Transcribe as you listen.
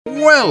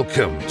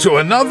Welcome to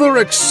another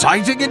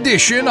exciting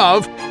edition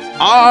of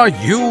Are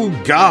You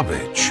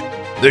Garbage?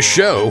 The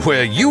show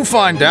where you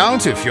find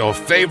out if your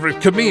favorite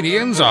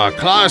comedians are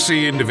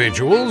classy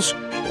individuals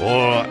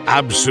or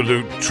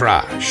absolute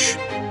trash.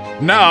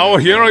 Now,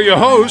 here are your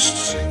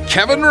hosts,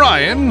 Kevin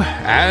Ryan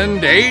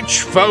and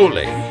H.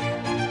 Foley.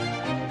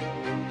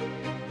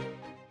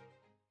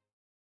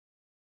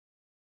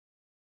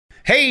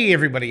 Hey,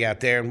 everybody out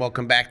there, and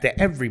welcome back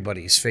to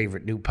everybody's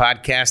favorite new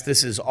podcast.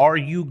 This is Are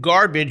You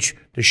Garbage,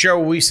 the show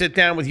where we sit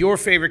down with your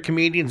favorite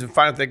comedians and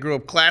find out if they grew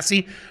up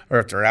classy or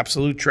if they're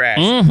absolute trash.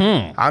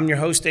 I'm your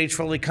host, H.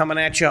 Foley, coming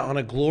at you on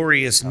a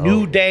glorious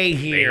new day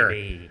here.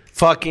 Baby.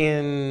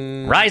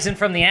 Fucking Rising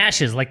from the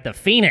ashes like the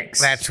phoenix.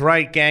 That's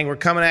right, gang. We're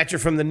coming at you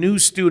from the new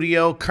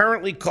studio,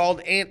 currently called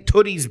Aunt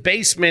Tootie's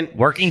Basement.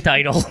 Working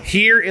title.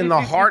 Here in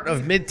the heart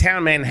of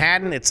Midtown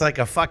Manhattan. It's like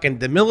a fucking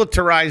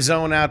demilitarized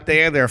zone out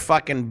there. They're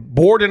fucking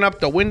boarding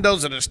up the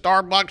windows of the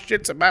Starbucks.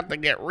 Shit's about to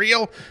get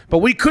real. But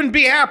we couldn't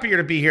be happier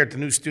to be here at the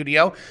new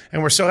studio.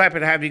 And we're so happy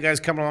to have you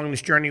guys come along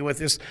this journey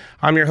with us.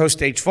 I'm your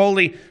host, H.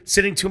 Foley.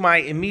 Sitting to my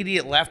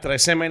immediate left. Did I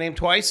say my name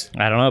twice?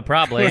 I don't know,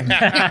 probably.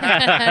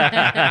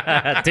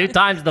 2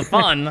 times the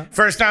fun.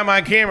 First time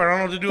on camera, I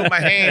don't know what to do with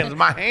my hands.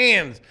 My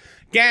hands.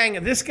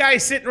 Gang, this guy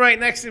sitting right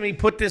next to me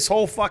put this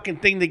whole fucking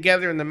thing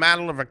together in the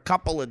matter of a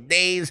couple of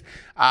days.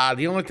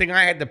 The only thing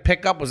I had to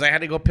pick up was I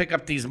had to go pick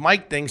up these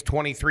mic things,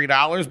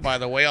 $23. By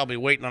the way, I'll be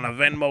waiting on a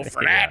Venmo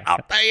for that.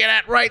 I'll tell you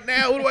that right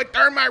now. Who do I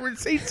turn my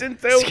receipts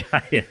into?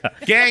 Yeah.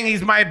 Gang,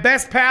 he's my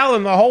best pal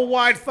in the whole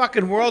wide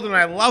fucking world, and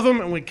I love him,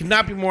 and we could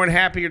not be more than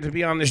happier to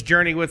be on this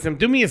journey with him.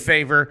 Do me a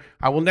favor.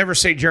 I will never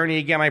say journey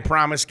again, I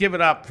promise. Give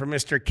it up for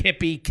Mr.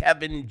 Kippy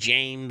Kevin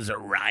James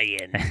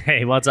Ryan.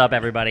 Hey, what's up,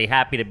 everybody?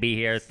 Happy to be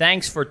here.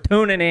 Thanks for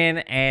tuning in.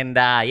 And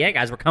yeah,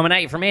 guys, we're coming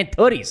at you from Aunt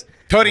Tootie's.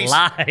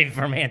 Live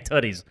from Aunt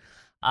Tootie's.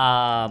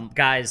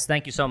 Guys,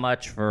 thank you so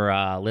much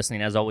for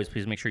listening. As always,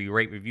 please make sure you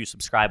rate, review,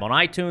 subscribe on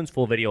iTunes.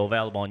 Full video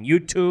available on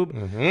YouTube.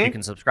 You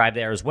can subscribe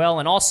there as well.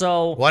 And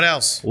also, What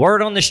else?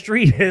 word on the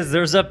street is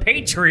there's a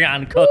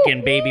Patreon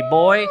cooking, baby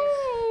boy.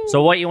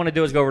 So what you want to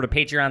do is go over to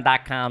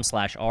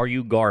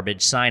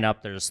patreon.com/areyougarbage. Sign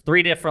up. There's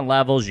 3 different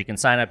levels. You can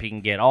sign up. You can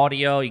get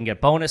audio. You can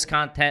get bonus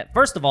content.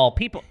 First of all,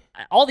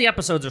 all the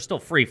episodes are still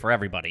free for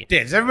everybody.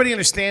 Yeah, does everybody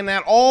understand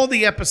that? All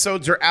the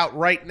episodes are out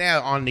right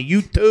now on the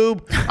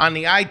YouTube, on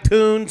the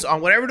iTunes, on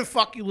whatever the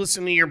fuck you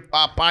listen to your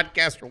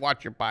podcast or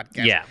watch your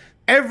podcast. Yeah.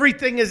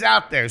 Everything is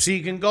out there. So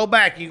you can go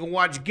back. You can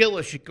watch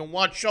Gillis. You can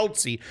watch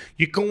Schultze.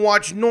 You can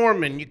watch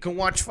Norman. You can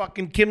watch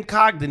fucking Kim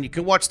Cogden. You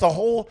can watch the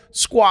whole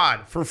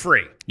squad for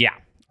free. Yeah.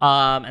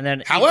 And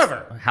then,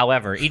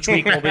 however, each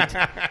week we'll be.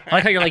 I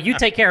like how you're like, you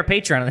take care of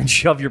Patreon and then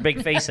shove your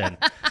big face in.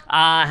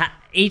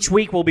 Each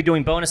week we'll be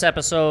doing bonus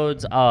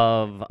episodes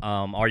of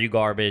Are You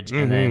Garbage,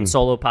 and then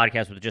solo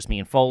podcasts with just me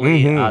and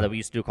Foley that we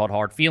used to do called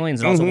Hard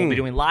Feelings, and also we'll be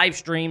doing live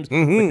streams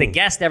with the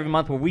guest every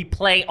month where we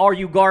play Are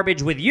You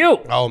Garbage with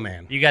you. Oh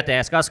man, you got to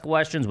ask us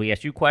questions. We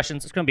ask you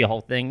questions. It's going to be a whole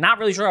thing. Not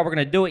really sure how we're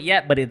going to do it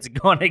yet, but it's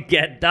going to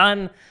get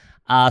done.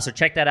 So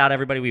check that out,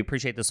 everybody. We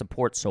appreciate the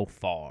support so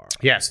far.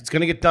 Yes, it's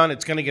going to get done.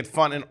 It's going to get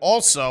fun. And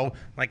also,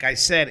 like I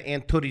said,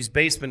 Aunt Tootie's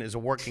Basement is a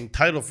working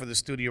title for the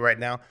studio right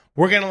now.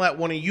 We're going to let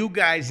one of you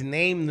guys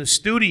name the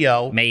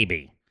studio.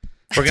 Maybe.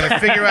 We're going to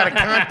figure out a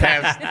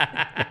contest.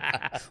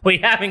 We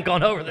haven't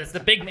gone over this. The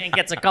big man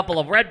gets a couple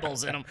of Red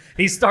Bulls in him.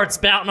 He starts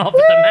spouting off at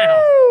the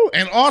mouth.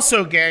 And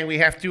also, gang, we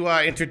have to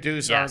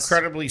introduce our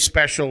incredibly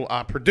special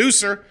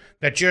producer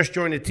that just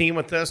joined the team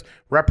with us,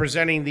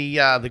 representing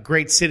the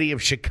great city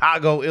of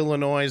Chicago,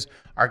 Illinois.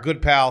 Our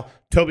good pal,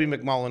 Toby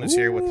McMullen, is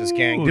here with this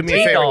gang. Do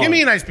me a favor. Give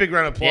me a nice big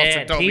round of applause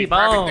for Toby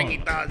for everything he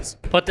does.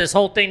 Put this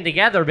whole thing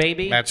together,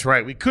 baby. That's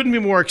right. We couldn't be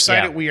more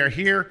excited. Yeah. We are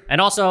here. And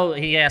also,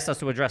 he asked us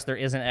to address there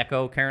is an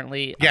echo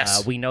currently.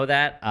 Yes. We know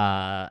that.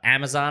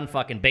 Amazon,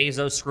 fucking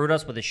Bezos, screwed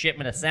us with a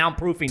shipment of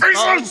soundproofing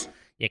Bezos!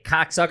 You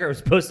cocksucker was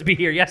supposed to be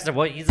here yesterday.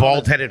 What, he's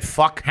bald-headed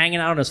fuck. Hanging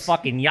out on his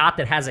fucking yacht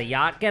that has a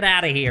yacht. Get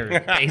out of here,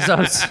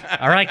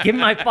 Bezos. All right, give me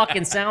my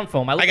fucking sound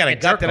foam. I got a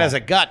gut that has a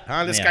gut,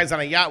 huh? This guy's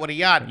on a yacht with a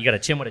yacht. You got a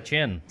chin with a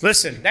chin.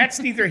 Listen, that's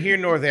neither here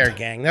nor there,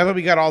 gang. Now that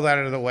we got all that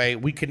out of the way,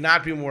 we could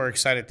not be more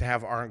excited to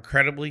have our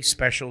incredibly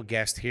special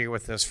guest here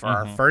with us for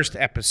our first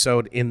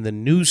episode in the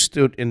new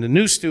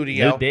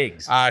studio. No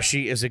digs.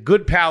 She is a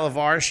good pal of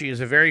ours. She is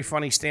a very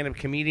funny stand-up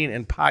comedian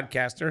and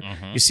podcaster.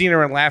 You've seen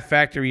her on Laugh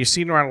Factory. You've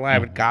seen her on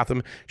Live at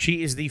Gotham.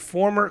 She is the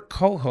former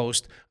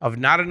co-host of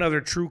Not Another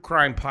True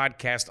Crime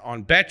podcast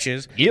on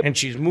Betches, and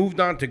she's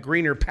moved on to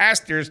greener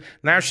pastures.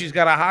 Now she's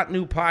got a hot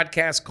new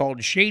podcast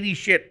called Shady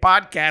Shit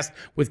Podcast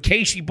with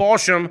Casey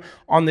Balsham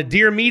on the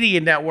Dear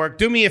Media Network.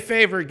 Do me a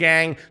favor,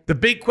 gang. The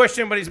big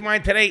question in everybody's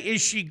mind today, is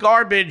she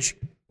garbage?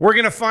 We're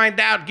going to find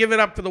out. Give it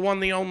up for the one,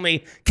 the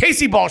only,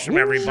 Casey Balsham,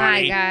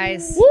 everybody. Hi,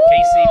 guys.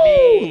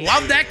 KCB.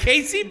 Love that,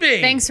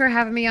 KCB. Thanks for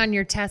having me on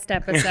your test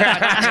episode.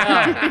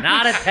 No,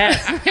 not a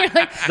test.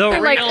 The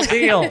real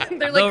deal.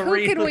 They're like,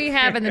 who can we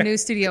have in the new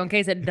studio in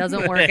case it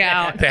doesn't work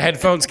out? The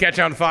headphones catch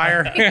on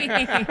fire.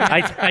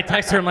 I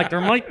text her, I'm like,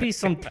 there might be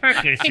some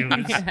tech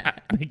issues.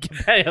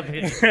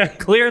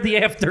 Clear the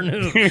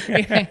afternoon.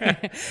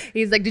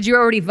 He's like, did you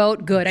already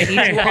vote? Good. I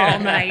need you all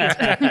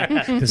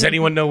night. Does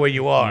anyone know where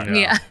you are?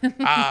 Yeah.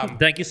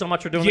 Thank you so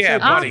much for doing the Yeah, show.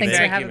 buddy. Thanks for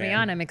Thank having you, me man.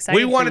 on. I'm excited.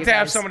 We wanted for to you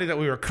have guys. somebody that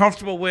we were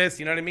comfortable with.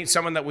 You know what I mean?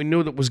 Someone that we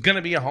knew that was going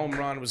to be a home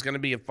run, was going to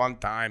be a fun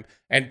time.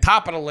 And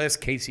top of the list,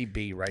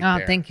 KCB right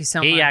there. Oh, thank you so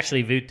much. He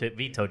actually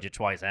vetoed you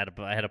twice. I had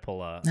to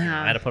pull a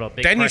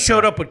big. Then you pressure.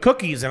 showed up with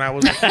cookies, and I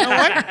was like, you know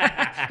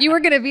what? You were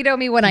going to veto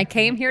me when I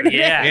came here today?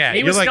 Yeah, Yeah, he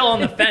you're was like- still on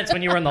the fence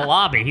when you were in the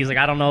lobby. He's like,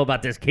 I don't know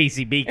about this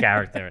KCB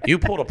character. You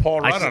pulled a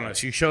Paul Rudd on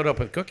us. You showed up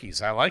with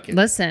cookies. I like it.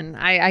 Listen,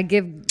 I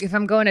give, if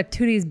I'm going to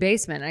Tootie's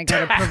basement, I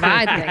got to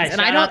provide things.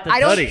 And Shout out to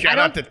Tootie. Shout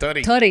out to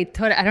Tootie.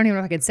 Tootie. I don't even know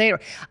if I can say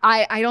it.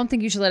 I don't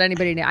think you should let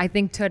anybody know. I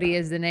think Tootie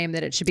is the name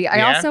that it should be. I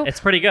Yeah? also, It's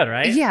pretty good,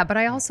 right? yeah, but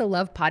I also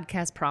love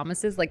podcast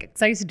promises. Like,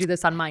 cause I used to do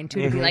this on mine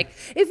too, to be like,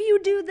 if you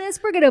do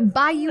this, we're gonna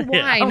buy you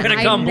wine. I'm gonna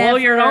I come blow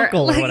your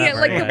uncle or Like, whatever.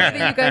 like the way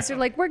that you guys are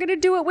like, we're gonna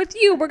do it with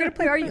you. We're gonna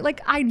play. Are you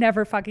like? I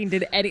never fucking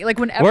did any. Like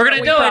whenever We're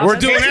gonna we do it. promised- We're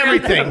doing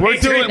everything.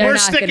 They're We're not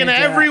sticking gonna to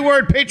do every it.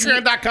 word.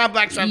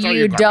 Patreon.com/.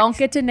 You don't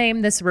get to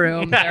name this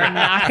room. They're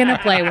not gonna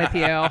play with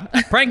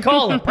you. Prank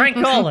caller,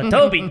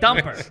 Toby,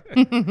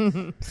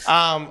 dumper.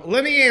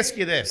 Let me ask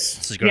you this.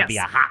 This is gonna Yes. be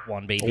a hot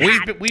one, baby.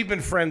 We've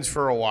been friends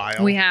for a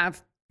while. We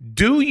have.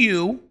 Do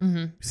you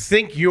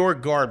think you're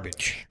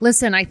garbage?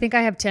 Listen, I think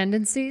I have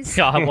tendencies.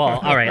 Oh, well,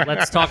 all right.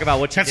 Let's talk about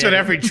what you That's did. what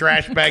every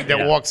trash bag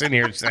that walks in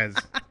here says.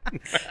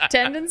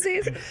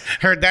 Tendencies?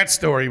 Heard that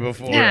story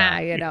before. Yeah,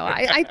 you know.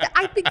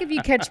 I think if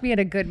you catch me at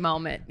a good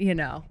moment, you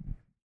know.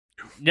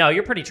 No,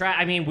 you're pretty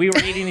I mean, we were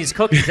eating these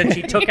cookies and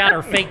she took out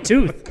her fake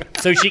tooth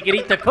so she could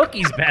eat the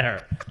cookies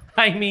better.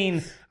 I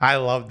mean, I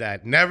love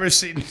that. Never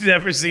seen. Aunt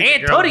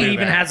a girl Tootie do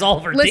even that. has all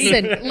of her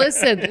teeth.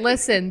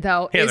 Listen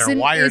though. Yeah, they're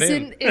wired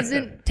in.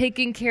 Isn't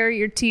taking care of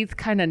your teeth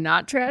kind of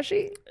not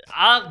trashy?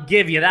 I'll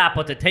give you that,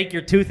 but to take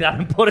your tooth out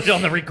and put it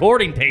on the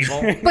recording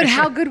table. But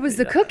how good was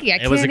the cookie? I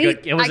It was a can't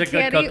good- eat. it was I a good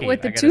can't cookie, eat with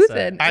I the gotta tooth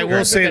say. in. I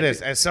will say this,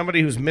 as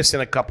somebody who's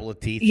missing a couple of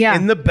teeth Yeah.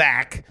 in the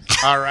back,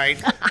 all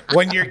right,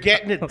 when you're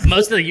getting it,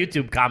 Most of the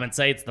YouTube comments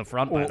say it's the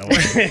front, by the way.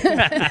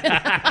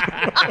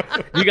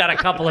 You got a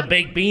couple of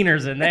baked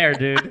beaners in there,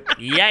 dude.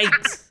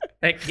 Yikes.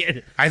 That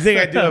kid. I think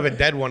I do have a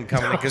dead one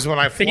coming in because when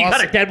I You got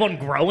floss a dead one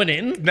growing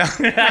in? No.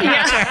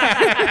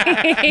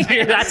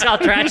 That's how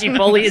trashy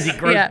Foley is. He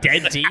grows Yeah.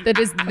 dead teeth.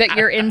 that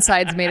your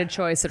insides made a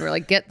choice and were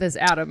like, get this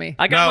out of me.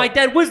 I got No. my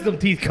dead wisdom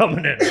teeth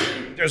coming in.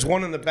 There's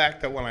one in the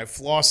back that when I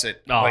floss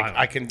it, Oh, like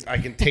I I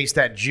can taste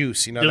that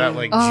juice, you know, that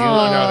like juice, you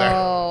know, that.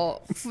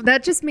 Oh,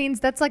 that just means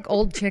that's like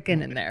old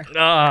chicken in there.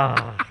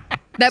 Oh,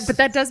 But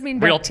that does mean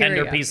real bacteria.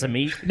 tender piece of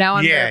meat. Now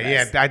I'm Yeah,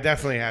 nervous. I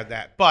definitely have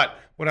that. But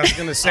what I was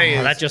gonna say Oh,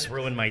 is that just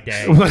ruined my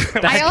day.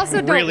 I also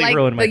don't really like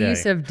ruined my the day.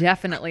 use of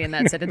definitely in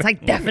that sentence. I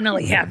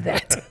definitely have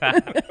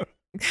that.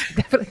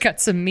 Definitely got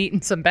some meat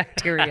and some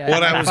bacteria. what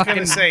in I my was gonna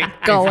fucking say.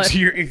 gullet.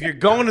 If you're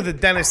going to the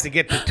dentist to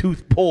get the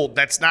tooth pulled,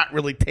 that's not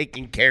really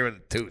taking care of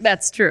the tooth.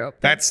 That's true.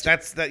 That's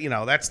the you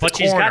know that's the But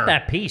she's corner. got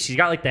that piece. She's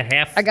got like the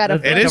half. I got a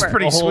It is flavor.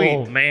 pretty sweet.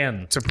 Oh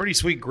man, It's a pretty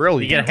sweet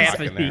grill. you get can half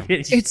tuck of in there.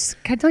 It's.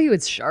 Can I tell you,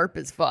 it's sharp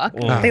as fuck.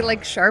 They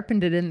like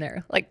sharpened it in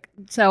there, like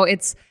so.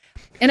 It's.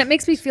 And it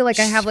makes me feel like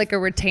I have like a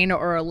retainer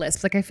or a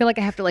lisp. Like I feel like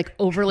I have to like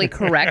overly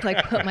correct,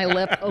 like put my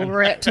lip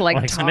over it to like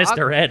like talk.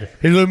 Mr. Ed.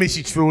 Hello,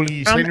 Mrs.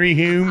 Foley. It's Henry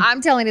Hume.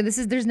 I'm telling you,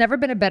 there's never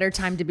been a better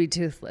time to be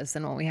toothless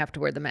than when we have to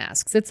wear the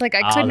masks. It's like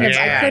I Oh, couldn't that's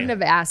have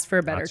right. asked for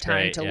a better That's time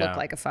great, to yeah. look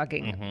like a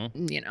fucking,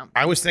 you know.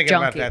 I was thinking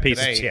about Junkie. that Piece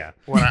of today. shit.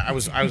 When I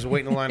was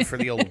waiting in line for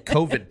the old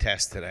COVID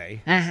test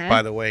today. Uh-huh.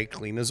 By the way,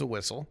 clean as a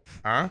whistle.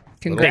 Huh?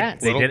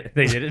 Congrats. They did it.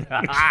 They did it.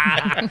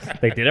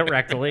 They did it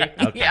rectally.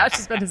 Okay. Yeah, I was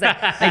just about to say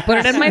they put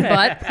it in my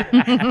butt.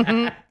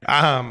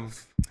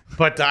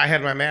 But I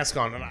had my mask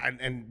on,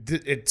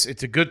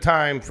 it's a good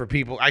time for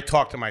people. I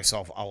talk to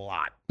myself a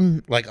lot,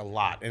 like a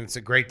lot, and it's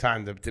a great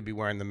time to be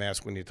wearing the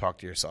mask when you talk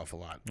to yourself a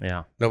lot.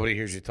 Yeah. Nobody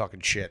hears you talking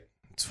shit.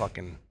 It's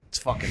fucking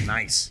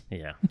nice.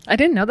 Yeah. I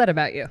didn't know that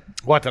about you.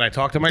 What did I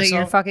talk to That you're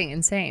myself? fucking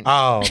insane.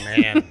 Oh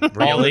man, all the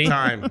Really?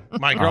 time.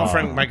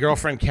 My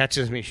girlfriend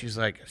catches me. She's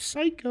like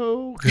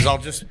psycho because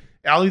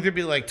I'll either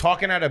be like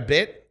talking at a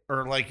bit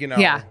or like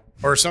Yeah.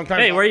 or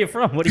sometimes Hey, where are you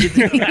from? What are you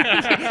doing?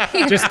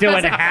 Just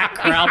doing hack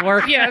crowd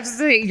work? Yeah, I was just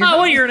saying, Oh,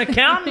 well, you're an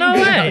accountant? No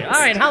way. All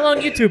right, how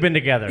long you two been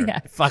together? Yeah.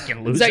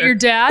 Fucking loser. is that your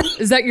dad?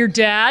 Is that your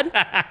dad?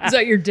 Is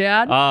that your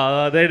dad?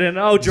 They didn't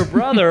know it's your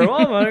brother.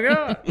 Oh my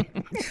god.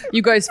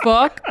 You guys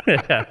fuck?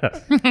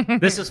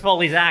 This is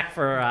Foley's act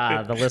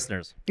for the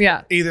listeners.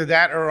 Yeah. either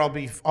that or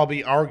I'll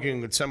be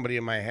arguing with somebody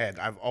in my head.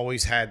 I've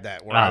always had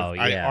that where Oh,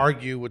 I yeah.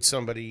 argue with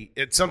somebody.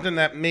 It's something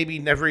that maybe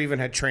never even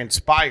had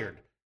transpired,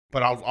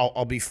 but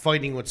I'll be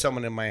fighting with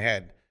someone in my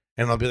head,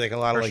 and I'll be like a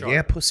lot of For like, sure.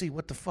 yeah, pussy,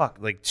 what the fuck,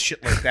 like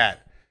shit like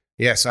that.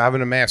 Yes,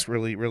 having a mask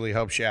really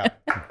helps you out.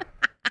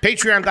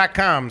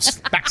 Patreon.com/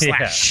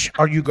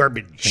 Are You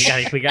Garbage.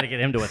 We got to get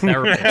him to a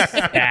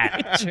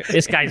therapist.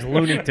 This guy's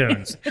Looney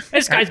Tunes.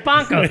 This guy's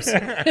bonkers.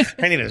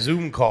 I need a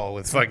Zoom call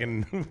with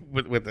fucking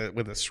with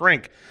a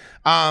shrink.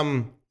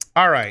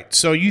 All right,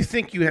 so you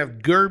think you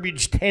have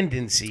garbage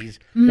tendencies.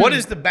 What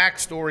is the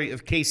backstory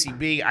of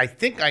KCB? I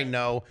think I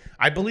know.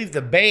 I believe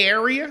the Bay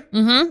Area.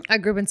 I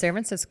grew up in San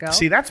Francisco.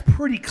 See, that's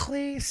pretty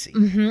classy.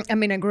 I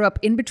mean, I grew up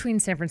in between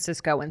San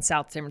Francisco and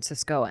South San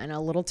Francisco in a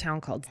little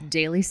town called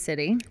Daly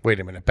City. Wait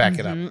a minute, back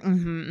it up.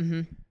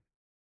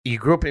 You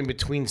grew up in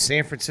between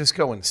San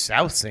Francisco and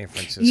South San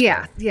Francisco.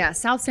 Yeah.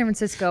 South San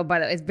Francisco, by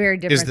the way, is very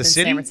different than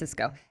city? San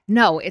Francisco.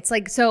 No, it's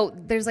like, so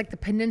there's like the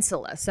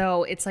peninsula.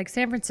 So it's like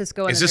San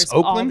Francisco. And Is then this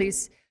there's all Oakland?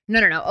 these.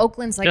 No.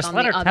 Oakland's like Just on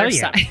let the her other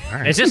tell side. you.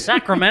 Is this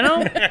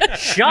Sacramento?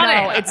 Shut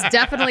No, it. it's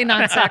definitely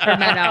not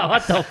Sacramento.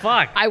 What the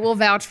fuck? I will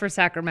vouch for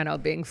Sacramento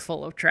being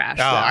full of trash.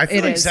 Oh, I feel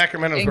It like is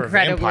Sacramento's where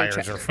incredibly vampires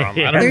trash. are from.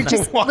 Yeah. I don't They're know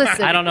just why.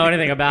 listen. I don't know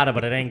anything about it,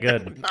 but it ain't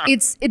good.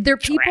 They're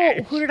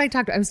people. Who did I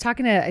talk to? I was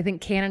talking to I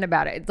think Cannon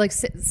about it. Like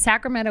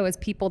Sacramento is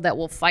people that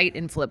will fight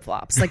in flip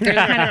flops. Like they're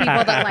the kind of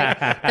people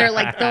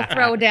that they'll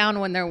throw down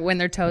when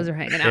their toes are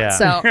hanging out. Yeah.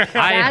 So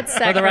that's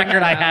for the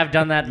record, I Sacramento. have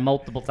done that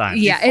multiple times.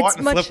 Yeah, Fought it's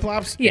in much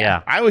flip-flops?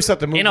 Yeah. I always thought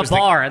the movie In a was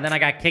bar, and then I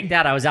got kicked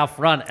out. I was out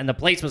front, and the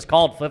place was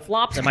called Flip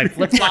Flops, and my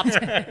flip flops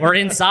were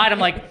inside. I'm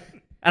like,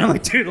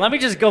 dude, let me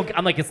just go.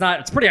 I'm like,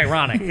 it's pretty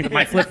ironic that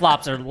my flip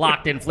flops are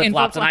locked in flip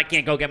flops, and I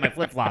can't go get my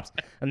flip flops.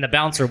 And the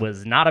bouncer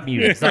was not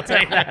amused. I'll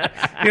tell you that.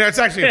 it's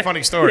actually a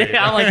funny story.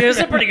 Yeah, I'm like, this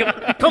is a pretty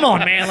good. Come on,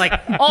 man. Like,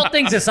 all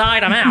things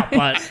aside, I'm out,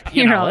 but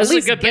you know, at this is a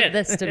least good give bit.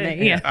 this to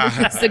me. Yeah,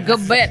 it's a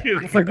good bit.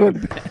 It's a good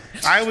bit.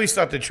 I always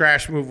thought the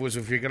trash move was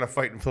if you're gonna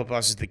fight in flip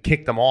flops is to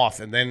kick them off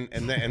and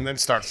then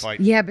start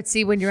fighting. Yeah, but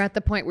see, when you're at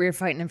the point where you're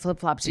fighting in flip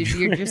flops,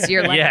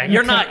 you're like Yeah,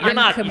 you're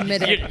not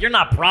committed. you're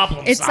not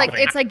problem It's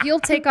solving. like you'll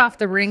take off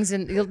the rings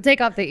and you'll take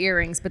off the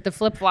earrings, but the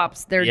flip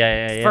flops they're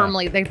Yeah.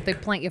 firmly they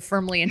plant you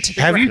firmly into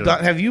the ground.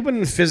 Have you been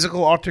in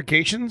physical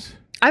altercations?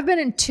 I've been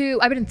in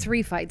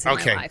 3 fights in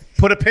my life.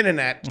 Put a pin in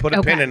that.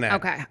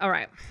 Okay, all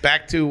right.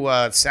 Back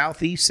to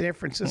southeast San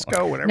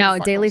Francisco, whatever. No, the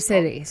fuck Daly it's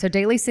called. City. So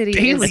Daly City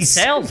Daily is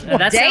sales.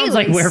 That sounds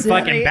like Daly where City.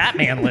 fucking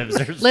Batman lives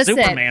or Listen.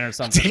 Superman or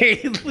something.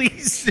 Daly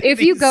City.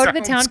 If you go to the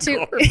town sounds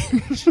too,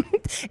 gorgeous.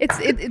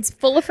 it's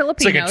full of It's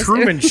Filipinos. like a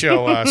Truman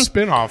Show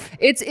spinoff.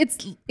 It's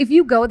if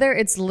you go there,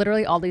 it's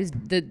literally all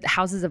the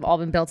houses have all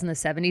been built in the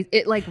 70s.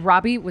 It like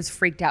Robbie was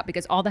freaked out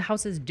because all the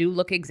houses do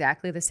look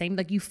exactly the same.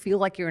 Like you feel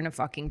like you're in a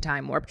fucking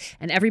time warp,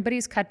 and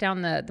everybody's cut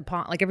down the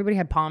palm. Like everybody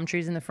had palm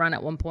trees in the front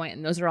at one point,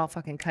 and those are all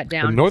fucking cut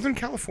down. Northern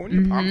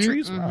California palm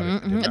trees. Wow, I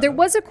did not There know.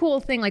 was a cool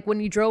thing, like when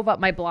you drove up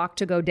my block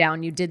to go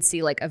down, you did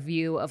see like a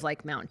view of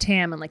like Mount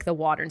Tam and like the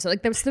water, and so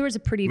like there was a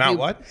pretty Mount view.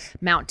 what?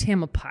 Mount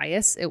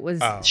Tamalpais. It was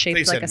They shaped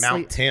like said a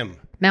Mount Tim.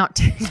 Mount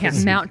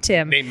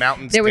Tim. Named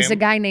mountains There was Tim? a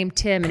guy named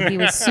Tim, and he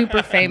was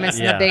super famous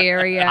in Yeah. the Bay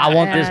Area. I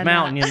want this and,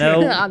 mountain, you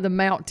know? on the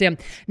Mount Tim.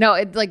 No,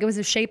 it was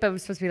a shape of, it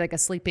was supposed to be like a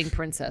sleeping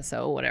princess,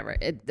 or whatever.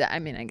 I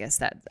mean, I guess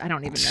that I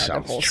don't even know the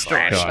Sounds whole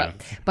story, trash.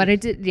 but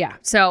it did. Yeah,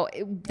 so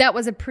that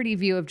was a pretty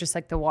view of just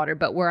like the water.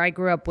 But where I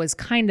grew up was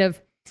kind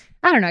of,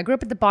 I don't know. I grew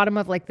up at the bottom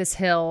of like this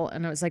hill,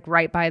 and it was like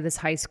right by this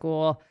high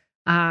school.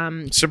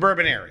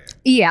 Suburban area.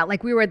 Yeah,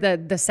 like we were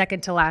the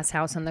second to last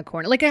house on the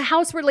corner. Like a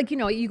house where, like, you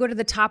know, you go to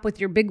the top with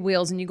your big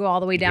wheels and you go all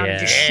the way down and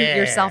just shoot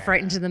yourself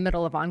right into the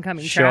middle of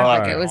oncoming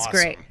traffic. It was Awesome.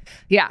 great.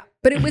 Yeah.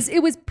 But it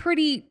was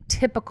pretty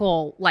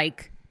typical,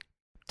 like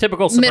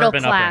Typical middle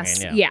suburban class.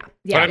 upbringing. Yeah.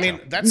 Yeah. But I mean,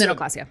 that's middle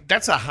class, yeah.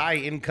 That's a high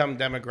income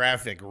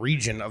demographic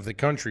region of the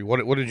country.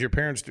 What did your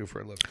parents do for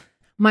a living?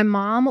 My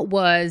mom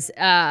was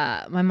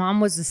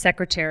the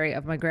secretary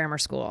of my grammar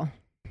school,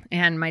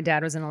 and my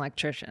dad was an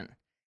electrician.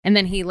 And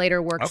then he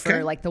later worked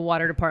for like the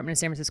water department of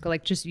San Francisco,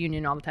 like just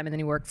union all the time. And then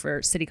he worked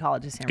for City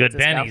College of San Good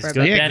Francisco. Benny's. for a Good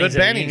bit. Yeah, Benny's.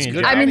 good at Benny's, Union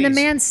good Jack. I mean,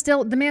 Benny's.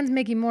 the man's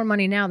making more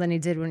money now than he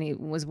did when he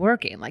was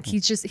working. Like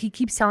he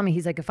keeps telling me,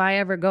 he's like, if I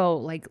ever go,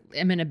 like,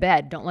 I'm in a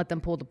bed, don't let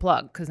them pull the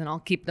plug, because then I'll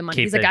keep the money.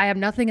 Keep He's it. like, I have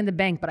nothing in the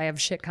bank, but I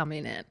have shit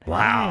coming in.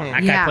 Wow,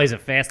 that guy Yeah. plays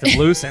it fast and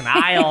loose, and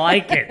I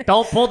like it.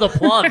 Don't pull the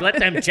plug. Let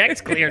them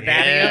checks clear,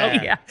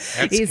 Daddy. Yeah.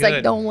 That's He's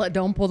good. like,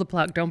 don't pull the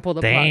plug, don't pull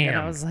the plug. And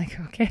Damn. I was like,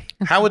 okay.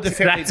 How would the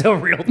family? That's a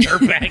real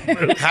dirtbag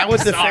move. How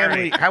would the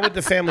Sorry.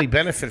 family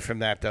benefit from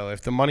that though?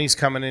 If the money's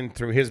coming in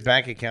through his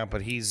bank account,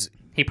 but he's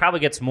He probably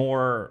gets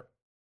more.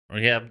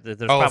 Yeah, there's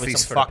if probably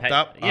he's some sort of fucked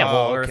up? Yeah, Oh,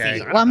 well, or if okay.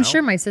 he's, I Well, don't I'm know.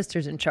 sure my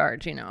sister's in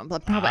charge, you know,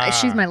 but probably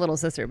she's my little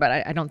sister, but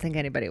I don't think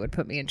anybody would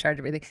put me in charge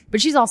of everything. But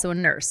she's also a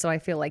nurse, so I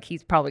feel like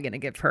he's probably going to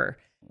give her,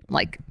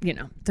 like, you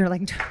know, they're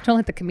like, don't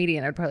let the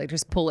comedian. I'd probably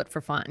just pull it for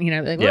fun, you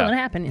know, like, well, Yeah. what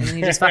happened? And then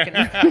he just fucking,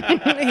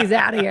 he's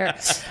out of here.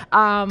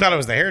 thought it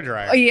was the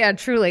hairdryer. Yeah,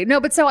 truly. No,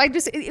 but so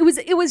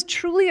it was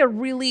truly a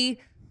really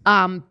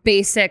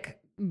basic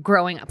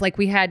growing up. Like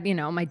we had,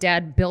 my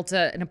dad built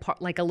a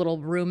little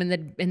room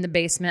in the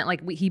basement.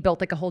 Like he built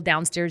like a whole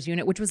downstairs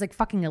unit, which was like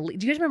fucking illegal.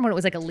 Do you guys remember when it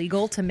was like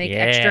illegal to make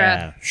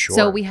extra? Sure.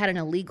 So we had an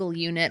illegal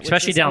unit,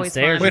 especially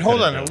downstairs. Wait,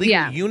 hold on, a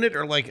legal unit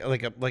or like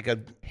a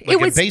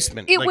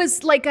basement? It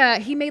was like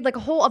he made like a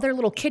whole other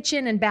little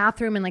kitchen and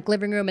bathroom and like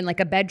living room and like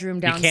a bedroom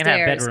downstairs. You can't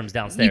have bedrooms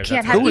downstairs. You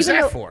can't have. Who was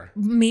that for?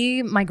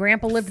 Me, my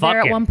grandpa lived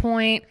there at one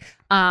point.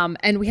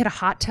 And we had a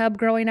hot tub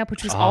growing up,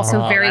 which was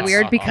also very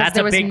weird because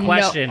there was that's a big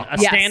question.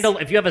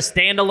 If you have a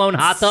standalone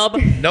hot tub,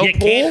 you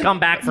can't come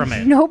back from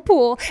it. No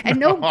pool and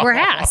no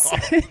grass.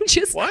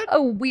 Just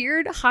a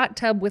weird hot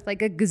tub with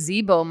like a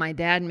gazebo my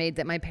dad made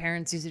that my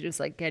parents used to just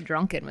like get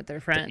drunk in with their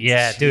friends.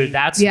 Yeah, dude,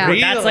 that's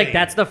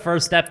the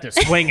first step to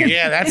swinging.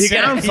 Yeah, that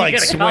sounds like swinging. You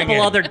get a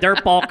couple other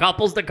dirtball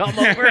couples to come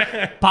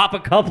over, pop a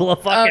couple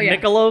of fucking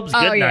Michelobes.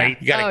 Good night.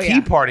 You got a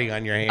key party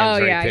on your hands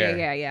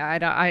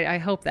there. I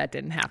hope that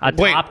didn't happen. A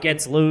top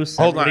gets loose.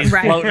 Hold on.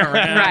 Floating around.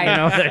 Right. You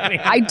know what I mean?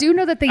 I do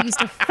know that they used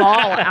to fall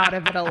out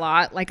of it a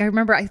lot. Like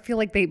I feel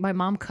like my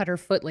mom cut her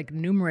foot like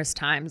numerous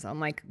times on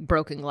like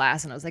broken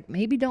glass, and I was like,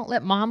 maybe don't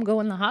let mom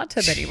go in the hot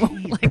tub anymore.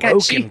 Like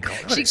she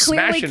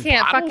clearly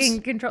can't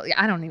fucking control.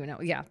 I don't even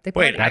know. Yeah, they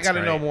wait. I got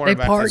to know more they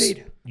about partied.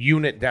 This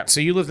unit down. So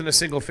you lived in a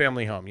single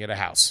family home. You had a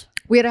house.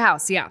 We had a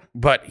house. Yeah.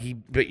 But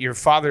your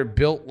father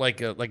built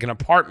like an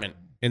apartment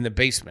in the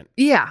basement.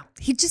 Yeah.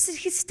 He just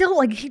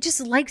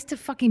likes to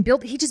fucking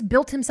build. He just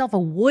built himself a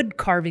wood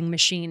carving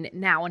machine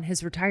now in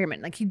his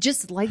retirement. Like he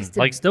just likes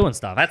doing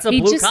stuff. That's a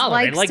blue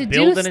collar. They like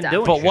building and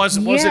doing. But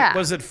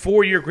was it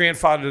for your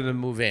grandfather to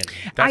move in?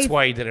 That's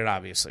why he did it,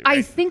 obviously. Right?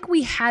 I think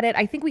we had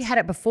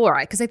it before.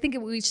 Because I think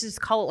we used to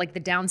just call it like the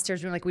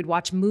downstairs room. Like we'd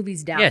watch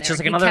movies down there. Yeah, it's just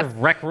like another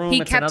rec room.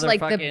 It's another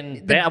like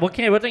fucking. What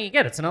don't you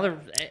get? It's another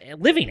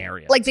living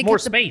area. Like they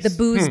kept the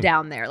booze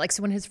down there. Like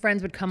so when his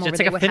friends would come over,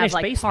 they would have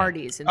like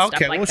parties and stuff like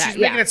that. Okay, well she's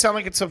making it sound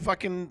like it's a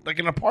fucking like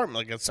an apartment,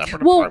 like a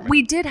separate apartment. Well,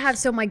 we did have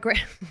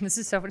this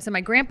is so funny. So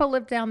my grandpa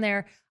lived down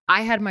there.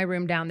 I had my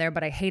room down there,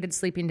 but I hated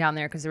sleeping down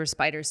there because there were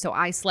spiders. So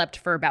I slept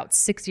for about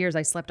 6 years.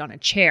 I slept on a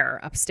chair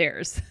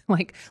upstairs,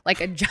 like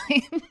a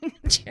giant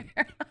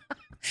chair.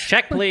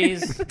 Check,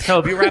 please.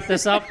 Tobe, you wrap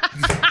this up.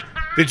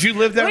 Did you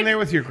live down there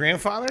with your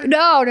grandfather?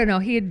 No.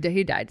 He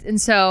died.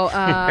 And so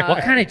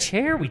what kind of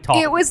chair are we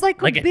talking? It was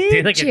like a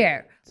big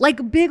chair.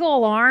 Like big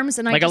old arms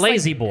and like a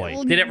lazy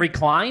boy. Did it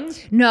recline?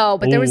 No,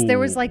 but there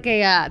was like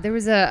a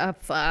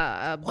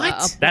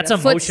what? That's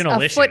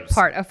emotional issues.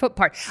 A foot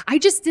part. I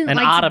just didn't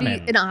like ottoman.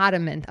 To be an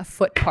ottoman, a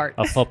foot part.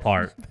 A foot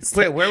part.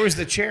 Wait, where was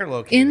the chair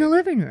located? In the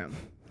living room.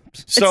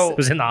 So it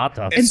was in the hot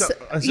tub. Is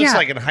this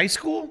like in high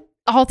school?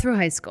 All through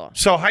high school.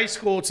 So high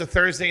school, it's a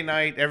Thursday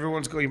night.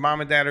 Everyone's going. Your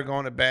mom and dad are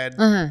going to bed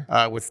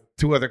with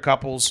two other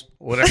couples,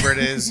 whatever it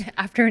is.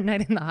 After a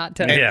night in the hot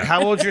tub. And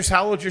how old's your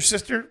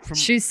sister?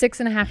 She's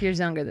 6.5 years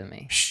younger than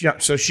me.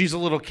 So she's a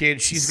little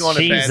kid. She's going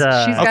to bed. She's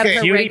got her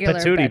cutie regular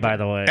patootie, bed. by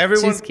the way.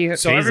 She's cute.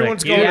 So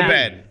everyone's going to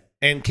bed,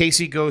 and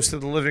Casey goes to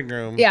the living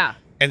room. Yeah.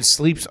 And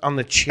sleeps on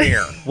the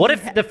chair. What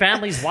if the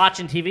family's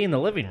watching TV in the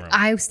living room?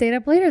 I stayed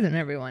up later than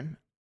everyone.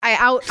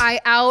 I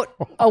out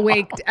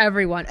awaked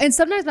everyone. And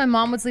sometimes my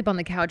mom would sleep on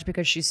the couch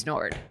because she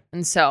snored.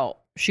 And so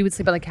she would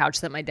sleep on the couch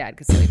so that my dad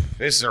could sleep.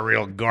 This is a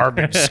real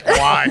garbage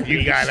squad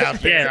you got out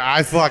there. Yeah.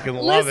 I fucking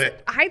love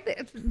it. I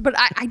didn't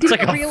it's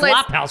like realize. A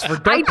flop house for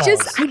dirt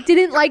balls. I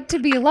didn't like to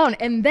be alone.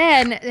 And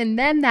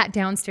then that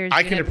downstairs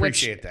I can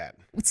appreciate that.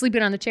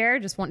 Sleeping on the chair,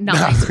 just not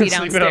like to be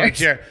downstairs. Sleeping on the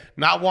chair,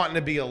 not wanting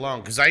to be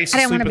alone. Because I used to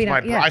sleep with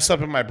I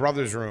slept in my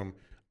brother's room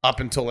up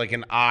until like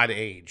an odd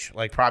age,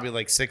 like probably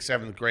like 6th,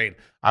 7th grade.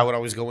 I would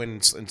always go in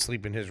and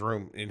sleep in his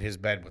room, in his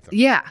bed with him.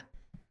 Yeah.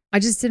 I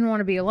just didn't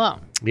want to be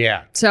alone.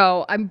 Yeah.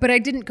 So, but I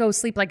didn't go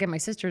sleep like in my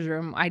sister's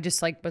room. I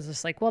just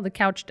was like, well, the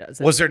couch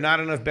does it. Was there not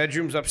enough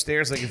bedrooms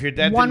upstairs? Like if your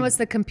dad One was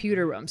the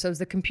computer room. So it was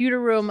the computer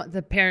room,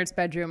 the parents'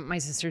 bedroom, my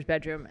sister's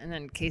bedroom, and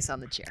then Case on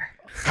the chair.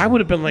 I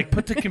would have been like,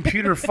 put the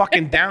computer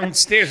fucking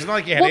downstairs. It's not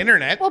like you had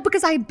internet. Well,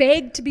 because I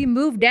begged to be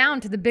moved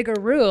down to the bigger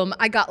room.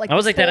 I got like. I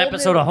was like that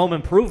episode of Home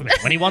Improvement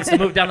when he wants to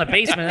move down the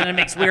basement and then it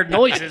makes weird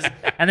noises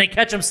and they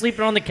catch him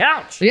sleeping on the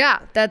couch. Yeah,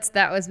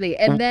 that was me.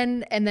 And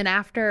then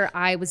after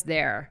I was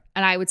there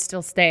and I would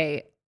still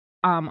stay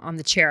on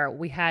the chair,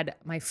 we had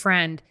my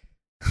friend.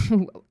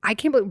 I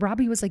can't believe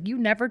Robbie was like, you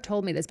never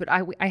told me this, but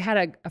I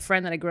had a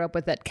friend that I grew up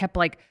with that kept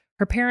like.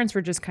 Her parents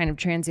were just kind of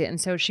transient.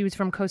 And so she was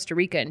from Costa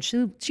Rica and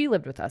she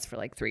lived with us for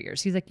like 3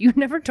 years. He's like, you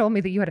never told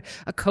me that you had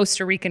a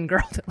Costa Rican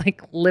girl that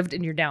like lived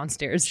in your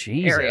downstairs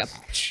area.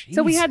 Jesus.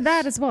 So we had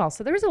that as well.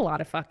 So there was a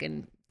lot of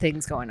fucking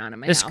things going on in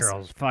my house. This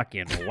girl's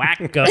fucking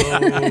wacko.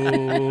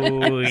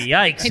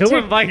 Yikes. Who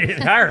invited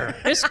her?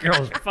 This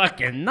girl's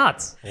fucking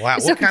nuts. Wow.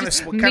 So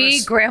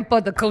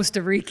Grandpa, the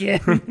Costa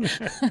Rican.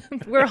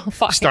 We're all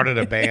fucking. Started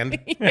a band.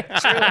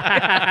 It's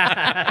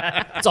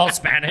all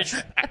Spanish.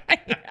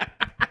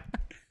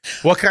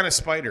 What kind of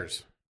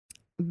spiders?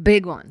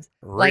 Big ones.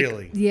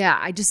 Really? Like, yeah.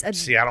 I just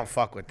see. I don't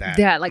fuck with that.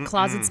 Yeah, like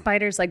closet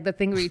spiders, like the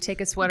thing where you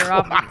take a sweater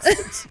off.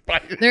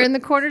 They're in the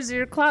corners of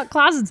your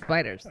closet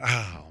spiders.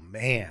 Oh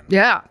man.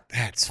 Yeah.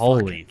 That's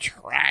Holy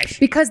trash.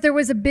 Because there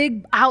was a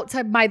big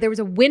there was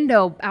a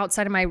window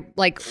outside of my,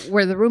 like,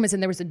 where the room is,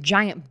 and there was a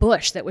giant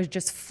bush that was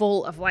just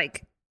full of,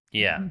 like,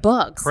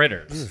 bugs.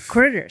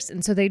 Critters.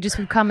 And so they just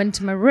would come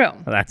into my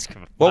room. That's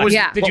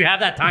Did you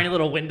have that tiny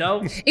little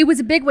window? It was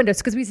a big window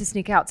because we used to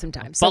sneak out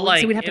sometimes. So,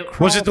 but so we'd have to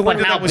crawl. Was it the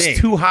window that was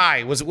too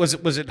high? Was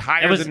it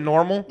higher than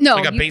normal? No,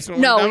 like a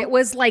basement window? No, it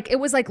was like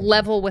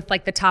level with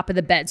like the top of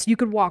the bed. So you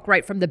could walk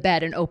right from the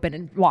bed and open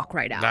and walk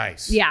right out.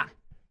 Nice. Yeah.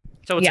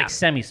 So it's like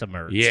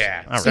semi-submerged.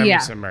 Yeah,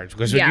 semi-submerged.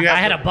 Because I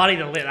had a buddy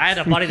that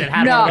had one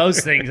of those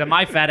things, and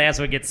my fat ass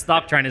would get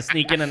stuck trying to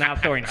sneak in and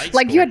out during high school.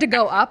 Like you had to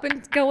go up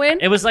and go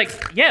in? It was like,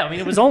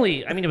 it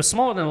was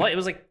smaller than light. It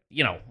was like,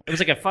 it was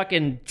like a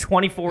fucking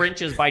 24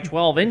 inches by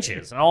 12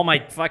 inches. And all my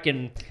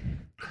fucking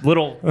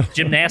little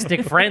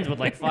gymnastic friends would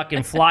like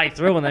fucking fly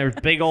through, and they were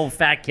big old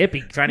fat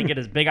Kippy trying to get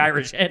his big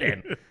Irish head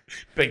in.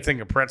 Big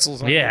thing of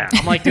pretzels. Yeah.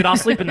 I'm like, dude, I'll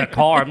sleep in the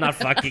car. I'm not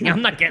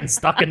getting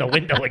stuck in the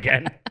window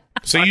again.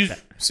 So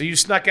you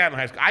snuck out in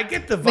high school. I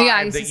get the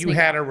vibe that you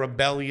had a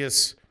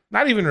rebellious,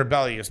 not even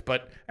rebellious,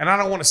 and I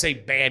don't want to say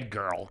bad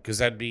girl because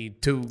that'd be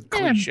too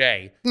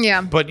cliche.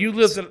 Yeah. But you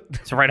lived it.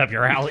 It's right up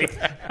your alley.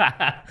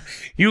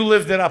 You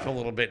lived it up a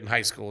little bit in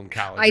high school and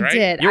college, I right?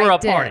 did. You were I a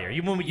did. partier.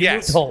 You moved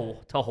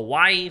to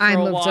Hawaii for I a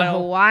moved while. to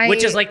Hawaii.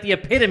 Which is like the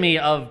epitome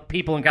of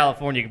people in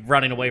California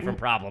running away from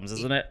problems,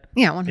 isn't it?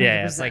 Yeah, 100%.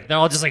 Yeah, it's like they're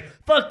all just like,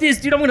 fuck this,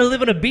 dude, I'm going to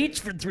live on a beach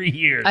for 3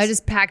 years. I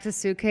just packed a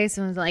suitcase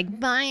and was like,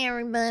 bye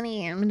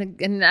everybody.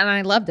 And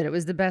I loved it. It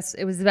was the best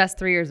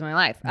 3 years of my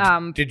life.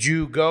 Did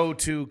you go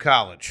to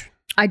college?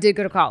 I did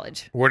go to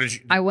college. Where did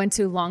you? I went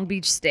to Long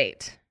Beach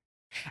State.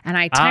 And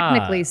I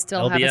technically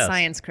still have a LBS.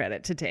 science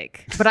credit to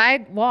take. But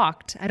I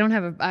walked. I don't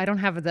have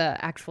the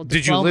actual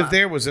diploma. Did you live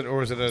there? Or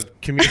was it a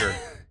commuter?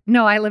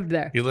 No, I lived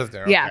there. You lived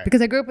there? Yeah, okay.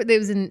 because I grew up. It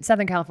was in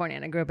Southern California,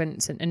 and I grew up in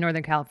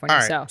Northern California.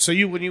 All right. So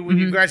you when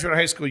you graduated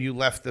high school, you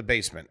left the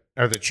basement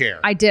or the chair.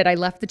 I did. I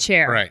left the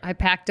chair. Right. I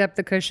packed up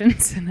the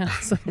cushions and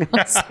also.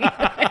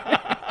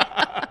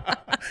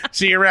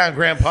 See you around,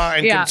 Grandpa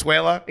in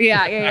Consuela.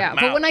 Yeah.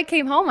 But when I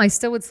came home, I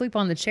still would sleep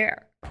on the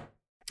chair.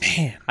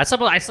 Man,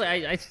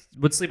 I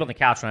would sleep on the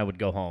couch when I would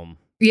go home.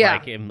 Yeah.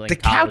 Like in, like, the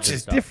college couch and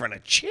is stuff. different. A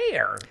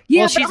chair.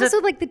 Yeah, Well, but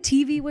also like the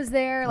TV was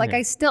there. Like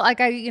I still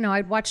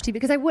I'd watch TV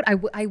because I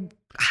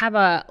have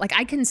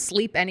I can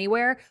sleep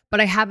anywhere, but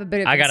I have a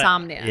bit of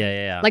insomnia.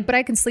 Yeah. Like, but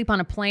I can sleep on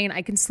a plane.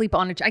 I can sleep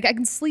on I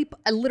can sleep.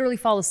 I literally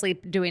fall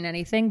asleep doing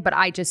anything, but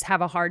I just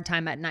have a hard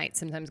time at night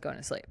sometimes going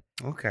to sleep.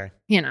 Okay.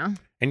 You know,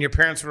 And your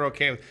parents were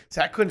okay with.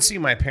 So I couldn't see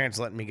my parents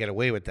letting me get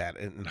away with that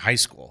in high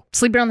school.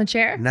 sleeping on the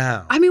chair.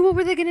 No. I mean, what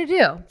were they going to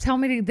do? Tell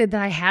me that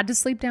I had to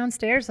sleep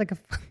downstairs that's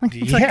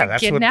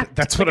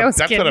what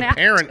a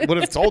parent would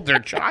have told their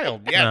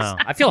child. Yes. No.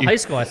 I feel high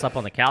school I slept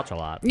on the couch a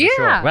lot. For Yeah.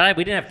 Sure. But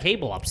we didn't have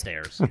cable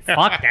upstairs.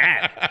 Fuck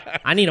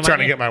that. I need Trying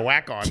to get my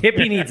whack on.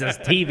 Kippy needs his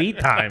TV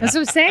time. That's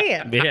what I'm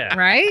saying. Yeah.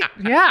 Right?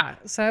 Yeah.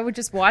 So I would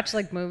just watch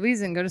like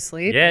movies and go to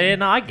sleep. Yeah,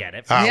 no, I get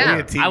it. We Yeah.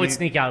 had TV. I would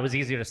sneak out. It was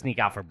easier to sneak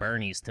out for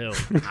Bernie's too.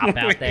 Hop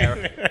out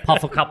there,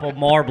 puff a couple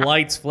Marb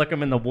lights, flick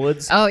them in the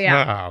woods. Oh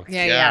yeah. Oh,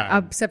 Yeah.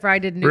 God. Except for I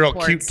did Newports. Real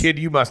cute kid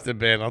you must have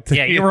been. I'll tell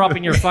Yeah, you were up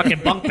in your fucking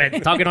bunk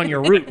bed tugging on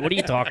your root. What are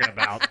you talking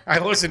about? I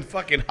wasn't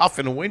fucking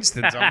huffing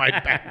Winston's on my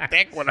back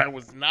deck when I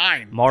was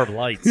 9. Marb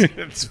lights.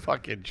 It's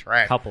fucking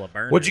trash. Couple of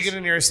Bernie's. What'd you get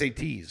in your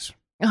SATs?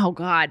 Oh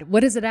God.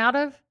 What is it out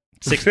of?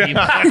 16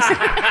 bucks.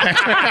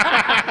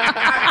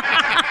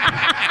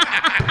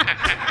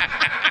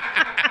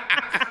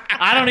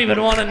 I don't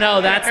even want to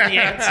know. That's the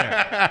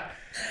answer.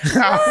 Oh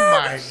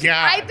my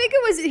God. I think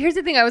it was, here's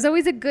the thing. I was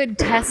always a good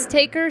test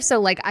taker. So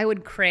like I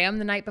would cram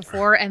the night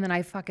before and then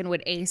I fucking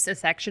would ace a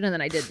section and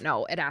then I didn't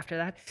know it after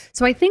that.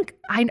 So I think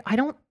I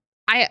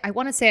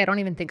want to say I don't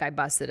even think I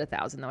busted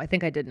 1,000 though. I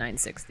think I did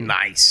 960.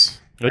 Nice.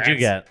 What'd you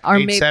get? Or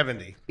maybe,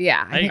 870.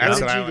 yeah. I think, There you what go. That's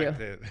did what I you like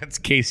do? to. That's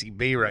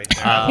KCB right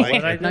there. What Like,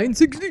 did I do?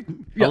 960.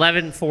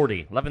 1140,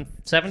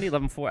 1170,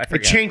 1140. I it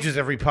forget. changes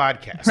every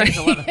podcast.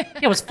 Yeah,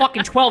 it was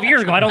fucking 12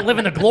 years ago. I don't live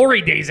in the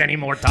glory days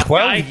anymore, tough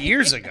 12 guy.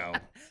 years ago.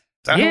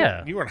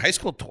 Yeah. You were in high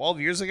school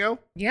 12 years ago?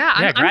 Yeah.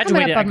 Yeah, I'm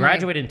coming up I on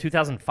graduated in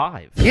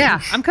 2005. yeah.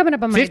 I'm coming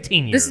up on my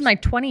 15 This is years. my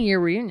 20-year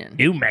reunion.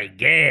 Oh my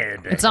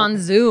God. It's on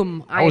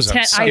Zoom. I was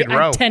on Skid Row.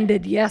 I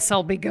attended. Yes,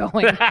 I'll be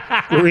going.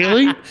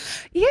 Really? Yeah,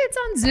 it's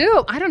on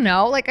Zoom. I don't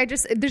know. Like,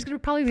 there's going to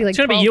probably be like It's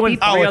going to 12 be you and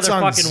people. three it's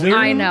other on fucking Zoom? weirdos.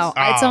 I know.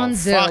 It's Oh, on fuck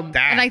Zoom.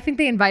 that. And I think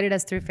they invited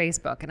us through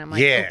Facebook. And I'm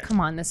like, Yeah. oh, come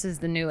on. This is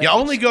the new age. You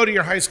only go to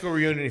your high school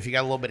reunion if you got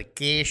a little bit of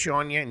cash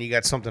on you and you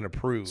got something to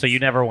prove. So you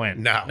never went.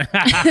 No.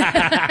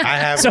 I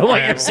have. So what I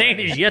you're have- saying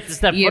is you have to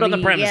step You've foot on the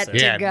yet premises. to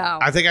Yeah, go.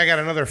 I think I got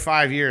another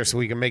 5 years so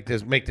we can make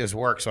this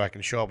work so I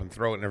can show up and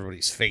throw it in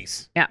everybody's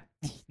face. Yeah.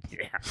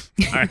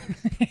 Yeah. All right.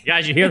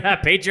 Guys, you hear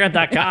that?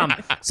 Patreon.com.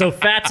 So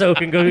Fatso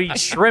can go eat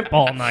shrimp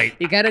all night.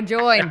 You got to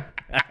join.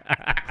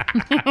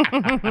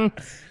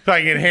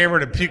 I get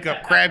hammered and puke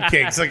up crab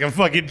cakes like a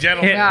fucking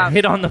gentleman. Yeah.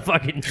 Hit on the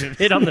fucking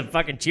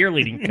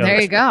cheerleading coach.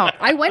 There you go.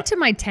 I went to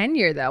my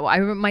 10-year though.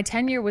 My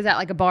 10-year was at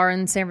like a bar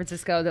in San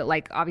Francisco that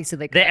like obviously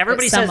like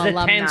Everybody some says the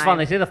alumni. 10's fun.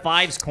 They say the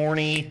 5's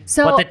corny,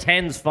 So- but the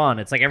 10's fun.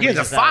 It's like Yeah, everybody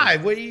the says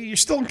 5. Well, you're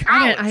still in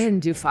college. I didn't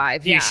do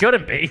 5. You Yeah.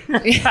 shouldn't be.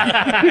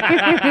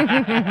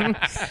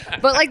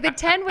 But like the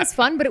 10 was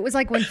fun, but it was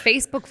like when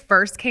Facebook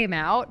first came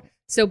out.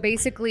 So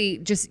basically,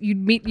 just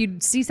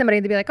you'd see somebody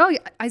and they'd be like, "Oh,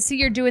 I see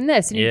you're doing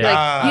this," and you'd be like,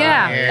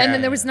 Yeah. "Yeah," and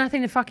then there was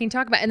nothing to fucking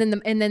talk about. And then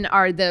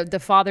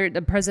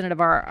the president of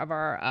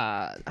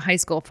our high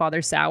school,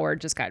 Father Sauer,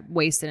 just got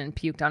wasted and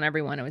puked on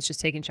everyone. It was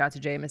just taking shots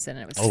of Jameson,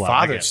 and it was.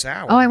 Father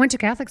Sour. Oh, I went to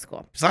Catholic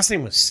school. His last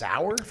name was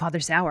Sour?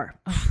 Father Sauer.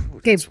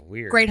 That's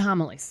weird. Great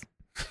homilies.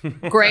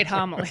 Great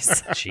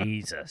homilies.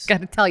 Jesus.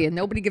 Got to tell you,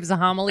 nobody gives a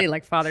homily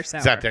like Father Sauer.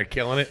 He's out there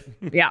killing it.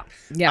 Yeah,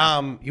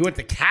 yeah. You went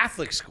to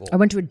Catholic school. I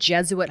went to a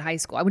Jesuit high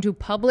school. I went to a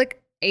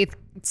public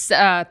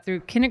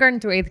through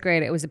kindergarten through 8th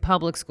grade. It was a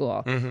public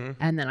school,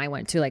 and then I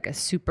went to like a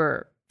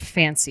super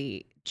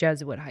fancy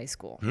Jesuit high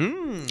school.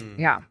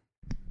 Yeah,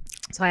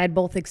 so I had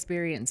both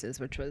experiences,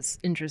 which was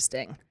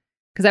interesting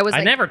because I was.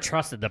 I never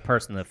trusted the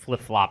person that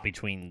flip flop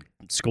between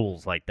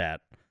schools like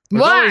that.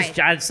 Why?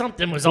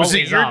 Something was Was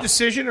always it your up.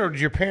 decision or did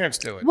your parents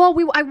do it? Well,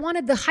 I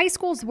wanted the high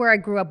schools where I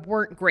grew up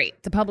weren't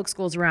great. The public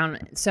schools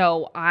around,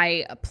 so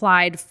I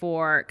applied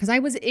for because I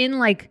was in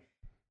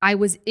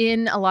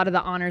a lot of the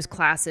honors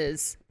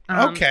classes.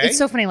 Okay. It's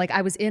so funny. Like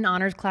I was in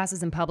honors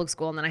classes in public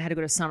school, and then I had to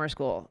go to summer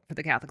school for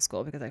the Catholic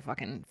school because I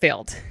fucking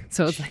failed.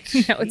 So it's like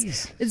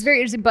it's very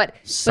interesting. But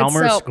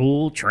Summer so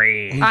school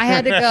trade. I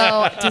had to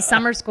go to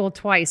summer school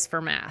twice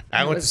for math. I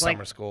And it went to was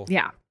summer school.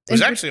 Yeah. It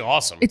was actually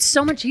awesome. It's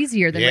so much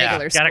easier than Yeah.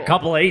 regular school. Got a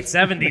couple of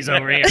 870s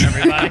over here,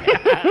 everybody.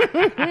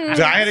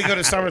 So I had to go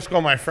to summer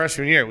school my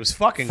freshman year. It was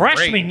fucking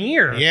Freshman great.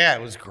 year? Yeah,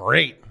 it was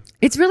great.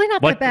 It's really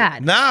not What-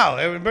 that bad. No,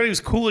 everybody was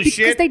cool as because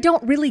shit. they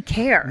don't really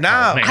care.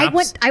 No. Man, I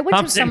went I'm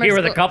to sitting summer here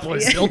school. with a couple of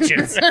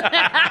zilchons.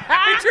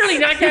 It's really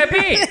not that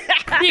big.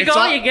 You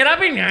go, you get up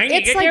at 9, you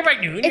It's get like, there by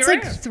noon. it's you're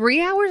like out.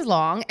 3 hours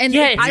long, and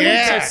Yeah, I it's went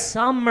Yeah. a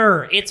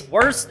summer. It's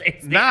worse.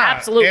 It's the Nah,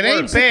 absolute it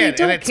ain't worst. bad.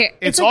 don't and care.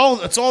 it's It's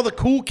like- all the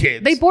cool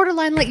kids. they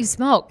borderline let you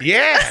smoke.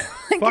 Yeah.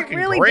 Like, fucking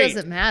it really great.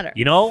 doesn't matter.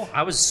 You know,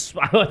 I was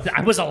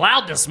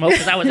allowed to smoke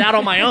because I was out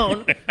on my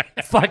own,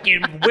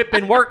 fucking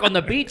whipping work on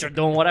the beach or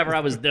doing whatever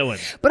I was doing.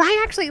 But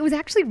it was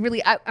actually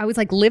really, I was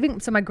like living,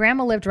 so my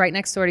grandma lived right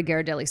next door to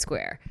Ghirardelli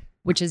Square,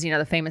 which is,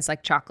 the famous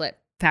like chocolate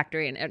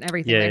factory and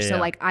everything there. So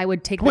like I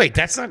would take Wait,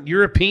 that's not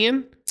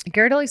European?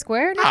 Ghirardelli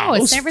Square? No, Oh, it's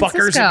those San fuckers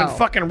Francisco. have been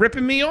fucking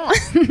ripping me off.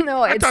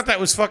 No, I it's thought that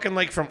was fucking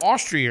like from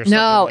Austria or something.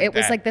 no, like it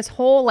was that. like this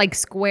whole like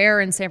square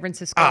in San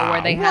Francisco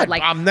where they what? had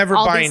like I'm never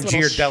all buying these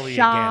little Ghirardelli again.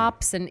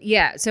 shops and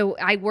yeah. So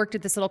I worked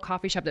at this little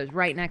coffee shop that was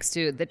right next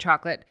to the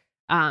chocolate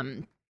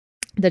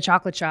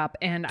shop,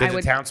 and Did I the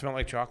would. town smell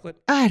like chocolate?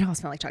 It all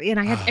smelled like chocolate. And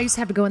I used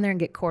to have to go in there and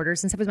get quarters.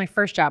 Since it was my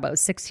first job, I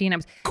was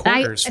 16.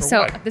 Quarters for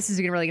so what? this is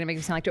really gonna make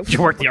me sound like Joe.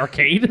 You worked the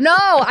arcade? No,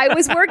 I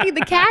was working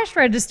the cash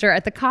register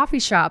at the coffee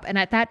shop, and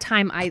at that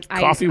time, I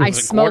Coffee was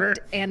a smoked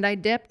quarter? and I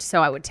dipped.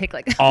 So I would take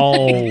like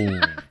Oh.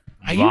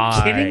 Are you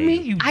kidding me?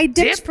 You I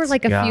dipped for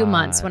like a few God.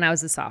 months when I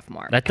was a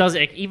sophomore. That does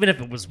it, even if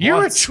it was You're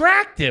once.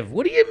 attractive.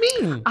 What do you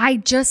mean? I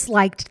just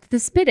liked the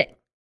spitting.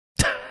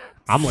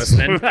 I'm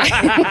listening.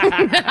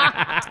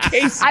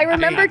 I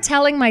remember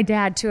telling my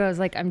dad too. I was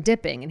like, I'm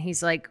dipping, and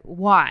he's like,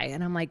 why?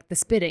 And I'm like, the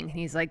spitting. And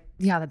he's like,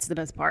 yeah, that's the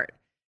best part.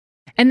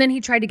 And then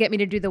he tried to get me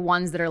to do the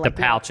ones that are like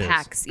little pouches.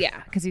 packs.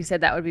 Yeah, because he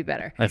said that would be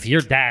better. If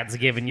your dad's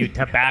giving you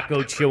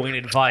tobacco chewing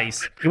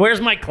advice, where's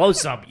my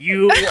close up?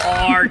 You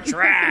are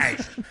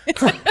trash.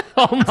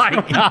 Oh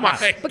my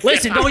God.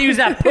 Listen, don't use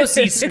that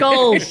pussy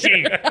skull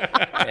shit.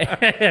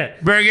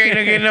 Berg ain't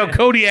gonna get no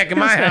Kodiak in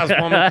my house,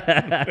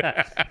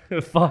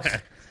 woman.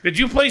 Fuck. Did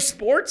you play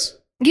sports?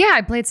 Yeah,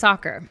 I played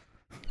soccer.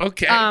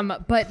 Okay.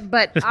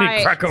 But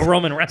I.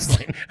 Greco-Roman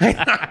wrestling.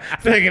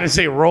 They're gonna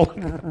say roller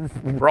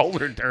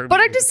derby. But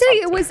I'm just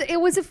saying, it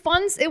was a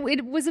fun.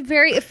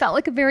 It felt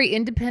like a very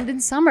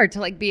independent summer to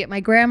like be at my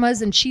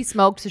grandma's, and she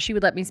smoked, so she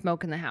would let me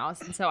smoke in the house,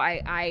 and so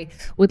I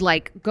would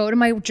like go to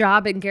my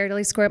job in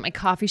Ghirardelli Square at my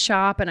coffee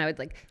shop, and I would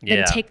like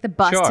then take the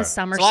bus to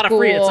summer It's a lot school.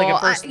 of freedom. It's like a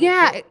first,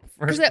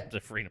 because first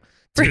of freedom.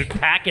 Dude,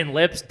 packing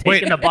lips,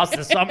 taking the bus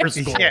to summer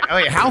school. Yeah.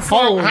 Wait, how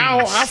far? Holy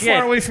How shit.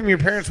 far away from your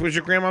parents was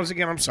your grandma's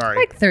again? I'm sorry.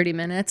 like 30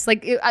 minutes.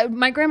 Like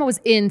my grandma was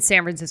in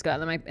San Francisco,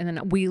 and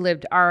then we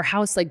lived. Our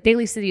house, like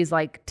Daly City, is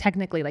like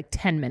technically like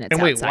 10 minutes.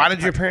 And wait, outside why the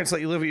did your park. parents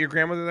let you live with your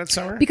grandmother that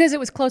summer? Because it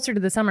was closer to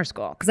the summer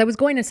school. Because I was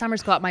going to summer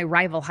school at my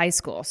rival high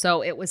school,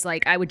 so it was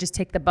like I would just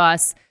take the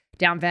bus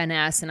down Van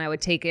Ness, and I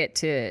would take it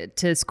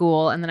to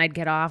school, and then I'd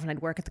get off and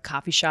I'd work at the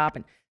coffee shop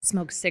and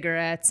smoke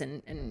cigarettes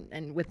and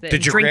with the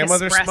Did your drink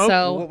grandmother espresso.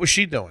 smoke? What was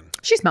she doing?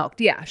 She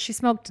smoked. Yeah, she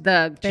smoked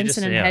the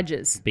Benson and yeah,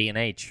 Hedges.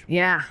 B&H.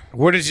 Yeah,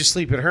 Where did you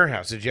sleep at her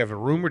house? Did you have a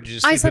room or did you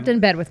just sleep I slept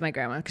in bed with my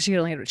grandma because she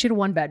had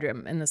one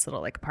bedroom in this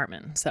little like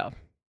apartment. So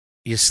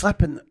You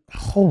slept in the...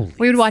 Holy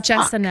We would watch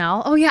fuck.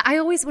 SNL. Oh yeah, I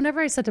always, whenever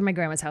I slept at my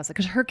grandma's house,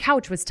 because her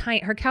couch was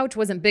tiny. Her couch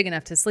wasn't big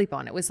enough to sleep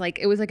on. It was like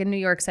a New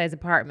York sized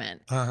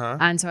apartment.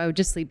 And so I would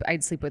just sleep.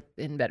 I'd sleep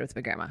in bed with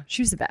my grandma.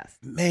 She was the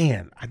best.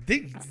 Man, I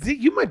think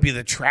you might be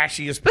the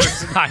trashiest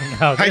person. I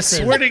know. I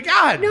swear to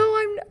God.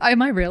 No,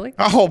 am I really?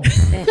 Oh,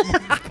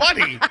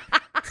 buddy.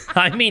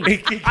 I mean,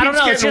 I don't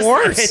know. It's getting just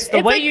worse. it's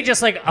the way you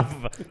just like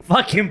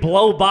fucking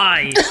blow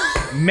by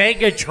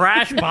mega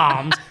trash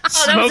bombs.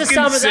 Oh, that was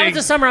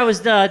the summer I was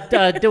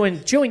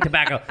doing chewing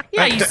tobacco.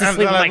 Yeah, I used to sleep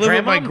with my lived with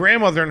grandma. my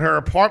grandmother in her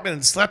apartment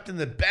and slept in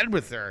the bed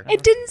with her.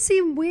 It didn't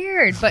seem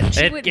weird, but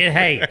she would.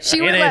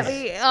 She would let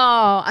me.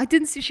 Oh, I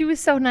didn't see. She was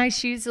so nice.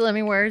 She used to let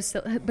me wear,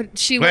 but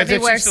she let me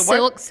wear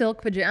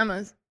silk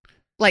pajamas.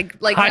 Like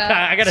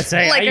I gotta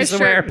say, like I used to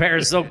wear a pair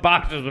of silk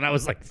boxers when I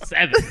was like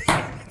 7.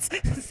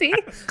 See,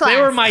 They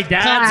were my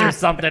dad's or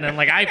something, and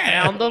like I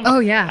found them. Oh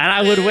yeah, and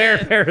I would wear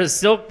a pair of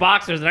silk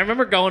boxers, and I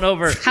remember going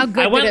over. How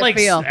good I went, did it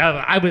feel?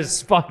 I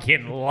was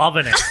fucking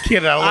loving it.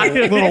 Get a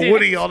little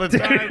Woody all the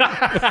time.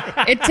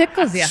 it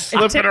tickles you.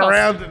 Slipping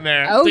around in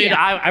there. Oh Dude, yeah.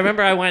 I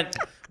remember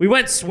we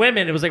went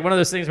swimming. It was like one of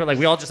those things where like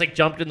we all just like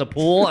jumped in the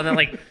pool, and then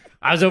like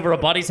I was over a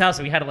buddy's house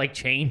and we had to like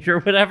change or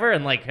whatever,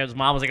 and like his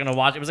mom was like gonna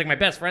watch. It was like my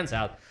best friend's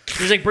house.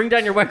 She was like, "Bring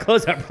down your wet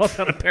clothes." I brought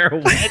down a pair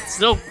of wet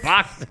silk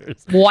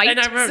boxers. White and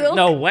I remember, silk?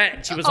 No,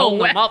 wet. She was holding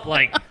them up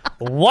like,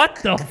 "What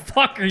the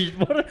fuck are you?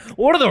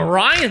 What are the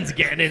Ryans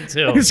getting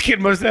into?" This kid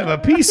must have a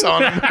piece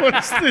on him.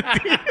 What's the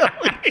deal?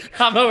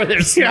 I'm over there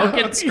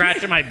smoking,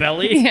 scratching my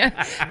belly.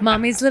 Yeah.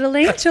 Mommy's little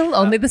angel,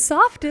 only the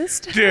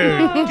softest.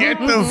 Dude, get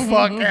the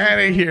fuck out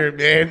of here,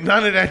 man.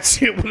 None of that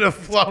shit would have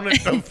flown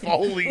at the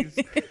Foley's.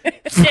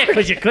 Yeah,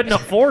 because you couldn't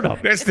afford them.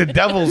 That's the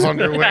devil's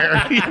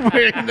underwear. You're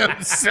wearing the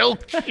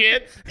silk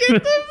shit.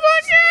 Get the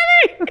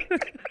fuck out of here.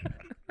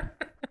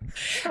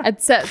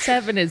 At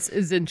 7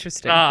 is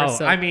interesting. for Oh,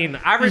 silk. I mean,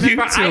 I remember. You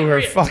two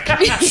are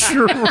fucking trash.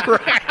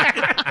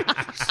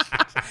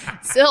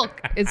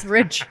 Silk is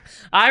rich.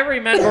 I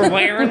remember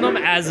wearing them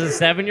as a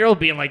 7-year-old,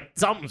 being like,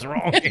 "Something's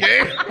wrong.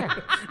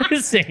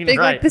 This ain't They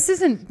right." like, this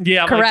isn't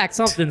Yeah, I'm like, correct.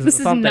 something this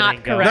is ain't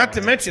not going. correct. Not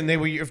to mention,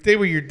 if they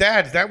were your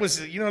dad's, that was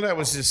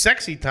his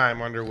sexy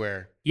time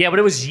underwear. Yeah, but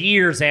it was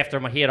years after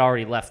he had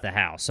already left the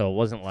house, so it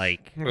wasn't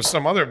like There was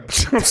some other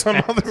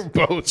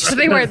boats. So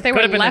they were could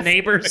have been left, the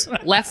neighbors.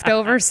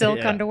 leftover silk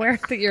Yeah. underwear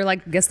that you're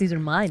like, guess these are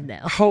mine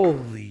now.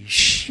 Holy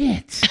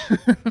shit!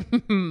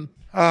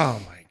 Oh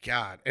my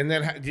god! And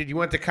then did you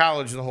went to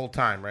college the whole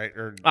time, right?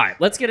 Or All right,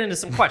 let's get into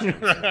some questions.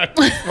 I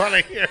want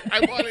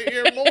to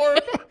hear more.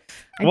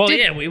 Well,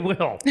 yeah, we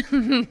will.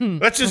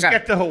 Let's just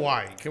get to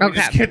Hawaii. Can we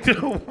just get to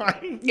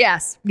Hawaii?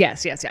 Yes.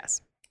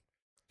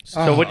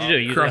 So what'd you do?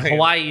 You crying.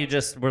 Hawaii, you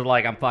just were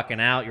like, "I'm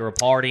fucking out." You were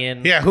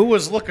partying. Yeah, who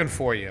was looking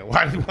for you?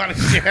 Why did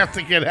you have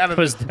to get out of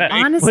Was, the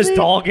Honestly- was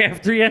dog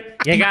after you?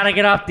 You gotta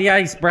get off the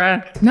ice,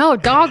 bruh. No,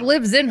 dog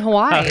lives in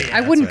Hawaii. Oh, yeah,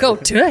 I wouldn't go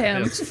to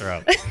him. That's true.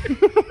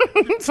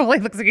 So he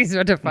looks like he's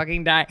about to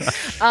fucking die.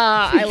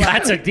 I love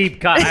That's a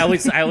deep cut. I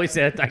always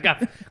say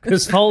that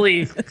because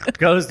Foley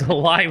goes to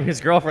Hawaii.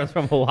 His girlfriend's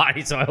from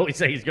Hawaii, so I always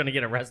say he's gonna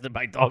get arrested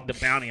by Dog the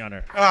Bounty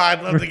Hunter. Oh,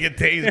 I'd love to get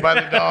tased by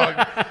the dog.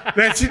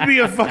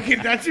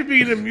 That should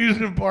be an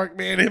amusement park,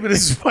 man. Him and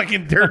his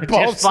fucking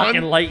dirtball Just son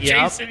fucking light you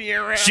up, chasing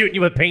you around. shooting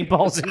you with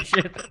paintballs and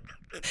shit.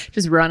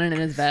 just running in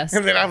his vest.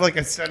 And then have like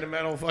a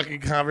sentimental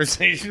fucking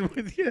conversation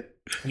with you.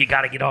 You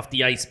gotta get off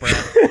the ice, bro.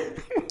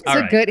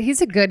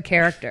 He's a good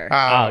character.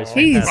 Oh,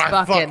 He's I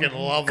fucking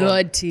love him.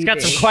 good TV. He's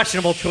got some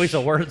questionable choice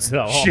of words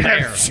though. Oh,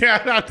 man.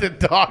 Shout out to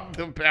Dog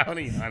the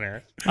Bounty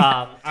Hunter.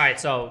 All right,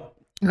 so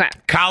Okay.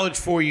 College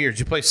 4 years.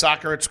 You play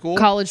soccer at school?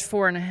 College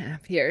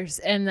 4.5 years,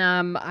 and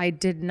I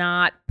did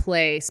not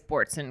play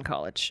sports in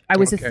college. I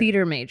was a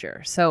theater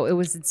major, so it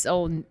was its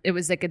own. It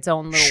was like its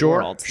own little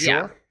world.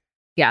 Sure.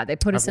 Yeah. They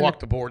put us I've in. walked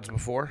the boards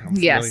before. I'm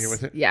Yes. familiar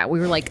with it. Yeah, we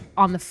were like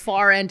on the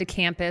far end of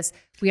campus.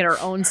 We had our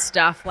own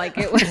stuff. Like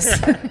it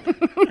was,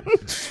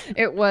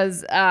 it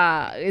was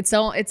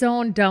its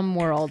own dumb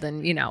world,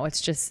 and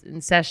it's just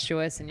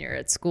incestuous. And you're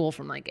at school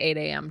from like 8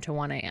 a.m. to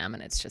 1 a.m.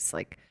 and it's just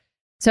like.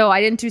 So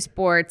I didn't do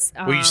sports.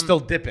 Were you still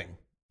dipping?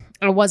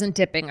 I wasn't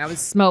dipping. I was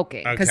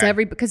smoking because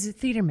Okay.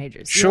 theater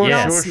majors. Sure, you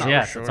all yes, smoke.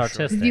 yes, it's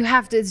artistic. You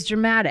have to. It's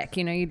dramatic,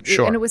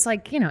 Sure. And it was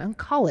like in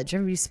college,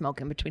 everybody's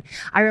smoking between.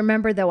 I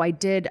remember though, I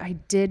did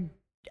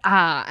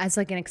as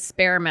like an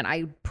experiment.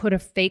 I put a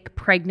fake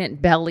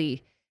pregnant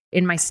belly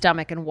in my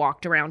stomach and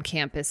walked around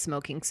campus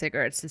smoking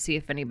cigarettes to see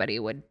if anybody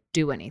would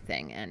do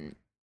anything, and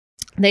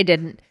they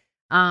didn't.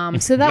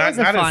 So that was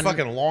not fun. in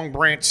fucking Long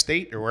Branch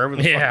State or wherever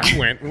the fuck you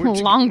went.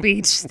 Long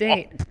Beach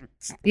State.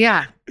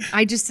 Yeah,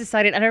 I just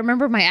decided, and I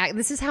remember my act.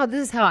 This is how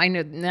I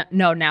know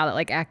now that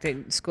like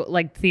acting school,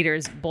 like theater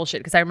is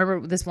bullshit. Because I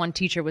remember this one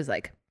teacher was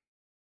like,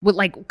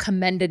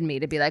 commended me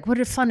to be like, what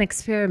a fun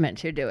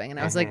experiment you're doing, and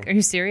I was like, are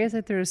you serious?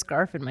 I threw a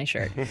scarf in my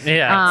shirt.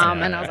 Yeah.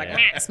 And I was like,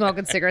 "Meh,"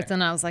 smoking cigarettes,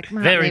 and I was like,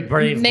 Very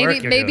brave work Maybe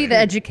you're doing. the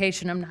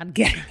education I'm not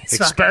getting. is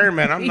fucking-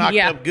 Experiment. I'm knocked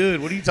Yeah. up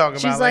good. What are you talking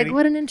She's about, like, lady?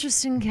 what an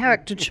interesting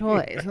character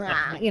choice.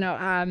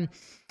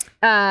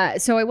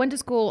 So I went to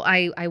school.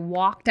 I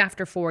walked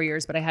after 4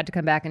 years, but I had to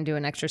come back and do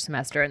an extra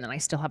semester, and then I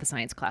still have a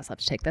science class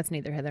left to take. That's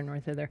neither hither nor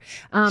thither.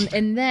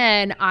 And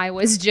then I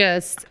was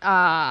just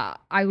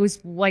I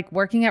was like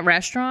working at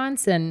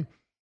restaurants and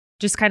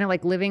just kind of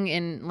like living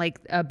in like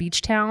a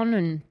beach town.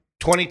 And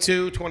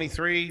 22,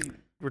 23.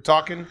 We're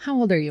talking. How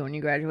old are you when you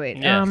graduate?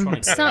 Yeah,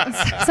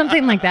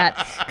 something like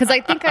that. Because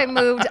I think I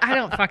moved. I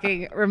don't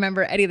fucking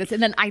remember any of this.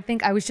 And then I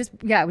think I was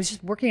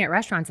just working at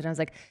restaurants, and I was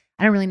like,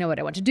 I don't really know what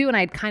I want to do. And I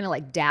had kind of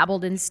like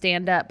dabbled in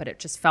stand up, but it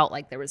just felt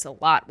like there was a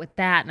lot with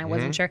that, and I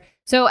wasn't sure.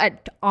 So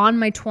on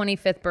my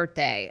 25th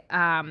birthday,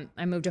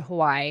 I moved to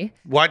Hawaii.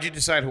 Why'd you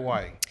decide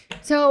Hawaii?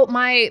 So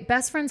my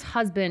best friend's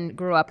husband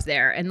grew up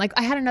there, and like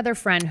I had another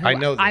friend who I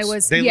know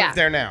this. They live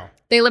there now.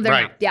 They live there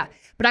Right. now. Yeah.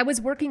 But I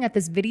was working at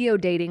this video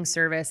dating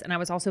service, and I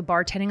was also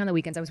bartending on the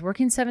weekends. I was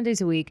working 7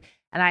 days a week,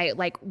 and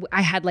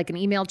I had like an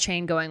email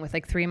chain going with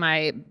like 3 of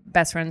my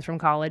best friends from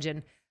college,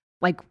 and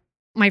like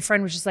my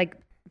friend was just like,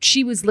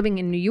 she was living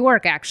in New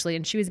York actually,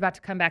 and she was about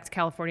to come back to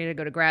California to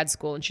go to grad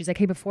school, and she's like,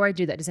 hey, before I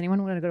do that, does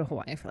anyone want to go to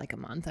Hawaii for like a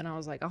month? And I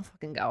was like, I'll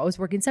fucking go. I was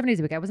working 7 days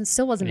a week. I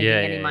still wasn't making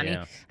any money,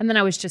 and then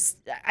I was just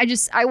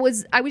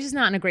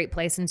not in a great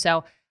place, and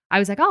so I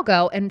was like, I'll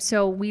go. And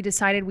so we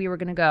decided we were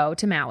going to go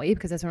to Maui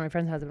because that's where my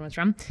friend's husband was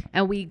from.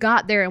 And we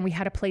got there and we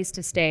had a place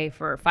to stay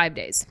for 5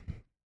 days.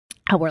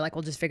 And we're like,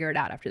 we'll just figure it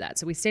out after that.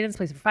 So we stayed in this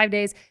place for 5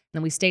 days. And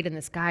then we stayed in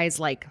this guy's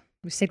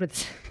we stayed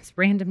with this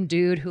random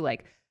dude who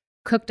like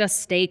cooked us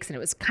steaks. And it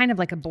was kind of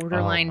like a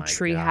borderline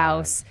tree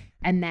house.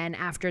 And then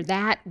after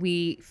that,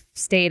 we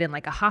stayed in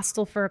like a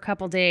hostel for a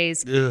couple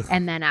days. Ugh.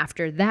 And then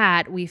after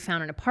that, we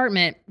found an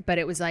apartment. But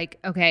it was like,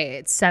 okay,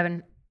 it's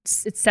 7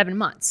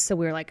 months. So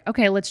we were like,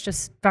 okay, let's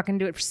just fucking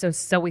do it.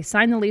 So we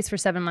signed the lease for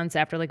 7 months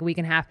after like a week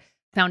and a half,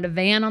 found a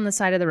van on the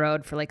side of the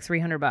road for like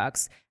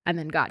 $300 and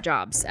then got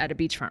jobs at a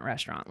beachfront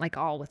restaurant, like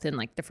all within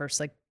like the first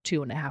like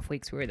 2.5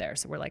 weeks we were there.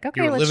 So we're like,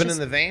 okay, you were living in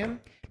the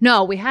van?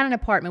 No, we had an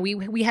apartment.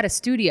 We had a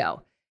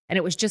studio, and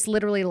it was just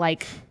literally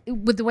like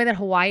with the way that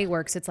Hawaii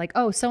works, it's like,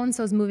 oh,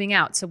 so-and-so's moving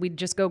out. So we'd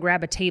just go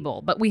grab a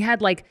table, but we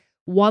had like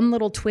one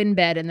little twin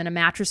bed and then a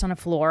mattress on a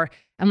floor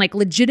and like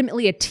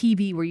legitimately a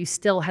TV where you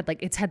still had like,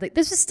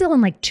 this was still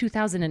in like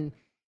 2000 and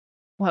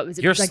what was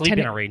it? Your like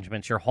sleeping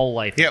arrangements, your whole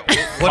life. Yeah.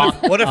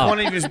 What if one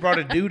of you brought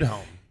a dude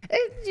home?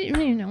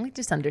 We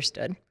just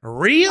understood.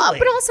 Really?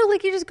 But also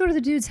like you just go to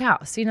the dude's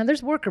house,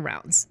 there's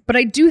workarounds. But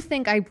I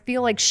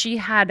feel like she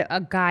had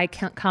a guy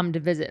come to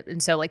visit.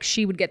 And so like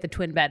she would get the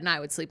twin bed and I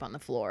would sleep on the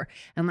floor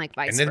and like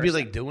vice versa. And then be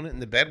like doing it in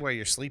the bed while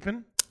you're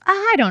sleeping?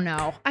 I don't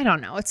know.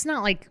 It's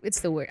not like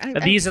it's the weird.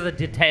 These are the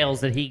details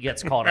that he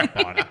gets caught up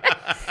on.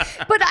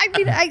 But I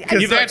mean,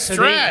 because that's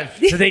trash.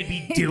 So they'd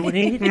be doing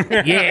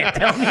it. Yeah,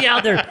 tell me how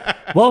they're.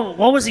 What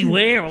was he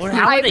wearing?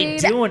 How are they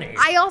doing it?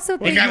 I also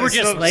think you were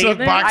just laying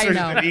there. Boxers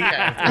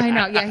I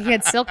know. Yeah, he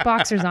had silk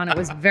boxers on. It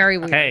was very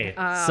weird. Hey,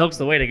 silk's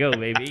the way to go,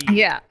 baby.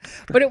 Yeah,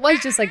 but it was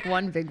just like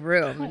one big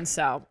room, and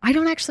so I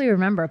don't actually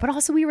remember. But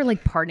also, we were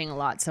like partying a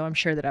lot, so I'm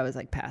sure that I was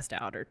like passed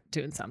out or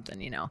doing something,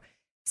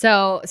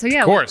 So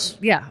yeah, of course,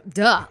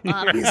 duh,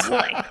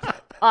 obviously.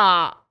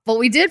 But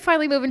we did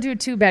finally move into a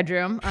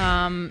 2-bedroom,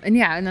 and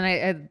then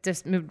I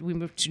just moved. We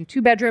moved to a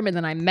 2-bedroom, and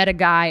then I met a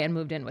guy and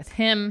moved in with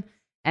him,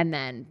 and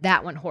then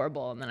that went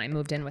horrible, and then I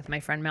moved in with my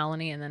friend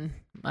Melanie, and then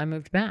I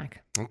moved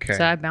back. Okay,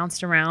 so I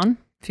bounced around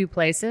a few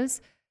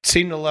places.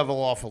 Seemed to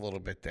level off a little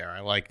bit there. I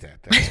like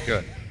that. That's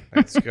good.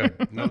 That's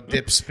good. No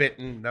dip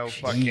spitting. No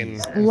fucking.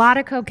 A lot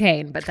of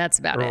cocaine, but that's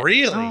about it.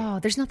 Really? Oh,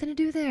 there's nothing to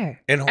do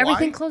there. In Hawaii?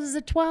 Everything closes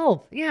at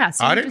 12. Yeah.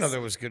 So I didn't know there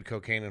was good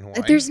cocaine in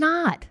Hawaii. There's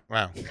not.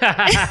 Wow.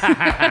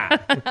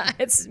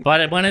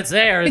 But when it's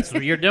there,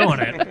 you're doing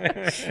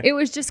it. It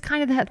was just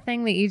kind of that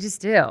thing that you just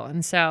do.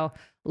 And so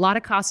a lot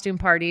of costume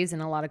parties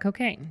and a lot of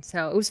cocaine.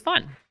 So it was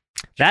fun.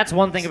 That's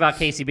one thing about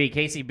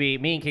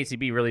KCB. Me and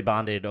KCB really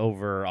bonded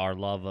over our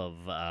love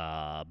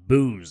of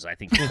booze, I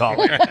think you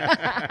call it.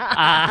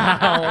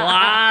 A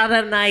lot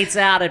of nights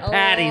out at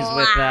Patty's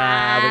with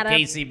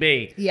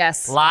KCB.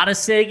 Yes. A lot of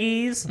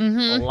ciggies,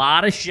 a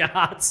lot of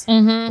shots,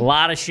 a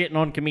lot of shitting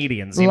on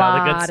comedians. The good stuff.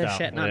 A lot of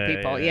shitting on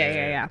people.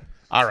 Yeah.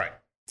 All right.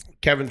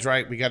 Kevin's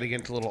right. We got to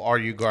get into a little Are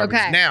You Garbage.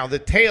 Okay. Now, the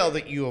tale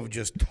that you have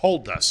just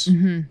told us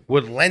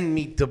would lend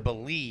me to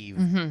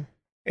believe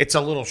it's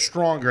a little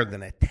stronger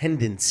than a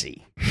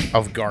tendency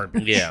of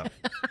garbage. Yeah.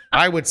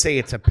 I would say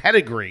it's a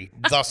pedigree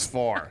thus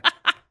far.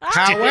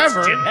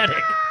 However,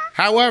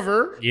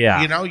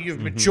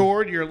 you've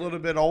matured. You're a little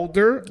bit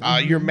older.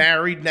 You're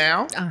married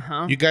now.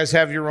 You guys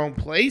have your own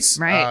place.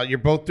 Right. You're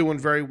both doing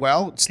very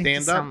well. Stand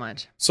Thank you up. so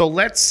much. So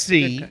let's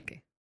see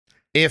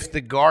if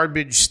the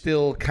garbage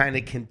still kind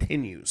of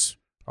continues.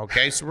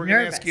 Okay, so we're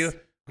going to ask you.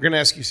 We're going to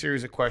ask you a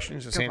series of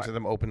questions. Just answer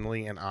them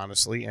openly and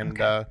honestly, and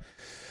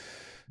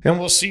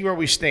we'll see where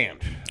we stand.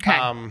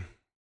 Okay.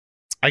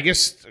 I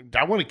guess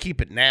I want to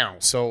keep it now,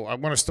 so I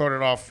want to start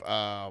it off.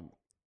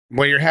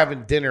 While you're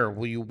having dinner,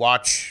 will you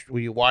watch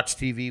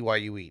TV while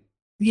you eat?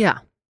 Yeah.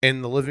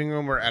 in the living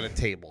room or at a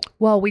table?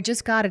 Well, we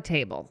just got a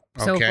table.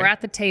 So Okay. if we're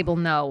at the table,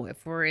 no.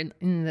 If we're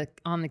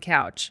on the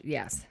couch,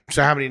 yes.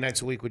 So how many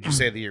nights a week would you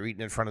say that you're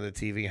eating in front of the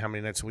TV? How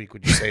many nights a week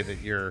would you say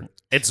that you're...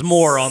 It's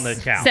more on the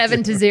couch.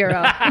 7-0.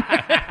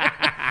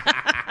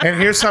 And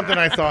here's something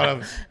I thought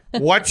of.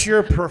 What's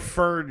your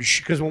preferred...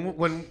 Because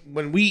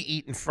when we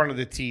eat in front of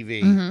the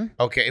TV,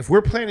 okay, if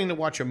we're planning to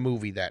watch a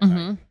movie that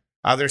night,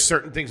 there's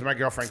certain things my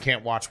girlfriend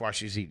can't watch while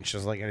she's eating. She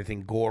doesn't like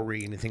anything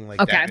gory, anything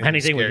like Okay. that.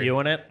 Anything with scary. you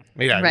in it?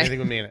 Yeah, Right. anything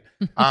with me in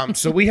it.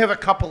 So we have a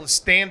couple of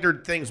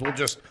standard things we'll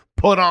just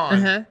put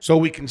on so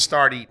we can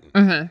start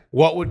eating.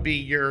 What would be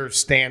your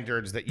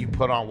standards that you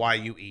put on while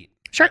you eat?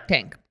 Shark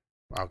Tank.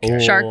 Okay.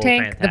 Shark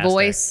Tank, The fantastic.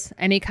 Voice,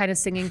 any kind of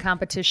singing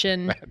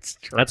competition. That's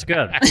true. That's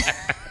good.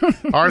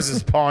 Ours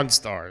is Pawn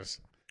Stars.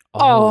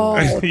 Oh,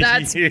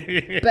 that's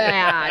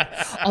bad.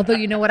 Although,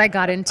 you know what I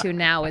got into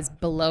now is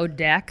Below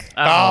Deck.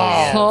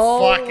 Oh,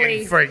 Holy-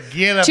 fucking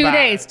forget about 2 it.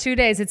 days. 2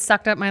 days. It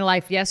sucked up my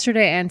life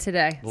yesterday and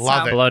today.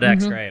 Love it. Below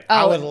Deck's great.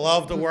 I Oh, would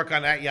love to work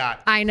on that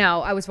yacht. I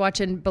know. I was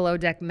watching Below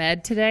Deck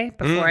Med today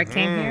before I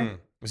came here.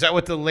 Is that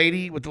with the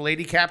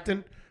lady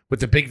captain with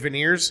the big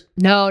veneers?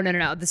 No.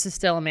 This is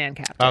still a man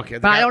captain. Okay,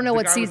 But I don't know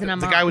what season I'm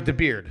the on. guy with the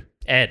beard.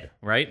 Ed,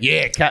 right?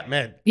 Yeah, Cat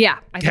Med. Yeah,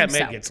 I Cat think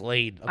Med so. gets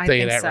laid. I'll I tell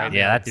you think that so. right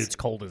Yeah, now. that dude's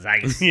cold as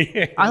ice.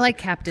 I like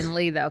Captain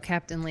Lee, though.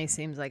 Captain Lee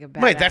seems like a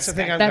badass Wait, that's the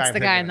thing guy. I'm That's I'm the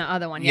guy thinking in the of.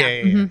 other one. Yeah.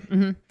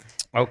 Yeah.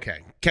 Okay,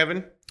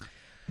 Kevin.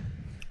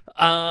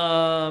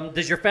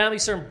 Does your family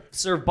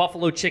serve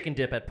buffalo chicken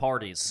dip at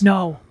parties?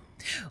 No.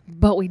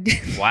 But we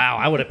did. Wow,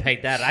 I would have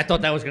paid that. I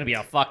thought that was going to be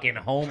a fucking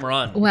home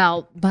run.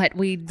 Well, but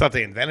we Thought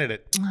they invented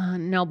it.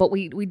 no, but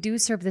we do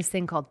serve this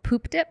thing called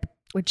poop dip,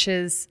 which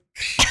is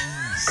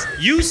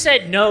You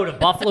said no to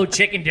buffalo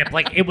chicken dip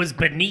like it was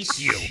beneath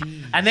you.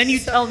 And then you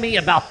tell me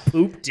about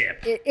poop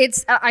dip.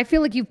 it's. I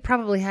feel like you've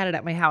probably had it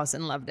at my house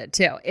and loved it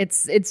too.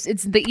 It's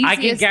the easiest. I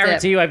can guarantee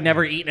dip. you I've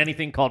never eaten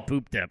anything called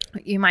poop dip.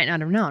 You might not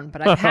have known,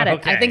 but I've had it.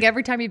 Okay. I think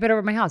every time you've been over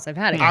to my house, I've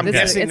had it. I'm It's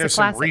guessing a there's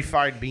some classic.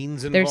 refried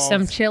beans involved. There's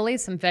some chili,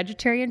 some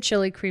vegetarian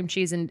chili, cream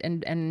cheese,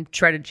 and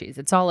shredded cheese.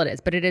 It's all it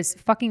is. But it is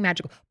fucking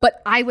magical.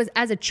 But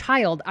as a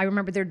child, I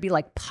remember there'd be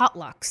like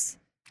potlucks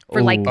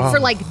for like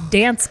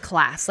dance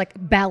class, like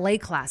ballet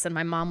class, and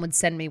my mom would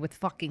send me with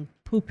fucking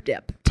poop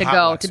dip to go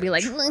Potlucks to be are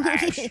like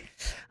trash.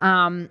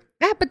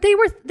 yeah, but they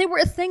were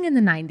a thing in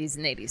the 90s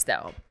and 80s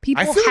though.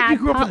 People I feel like had you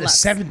grew up in the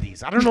potlucks.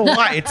 70s. I don't know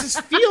why. It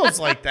just feels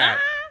like that.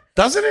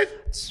 Doesn't it?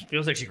 It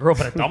feels like she grew up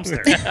in a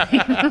dumpster.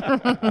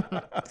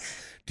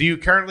 Do you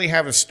currently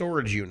have a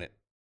storage unit?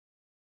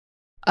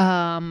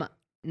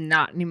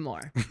 Not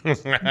anymore.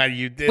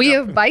 You did. We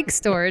have bike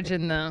storage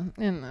in the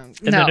In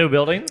the new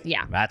building?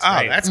 Yeah. That's Oh,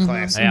 great. that's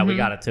classy. Yeah, we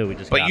got it too. We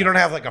just But got you it. don't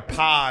have like a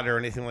pod or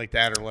anything like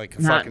that, or like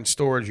a Not- fucking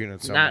storage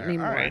unit somewhere. not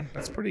anymore. All right,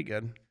 that's pretty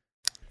good.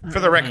 For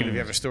the record, if you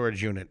have a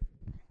storage unit,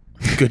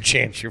 good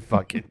chance you're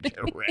fucking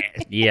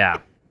red. Yeah.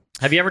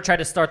 Have you ever tried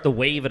to start the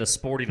wave at a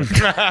sporting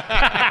event?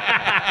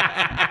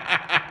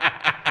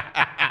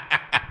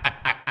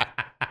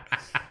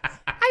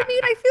 I mean,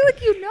 I feel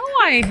like you know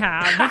I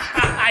have.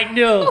 I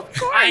knew.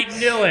 I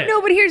knew it.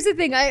 No, but here's the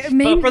thing.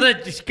 But for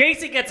the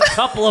Casey gets a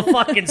couple of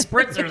fucking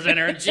spritzers in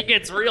her, and she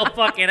gets real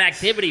fucking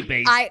activity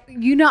based.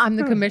 I'm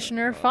the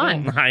commissioner of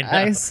fun. I know.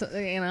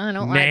 I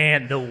don't like.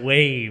 Man, the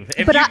wave.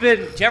 If But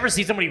did you ever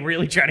see somebody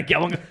really trying to get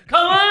one?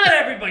 Come on,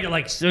 everybody! You're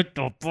like, sit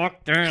the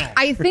fuck down.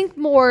 I think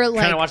more Trying to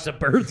like watch the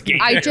birds game.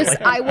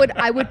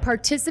 I would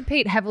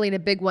participate heavily in a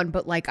big one,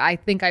 but like I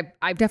think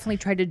I've definitely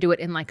tried to do it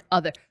in like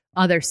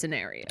other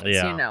scenarios.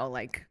 Yeah.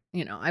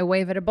 I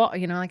wave at a bar,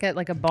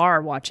 like a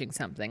bar watching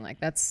something.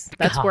 Like that's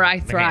where I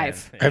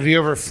thrive. Have you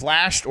ever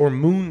flashed or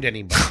mooned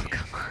anybody? Oh,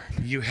 come on.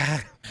 You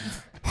have.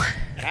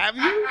 Have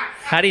you?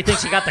 How do you think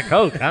she got the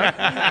coke, huh?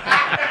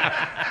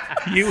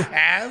 You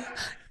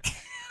have?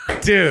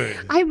 Dude.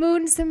 I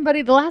mooned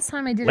somebody the last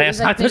time I did it. Last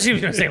was, I thought she was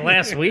going to say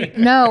last week.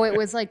 No, it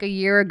was like a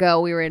year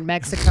ago. We were in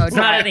Mexico. It's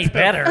not any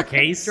better,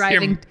 Case.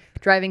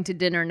 driving to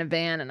dinner in a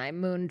van, and I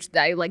mooned.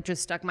 I like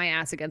just stuck my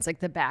ass against like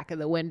the back of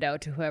the window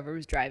to whoever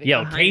was driving.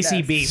 Yo, behind us.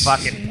 KCB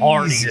fucking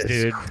parties, Jesus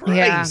dude.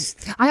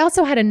 Christ. Yeah. I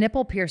also had a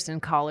nipple pierced in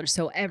college,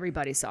 so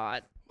everybody saw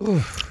it.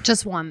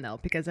 Just one though,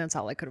 because that's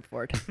all I could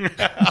afford.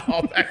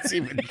 Oh, that's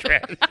even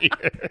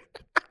trashier.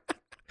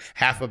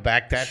 Half a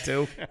back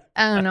tattoo.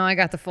 I don't know. I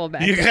got the full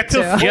back. You got too.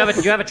 the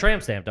You have a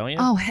tramp stamp, don't you?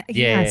 Oh,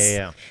 yes.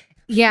 Yeah.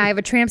 Yeah, I have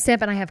a tramp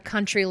stamp and I have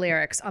country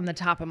lyrics on the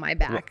top of my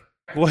back.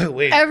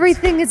 Wait.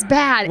 Everything is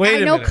bad. Wait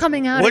I a know minute.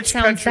 coming out Which it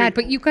sounds country- bad,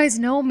 but you guys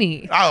know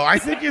me. Oh, I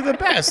think you're the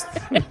best.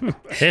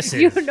 This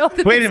You is. know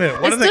that Wait a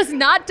minute, what This are the- does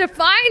not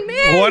define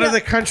me. What are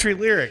the country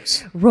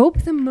lyrics?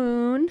 Rope the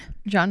Moon,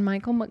 John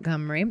Michael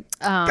Montgomery.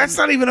 That's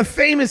not even a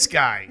famous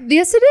guy.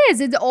 Yes, it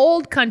is. It's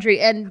old country,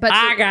 but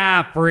I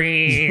got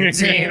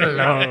friends in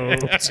love.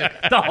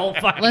 The whole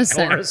fucking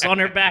Listen. chorus on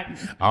her back.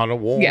 On a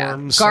warm yeah,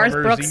 Garth summer's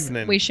Brooks.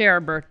 evening. We share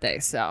a birthday,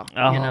 so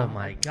Oh you know.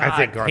 my god. I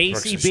think Garth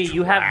Brooks is KCB,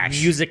 you have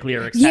trash. music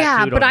lyrics Yeah,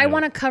 tattooed but on I you.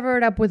 want to cover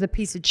it up with a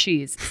piece of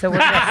cheese. So we're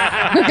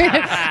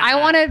I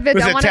want to.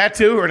 Was it a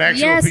tattoo or an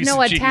actual piece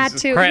of cheese?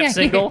 Tattoo. Craft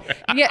single?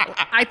 Yeah,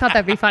 I thought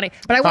that'd be funny,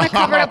 but I want to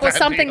cover it up with That'd be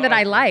something that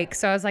I awesome. like.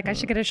 So I was like, I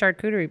should get a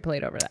charcuterie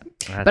plate over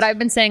that. But I've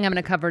been saying I'm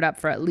going to cover it up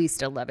for at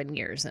least 11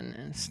 years, and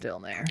it's still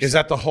there. Is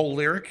that the whole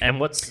lyric? And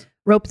what's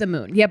Rope the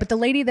moon. Yeah, but the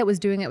lady that was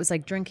doing it was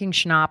like drinking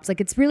schnapps. Like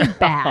it's really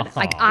bad.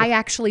 Like I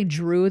actually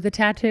drew the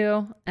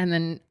tattoo, and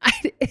then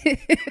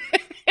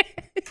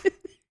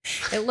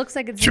it looks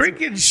like it's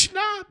Drinking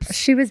schnapps.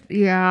 She was.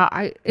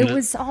 Yeah, It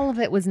was all of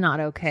it was not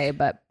okay,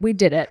 but we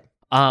did it.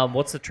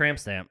 what's the tramp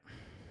stamp?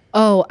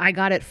 Oh, I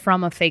got it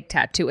from a fake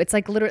tattoo. It's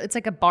like literally, it's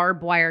like a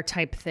barbed wire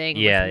type thing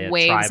with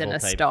waves tribal and a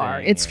type star.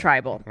 thing, It's yeah.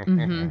 tribal.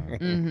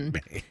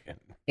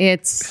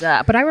 It's,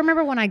 but I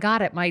remember when I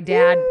got it, my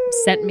dad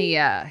sent me,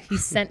 he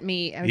sent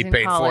me, I was He in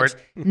paid for college.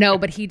 it? No,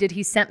 but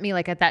he sent me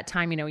like at that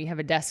time, you know, you have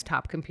a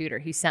desktop computer.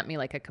 He sent me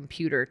like a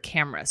computer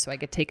camera so I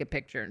could take a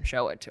picture and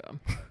show it to him.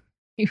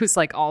 He was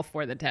like all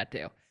for the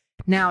tattoo.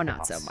 Now,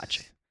 not so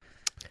much.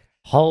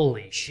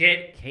 Holy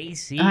shit,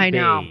 Casey. I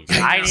know.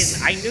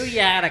 Bays. I knew you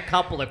had a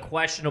couple of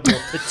questionable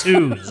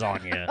tattoos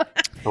on you.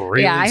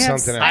 Really Yeah, I have,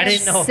 something I else.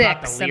 didn't know six,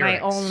 about the and I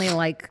lyrics. only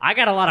like, I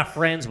got a lot of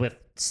friends with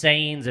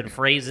sayings and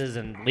phrases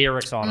and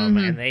lyrics on them,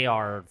 and they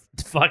are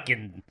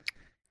fucking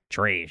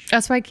trash.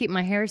 that's why I keep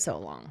my hair so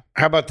long.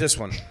 How about this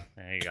one?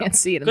 There you go. Can't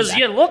see it in the Because back.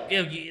 you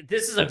look,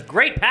 this is a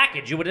great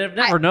package. You would have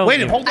never known.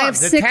 Wait, hold I on. have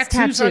The 6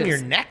 tattoos on tattoos.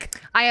 your neck?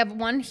 I have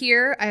one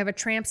here. I have a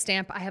tramp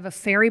stamp. I have a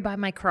fairy by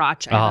my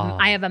crotch. Oh.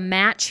 I have a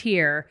match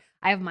here.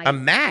 I have my A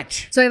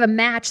match? so I have a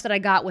match that I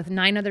got with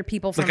 9 other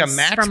people from Like a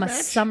match from a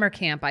match? summer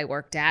camp I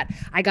worked at.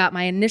 I got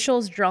my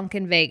initials drunk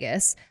in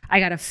Vegas. I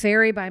got a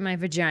fairy by my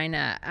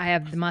vagina. I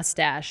have the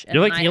mustache. and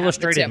You're like I the have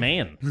illustrated tip.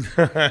 man.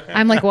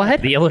 I'm like,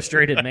 what? The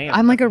illustrated man.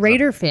 I'm like a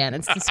Raider fan.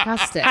 It's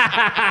disgusting.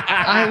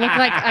 I look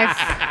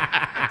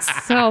like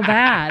it's so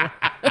bad.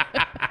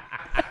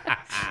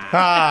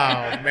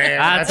 Oh, man.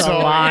 That's a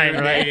all line you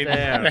right need.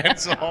 there.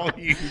 That's all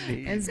you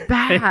need. It's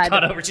bad.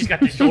 Cut over. She's got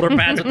the shoulder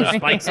pads with the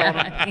spikes on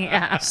them,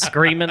 Yeah.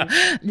 screaming.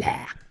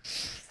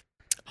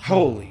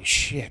 Holy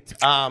shit.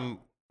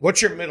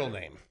 What's your middle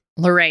name?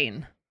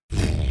 Lorraine.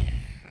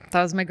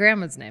 That was my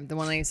grandma's name, the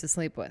one I used to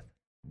sleep with.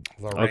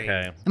 Lorraine.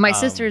 Okay. And my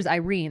sister's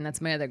Irene.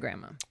 That's my other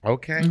grandma.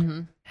 Okay.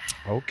 Mm-hmm.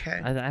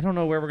 Okay. I don't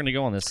know where we're gonna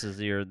go on this.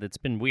 It's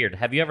been weird.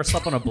 Have you ever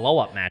slept on a blow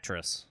up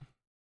mattress?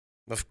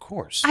 Of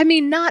course. I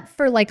mean, not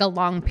for like a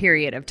long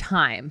period of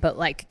time, but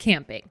like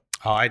camping.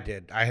 Oh, I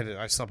did.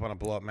 I slept on a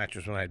blow-up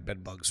mattress when I had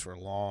bed bugs for a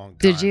long time.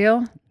 Did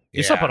you?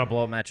 You slept on a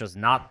blow up mattress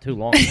not too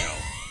long ago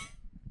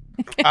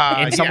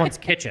in someone's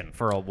kitchen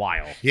for a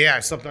while. Yeah, I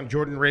slept on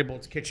Jordan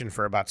Raybold's kitchen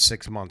for about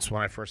 6 months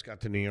when I first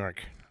got to New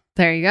York.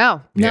 There you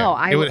go. No,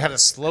 Yeah. It would had a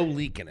slow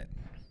leak in it.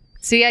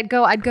 see. I'd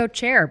go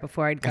chair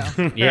before I'd go.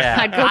 Yeah.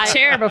 I'd go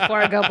chair before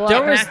I go blow There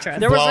up was mattress.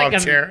 there was Blow-up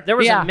like chair. there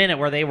was Yeah. a minute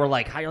where they were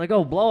like, "How you're like,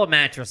 oh, blow a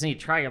mattress," and you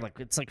try, you're like,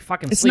 it's like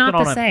fucking It's sleeping not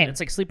on the a, same. it's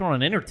like sleeping on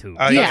an inner tube.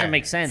 Oh, It yeah. doesn't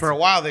make sense. For a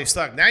while they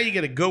stuck. Now you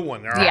get a good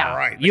one. They're Yeah. all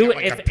right. They You, got,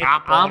 like, if a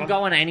top on I'm them.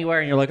 going anywhere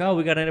and you're like, oh,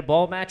 we got a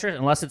blow mattress,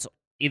 unless it's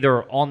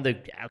either on the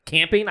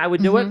camping, I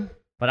would do Mm-hmm. it.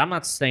 But I'm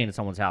not staying at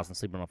someone's house and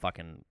sleeping on a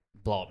fucking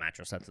blow up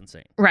mattress. That's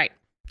insane. Right.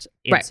 It's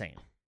Right. insane.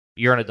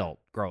 You're an adult.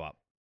 Grow up.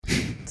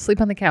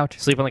 Sleep on the couch.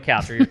 Sleep on the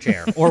couch or your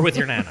chair or with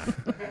your nana.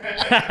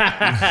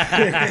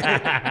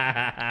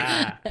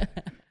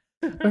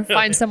 Or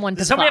find someone to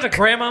Does somebody fuck. have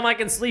a grandmom I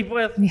can sleep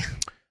with?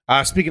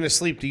 Speaking of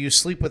sleep, do you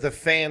sleep with a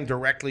fan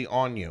directly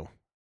on you?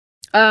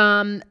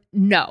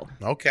 No.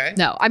 Okay.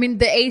 No. I mean,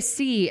 the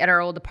AC at our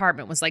old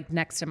apartment was like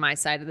next to my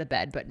side of the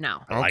bed, but no.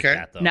 I like Okay.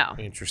 that, though. No.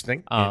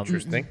 Interesting. Um,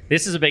 Interesting.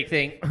 This is a big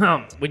thing.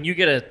 When you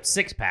get a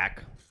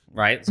 6-pack,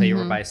 right? Say you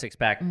Mm-hmm. were buy a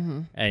 6-pack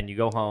and you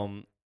go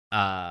home,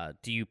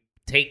 do you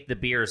take the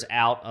beers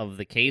out of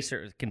the case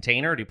or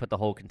container, or do you put the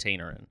whole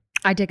container in?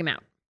 I take them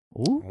out.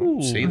 Ooh.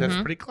 See, that's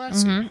pretty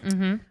classy.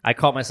 I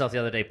caught myself the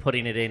other day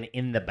putting it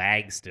in the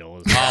bag still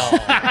as well.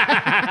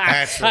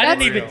 That's I didn't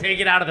real. even take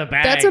it out of the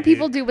bag. That's what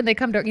people dude. do when they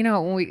come to,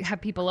 when we have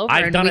people over.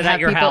 I've and done we it at have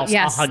your people, house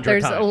Yes, 100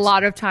 there's a times.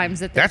 lot of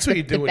times that That's what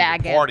you do the when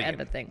bag you're partying. end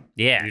the thing.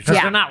 Yeah, because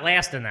Yeah. they're not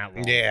lasting that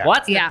long. Yeah.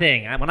 What's the Yeah.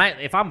 thing?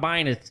 If I'm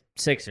buying a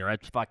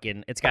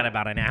 6er, it's got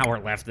about an hour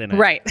left in it.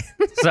 Right.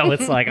 So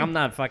it's like I'm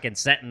not fucking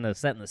setting the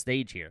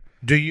stage here.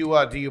 Do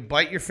you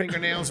bite your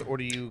fingernails or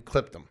do you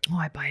clip them? Oh,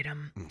 I bite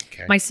them.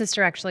 Okay. My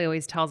sister actually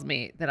always tells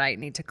me that I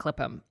need to clip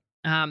them.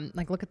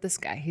 Like, look at this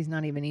guy. He's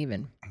not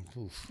even.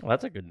 Well,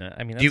 that's a good.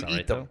 I mean, that's Do you all right,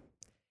 eat them?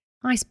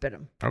 I spit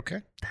them.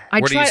 Okay.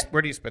 I Where try.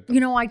 do you spit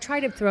them? I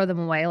try to throw them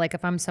away. Like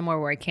if I'm somewhere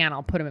where I can,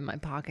 I'll put them in my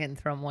pocket and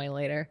throw them away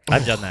later. though.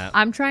 I've done that.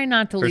 I'm trying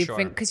not to leave sure.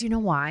 because you know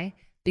why?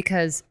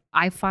 Because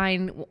I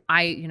find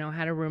I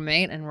had a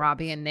roommate and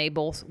Robbie and they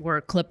both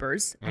were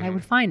clippers and I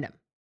would find them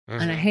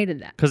and I hated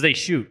that. Because they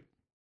shoot.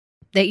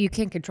 That you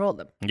can't control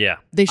them. Yeah,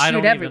 They I shoot don't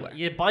even- everywhere.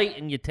 you bite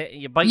and you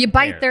bite. You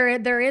bite, there.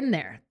 they're in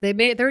there.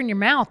 They're in your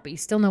mouth, but you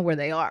still know where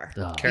they are.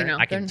 Ugh. You know,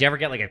 Do you ever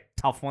get like a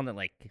tough one that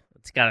like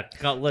It's got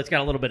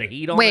a little bit of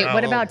heat on Wait, it.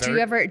 what about do you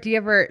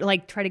ever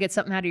like try to get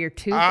something out of your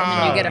tooth and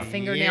then you get a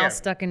fingernail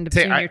stuck in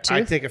between your tooth?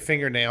 I take a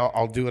fingernail,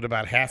 I'll do it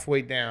about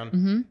halfway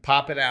down,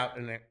 pop it out,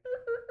 and then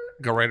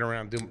go right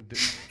around.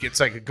 It's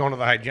like going to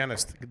the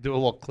hygienist. Do a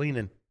little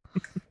cleaning.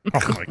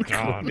 Oh my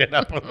God! Get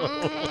up a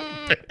little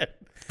bit.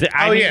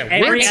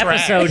 Every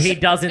episode he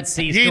doesn't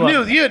cease. You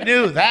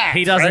knew that.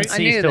 He doesn't right?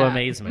 cease to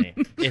amaze me.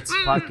 It's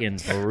fucking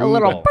brutal. A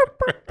little burp,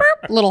 burp,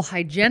 burp, little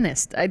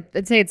hygienist.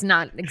 I'd say it's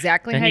not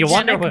exactly And you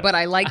hygienic, wonder but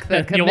I like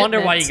the You wonder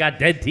why commitment. you got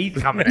dead teeth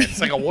coming in. It's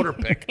like a water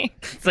pick.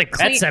 It's like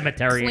Pet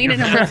Cemetery. Cleaning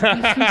them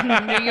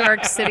with New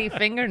York City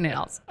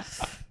fingernails.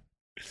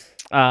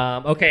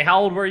 Okay,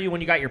 how old were you when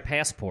you got your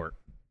passport?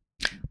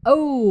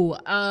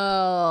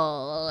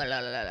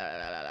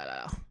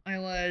 I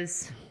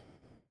was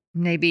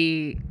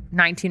maybe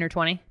 19 or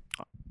 20.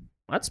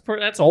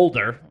 That's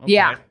older.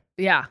 Okay.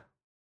 Yeah.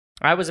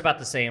 I was about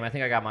the same. I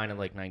think I got mine at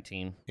like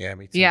 19. Yeah,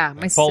 me too. Yeah,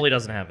 Foley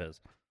doesn't have his.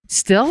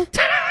 Still?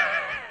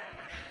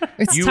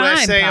 It's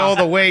USA time, pal. all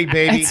the way,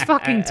 baby. It's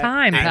fucking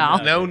time,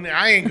 pal. No,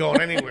 I ain't going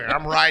anywhere.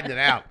 I'm riding it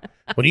out.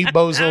 When you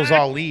bozos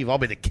all leave, I'll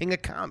be the king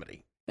of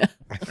comedy.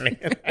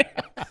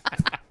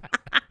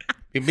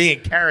 Me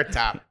and Carrot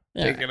Top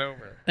taking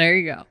over. There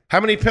you go. How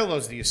many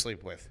pillows do you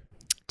sleep with?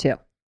 2.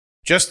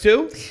 Just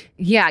 2?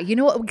 Yeah, you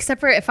know what? Except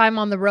for if I'm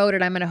on the road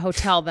and I'm in a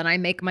hotel, then I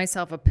make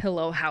myself a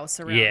pillow house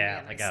around me.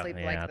 And I sleep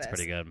like that's this.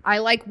 pretty good. I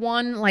like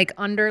one like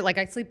under, like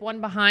I sleep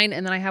one behind,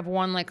 and then I have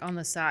one like on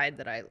the side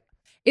that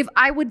if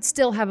I would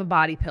still have a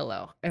body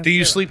pillow. Do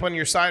you sleep on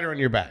your side or on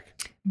your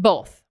back?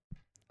 Both.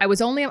 I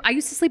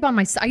used to sleep on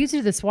I used to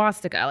do the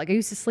swastika. Like I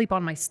used to sleep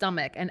on my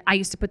stomach, and I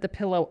used to put the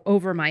pillow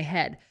over my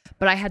head.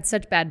 But I had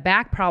such bad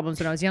back problems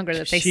when I was younger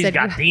that they She's said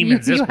got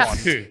demons.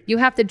 You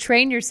have to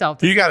train yourself.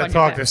 To You got to sleep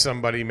on your talk back. to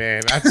somebody,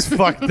 man. That's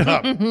fucked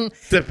up.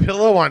 The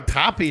pillow on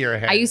top of your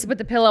head. I used to put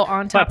the pillow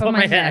on So I top put of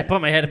my I head, put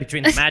my head in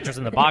between the mattress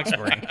and the box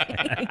spring.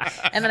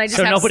 and then I just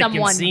so have nobody can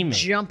someone see me.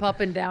 jump up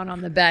and down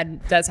on the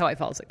bed. That's how I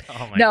fall asleep.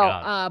 Oh my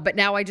God. But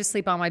now I just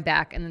sleep on my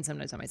back and then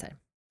sometimes on my side,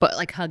 but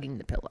like hugging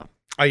the pillow.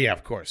 Oh, yeah,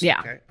 of course. Yeah.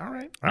 Okay. All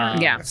right.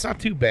 Yeah. That's not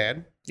too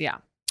bad. Yeah.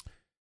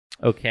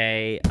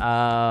 Okay.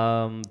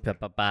 Have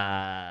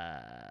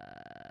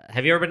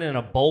you ever been in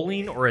a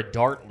bowling or a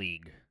dart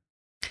league?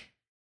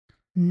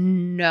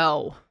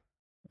 No,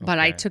 but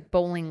I Okay. took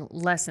bowling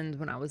lessons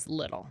when I was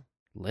little.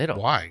 Little.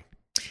 Why?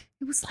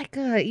 It was like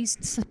a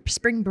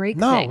spring break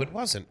No, thing. it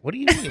wasn't. What do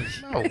you mean?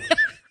 No.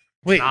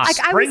 Wait, Nah, Like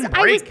I spring was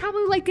break?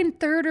 probably like in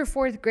 3rd or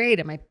 4th grade,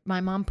 and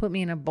my mom put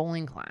me in a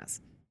bowling class.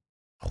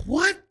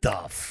 What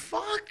the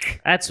fuck?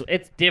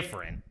 It's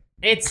different.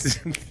 It's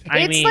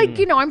It's like,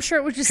 you know, I'm sure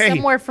it was just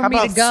somewhere for how me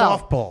to about go.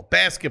 softball,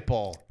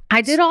 basketball?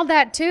 I did all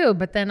that too,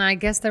 but then I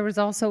guess there was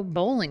also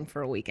bowling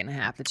for a week and a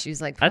half that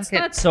she's like, that's fuck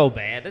it. not so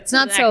bad. It's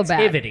not an so bad.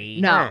 activity.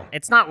 No.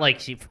 It's not like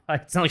she's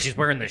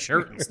wearing the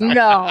shirt and stuff.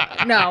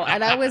 No,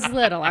 and I was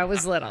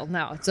little.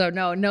 No, so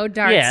no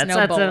darts, Yeah, no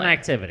that's bowling. an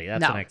activity.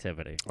 That's No. an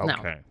activity. No.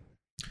 Okay.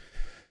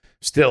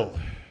 Still.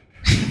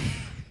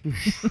 I'm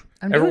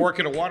Ever doing- work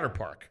at a water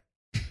park?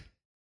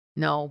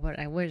 No, but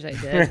I wish I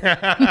did.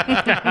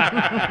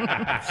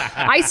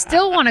 I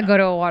still want to go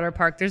to a water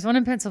park. There's one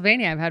in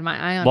Pennsylvania I've had my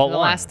eye on What for the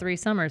one? last 3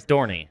 summers.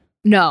 Dorney.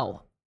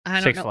 No. I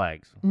don't Six know.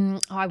 Flags.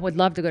 I would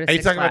love to go to Are you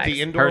Six talking Flags. about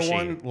the indoor Hershey.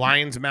 one,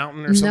 Lions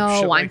Mountain or something?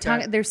 No, I'm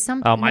talking. There's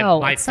something. Oh, my no,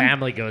 my it's some-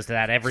 family goes to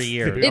that every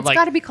year. It's Like,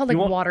 got to be called you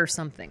like want- water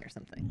something or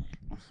something.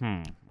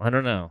 I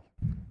don't know.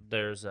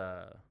 There's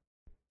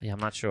yeah, I'm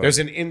not sure. There's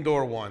an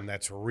indoor one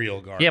that's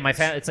real garbage. Yeah, my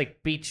family. It's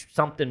like beach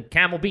something.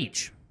 Camel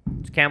Beach.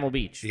 It's Camel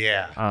Beach.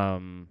 Yeah.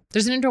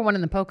 There's an indoor one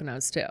in the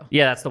Poconos too.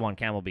 Yeah, that's the one.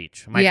 Camel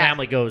Beach. My Yeah.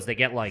 family goes. They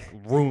get like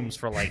rooms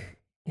for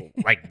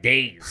like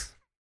days,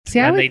 See,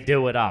 I and they would,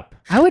 do it up.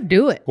 I would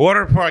do it.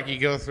 Water park you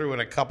go through in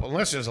a couple,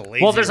 unless there's a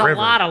lazy Well, there's river. a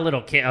lot of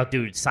little kids. Oh,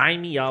 dude,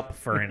 sign me up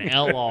for an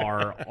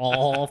LR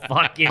all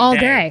fucking All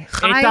day.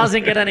 It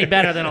doesn't get any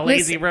better than a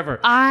lazy Listen, river.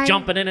 I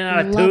Jumping in and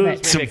out of love tubes, it.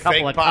 maybe Some a couple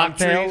fake of palm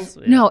cocktails.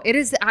 trees. Yeah. No, it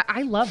is.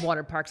 I love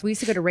water parks. We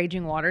used to go to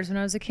Raging Waters when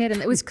I was a kid,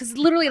 and it was because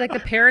literally like the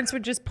parents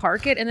would just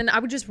park it, and then I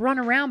would just run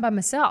around by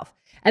myself.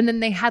 And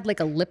then they had like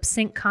a lip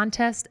sync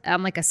contest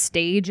on like a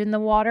stage in the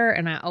water,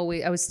 and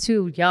I was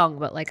too young,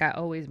 but like I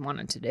always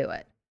wanted to do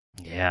it.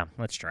 Yeah,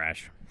 that's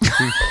trash.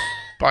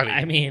 Buddy.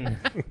 I mean,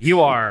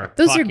 you are.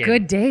 Those are fucking-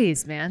 good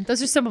days, man.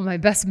 Those are some of my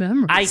best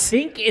memories. I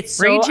think it's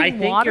so. Raging I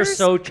think you're Waters?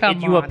 so.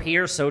 Come You on.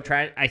 appear so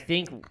trash. I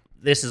think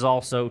this is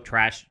also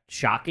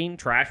shocking,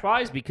 trash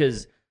wise,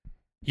 because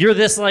you're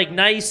this like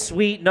nice,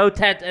 sweet, no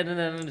tat, and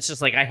then it's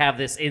just like I have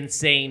this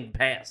insane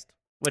past,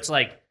 which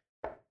like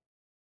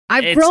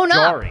I've it's grown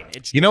up. jarring.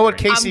 It's You know what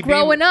jarring. KCB? I'm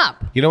growing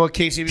up. You know what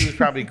KCB was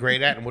probably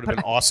great at and would have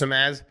been awesome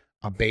as?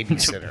 A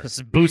babysitter.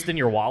 Just boosting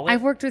your wallet.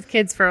 I've worked with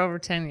kids for over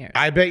 10 years.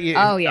 I bet you.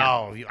 Oh, yeah.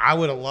 Oh, I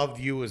would have loved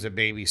you as a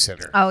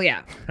babysitter. Oh,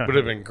 yeah. Would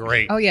have been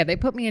great. Oh, yeah. They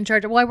put me in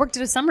charge. Well, I worked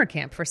at a summer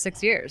camp for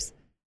 6 years.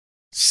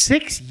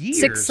 6 years.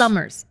 6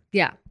 summers.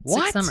 Yeah.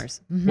 What? 6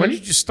 summers. Mhm. When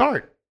did you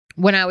start?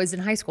 When I was in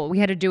high school, we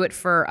had to do it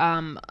for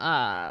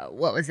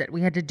what was it?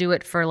 We had to do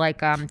it for like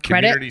credit.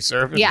 Community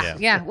service.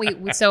 Yeah.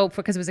 We so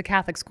because it was a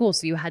Catholic school,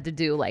 so you had to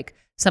do like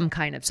some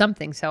kind of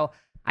something. So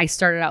I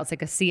started out as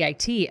like a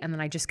CIT, and then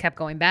I just kept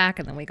going back,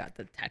 and then we got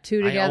the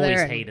tattoo together. I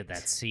always hated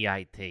that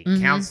CIT.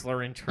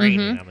 Counselor in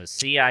training. I'm a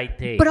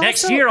CIT. But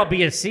Next also- year I'll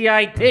be a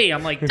CIT.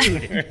 I'm like,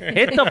 dude,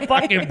 hit the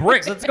fucking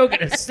bricks. Let's go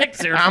get a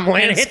sixer I'm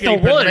and hit the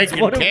landscaping, woods. making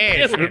What are we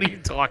cash. doing? What are you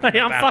talking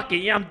I'm about?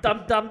 fucking,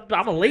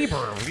 I'm a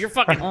laborer. You're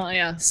fucking Oh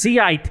yeah.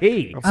 CIT.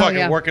 I'm fucking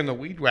yeah. working the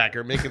weed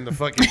whacker, making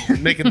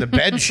the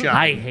bed shine.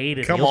 I hate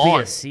it. Come You'll on.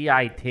 be a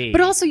CIT. But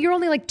also, you're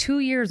only like 2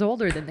 years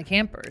older than the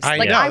campers. I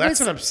like, know,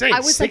 that's what I'm saying, I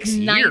was 6 like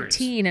years.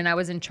 19, and I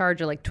was in charge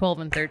of like 12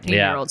 and 13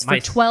 Yeah, year olds my-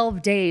 for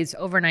 12 days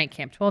overnight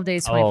camp. 12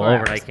 days, 24 hours.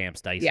 overnight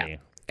camp's dicey. Yeah.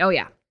 Oh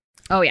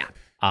yeah.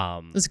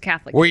 It was a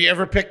Catholic. Were you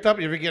ever picked up?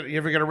 You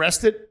ever get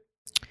arrested?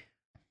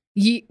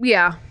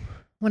 Yeah.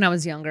 When I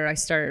was younger, I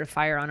started a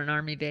fire on an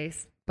army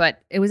base,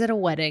 but it was at a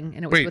wedding,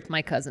 and it was Wait. with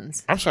my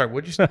cousins. I'm sorry.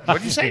 What'd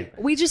you say?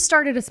 We just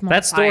started a small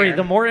That story, fire.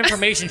 the more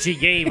information she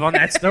gave on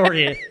that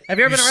story. Have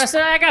you ever been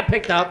arrested? I got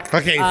picked up.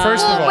 Okay,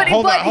 first of all, but-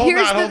 hold but on, hold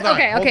here's on, the- hold on.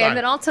 okay, hold okay, on. and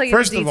then I'll tell you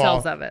First the of all,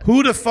 details of it.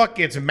 Who the fuck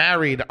gets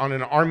married on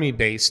an army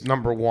base?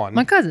 Number one.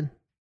 My cousin.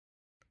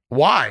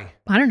 Why?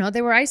 I don't know.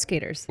 They were ice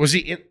skaters. Was he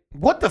in?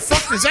 What the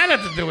fuck does that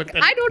have to do with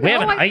it? I don't We know.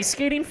 have an ice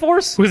skating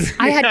force?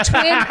 I had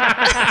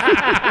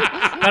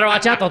twin. Better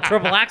watch out, they'll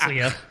triple axle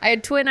you. I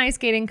had twin ice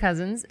skating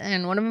cousins,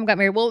 and one of them got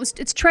married. Well,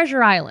 it's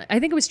Treasure Island. I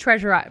think it was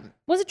Treasure Island.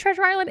 Was it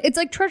Treasure Island? It's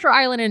like Treasure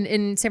Island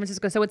in San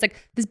Francisco. So it's like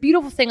this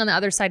beautiful thing on the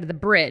other side of the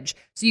bridge.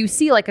 So you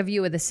see like a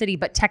view of the city,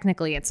 but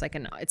technically it's like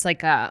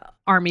a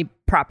army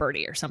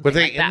property or something. Were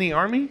they like that. in the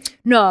army?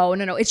 No.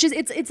 It's just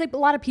it's like a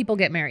lot of people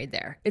get married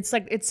there. It's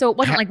like so it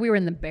wasn't like we were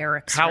in the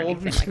barracks How or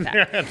old? anything like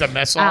that. At the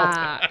mess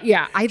hall.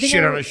 Yeah, I think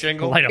Shit I on a was,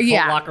 shingle. Light a Foot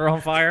Yeah. Locker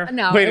on fire?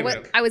 no. Wait a it was,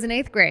 minute. I was in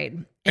 8th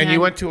grade. And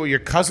you went to your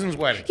cousin's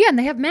wedding. Yeah, and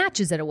they have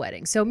matches at a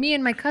wedding. So me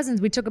and my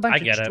cousins, we took a bunch I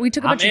get it. we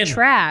took a I'm bunch in. of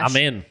trash. I'm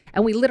in.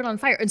 And we lit it on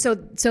fire. And so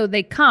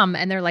they come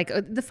and they're like,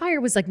 the fire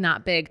was like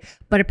not big,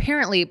 but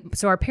apparently,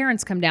 so our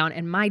parents come down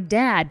and my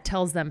dad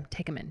tells them,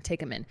 take them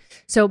in.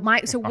 So we're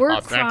Oh,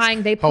 that's-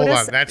 crying. They put hold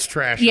us. on, that's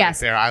trash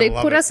Yes, right there. I they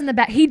love put it. us in the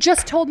back. He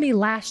just told me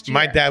last year.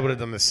 My dad would have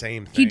done the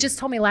same thing. He just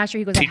told me last year.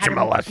 He goes, Teach him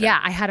a lesson. Yeah,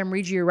 I had him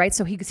read you your rights.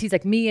 So he's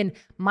like, me and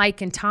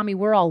Mike and Tommy,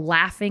 we're all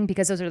laughing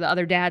because those are the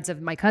other dads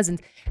of my cousins.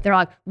 They're all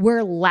like,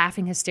 we're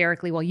laughing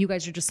hysterically while you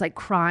guys are just like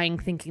crying,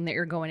 thinking that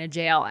you're going to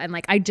jail. And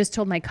like, I just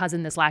told my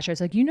cousin this last year. I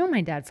was like,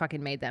 my dad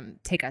fucking made them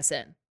take us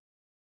in.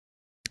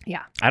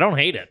 Yeah. I don't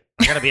hate it.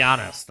 I gotta be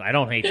honest. I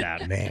don't hate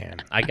that.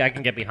 Man. I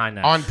can get behind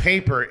that. On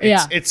paper,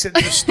 Yeah. it's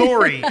the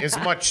story is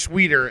much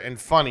sweeter and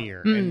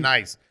funnier and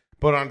nice.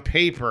 But on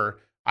paper,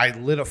 I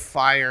lit a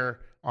fire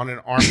on an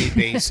army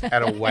base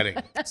at a wedding.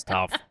 It's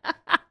tough.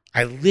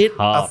 I lit a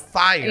Tough.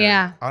 fire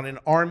Yeah. on an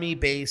army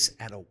base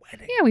at a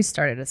wedding. Yeah, we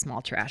started a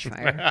small trash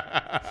fire.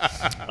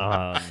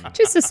 Um,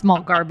 Just a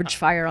small garbage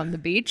fire on the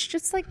beach.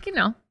 Just like,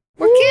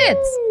 we're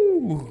kids.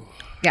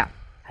 Yeah.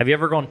 have you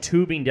ever gone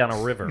tubing down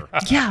a river?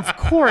 Yeah, of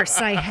course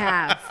I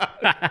have.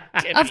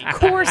 Of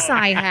course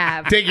I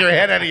have. Take your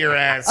head out of your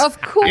ass.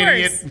 Of course.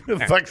 Idiot. The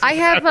fuck's I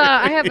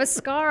have a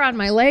scar on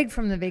my leg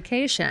from the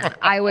vacation.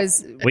 I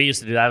was We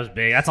used to do that. It was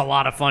big. That's a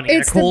lot of fun.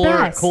 It's Get a the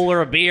best.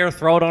 cooler of beer,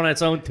 throw it on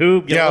its own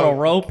tube, get Yo, a little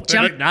rope.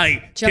 jump- Good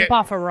night. jump Get-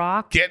 off a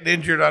rock. Getting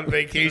injured on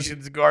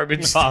vacation's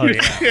garbage. Oh,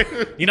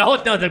 yeah. You know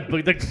what? No,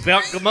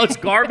 the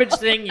most garbage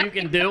thing you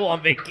can do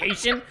on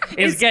vacation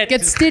is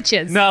Get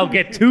stitches.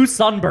 get too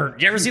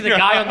sunburned. You ever see the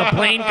guy on the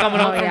plane coming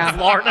up yeah. from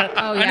Florida?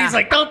 Oh, And yeah. he's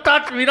like, don't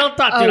touch me, don't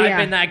touch me. Oh, I've yeah.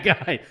 been that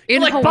guy.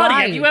 In You're like, buddy,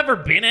 have Hawaii. you ever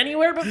been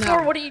anywhere before?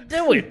 No. What are you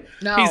doing?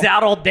 No. He's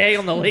out all day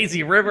on the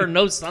lazy river,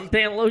 no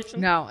suntan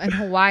lotion. No, in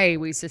Hawaii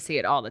we used to see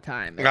it all the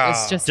time. It's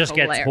Ah. just Just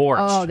get hilarious.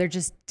 torched. Oh, they're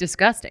just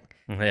disgusting.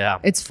 Yeah.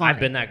 It's funny. I've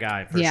been that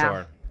guy for Yeah.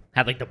 sure.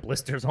 Had like the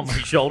blisters on my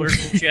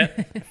shoulders and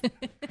shit.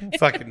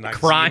 Fucking nice.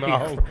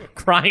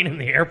 crying in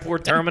the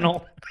airport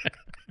terminal.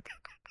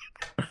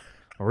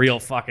 A real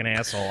fucking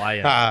asshole.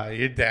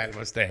 Your dad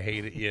must have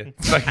hated you.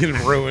 Fucking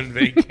ruined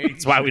vacation.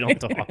 That's why we don't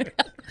talk.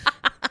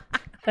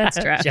 That's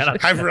trash. Shout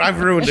out, I've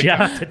ruined a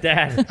shout out to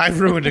dad. I've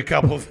ruined a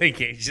couple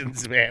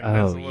vacations, man.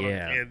 as a Oh, little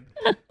yeah.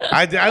 kid.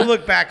 I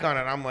look back on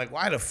it. I'm like,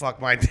 why the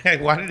fuck my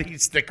dad? Why did he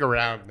stick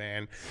around,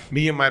 man?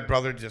 Me and my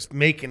brother just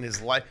making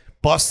his life,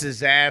 bust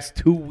his ass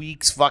 2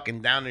 weeks,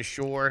 fucking down the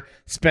shore,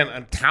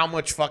 spent how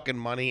much fucking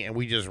money, and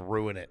we just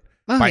ruin it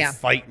Oh, by yeah.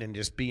 fighting and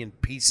just being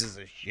pieces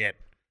of shit.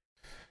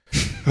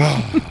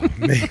 Oh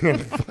man,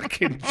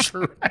 fucking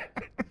trash.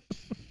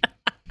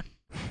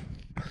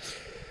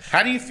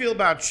 How do you feel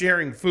about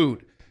sharing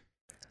food?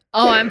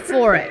 Oh, I'm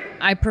for it.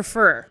 I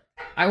prefer.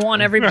 I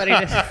want everybody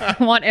to.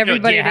 I want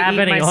everybody Do you to have eat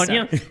any my on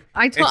stuff. you?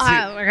 I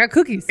got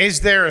cookies.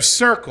 Is there a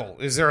circle?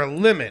 Is there a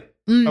limit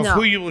of No.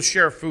 who you will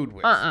share food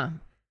with?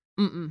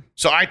 Mm-mm.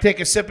 So I take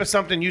a sip of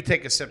something, you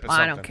take a sip of I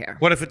something. don't care.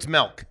 What if it's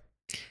milk?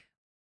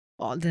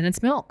 Well, then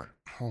it's milk.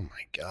 Oh my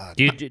god.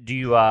 Do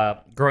you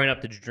growing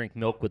up, did you drink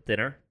milk with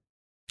dinner?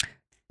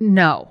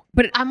 No,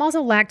 but I'm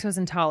also lactose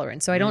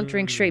intolerant, so I don't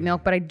drink straight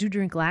milk, but I do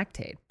drink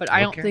Lactaid. But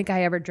I don't think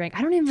I ever drank.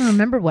 I don't even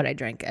remember what I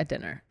drank at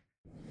dinner.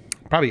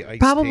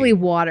 Probably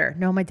water.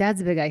 No, my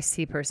dad's a big iced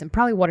tea person.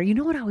 Probably water. You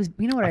know what I was?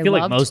 You know what I feel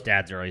loved? like most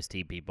dads are iced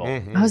tea people.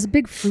 Mm-hmm. I was a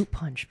big fruit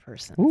punch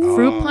person.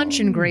 Fruit punch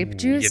and grape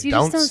juice. You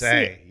just don't don't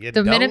say. see. You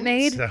The don't Minute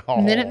Maid. say.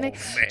 Minute Maid.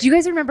 Man. Do you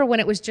guys remember when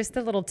it was just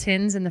the little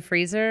tins in the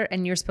freezer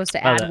and you're supposed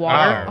to add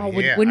water?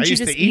 Yeah. Wouldn't I you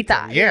used just to eat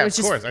them. that? Yeah, It was of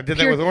just course. I did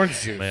that pure- with orange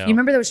juice. Yeah. You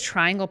remember those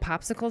triangle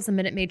popsicles, the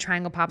Minute Maid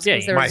triangle popsicles?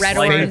 Yeah, they were red,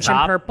 flavor orange, and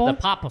top, purple. The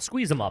pop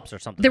squeeze them ups or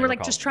something. They were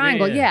like just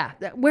triangle. Yeah.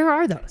 Where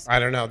are those? I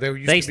don't know.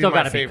 They Still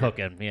got got to be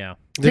cooking. Yeah.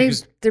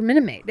 They're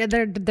Minute Maid.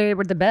 They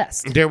were the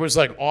best. There was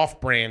like off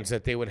brands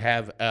that they would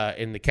have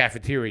in the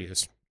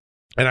cafeterias,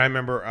 and I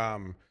remember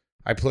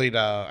I played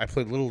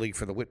Little League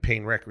for the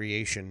Whitpain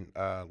Recreation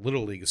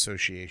Little League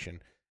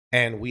Association,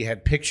 and we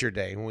had picture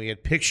day. When we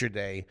had picture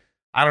day,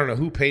 I don't know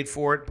who paid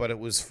for it, but it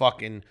was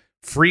fucking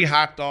free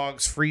hot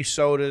dogs, free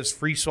sodas,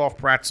 free soft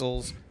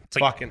pretzels. It's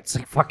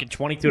like fucking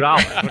 $22.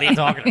 What are you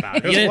talking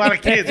about? There's a lot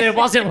of kids. It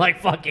wasn't like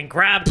fucking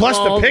crab. Plus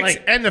the balls, pics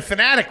like- and the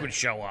Fanatic would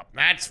show up.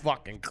 That's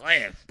fucking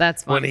class.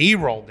 That's fun. When he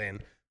rolled in.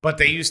 But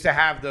they used to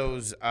have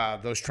those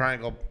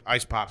triangle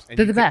ice pops. And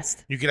They're the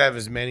best. You could have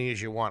as many as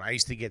you want. I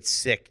used to get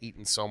sick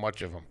eating so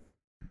much of them.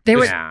 They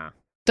were. Yeah.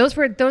 Those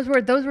were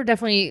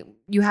definitely,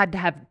 you had to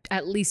have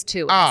at least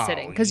two at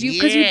sitting because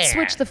you'd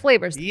switch the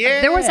flavors. Yeah.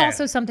 There was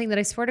also something that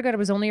I swear to God, it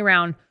was only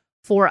around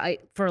for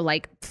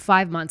like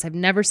 5 months. I've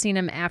never seen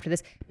them after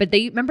this. But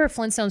they remember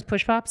Flintstones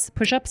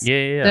push-ups?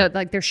 Yeah.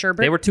 Like their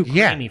sherbet. They were too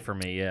creamy for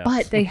me. Yeah.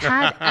 But they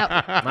had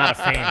Not a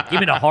fan. Give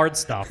me the hard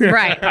stuff.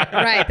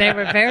 right. They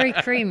were very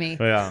creamy.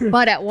 Yeah.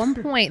 But at one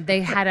point they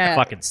had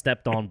Fucking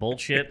stepped on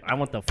bullshit. I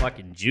want the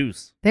fucking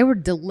juice. They were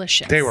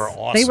delicious. They were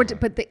awesome.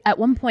 At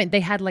one point they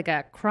had like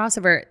a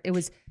crossover. It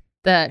was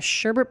the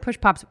sherbet push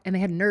pops and they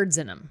had nerds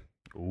in them.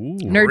 Ooh.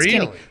 Nerds really?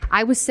 candy.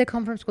 I was sick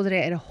home from school today.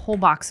 I had a whole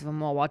box of them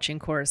while watching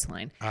Chorus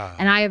Line,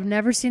 and I have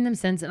never seen them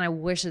since. And I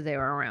wish that they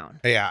were around.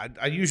 Yeah,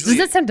 I usually.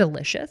 Does that sound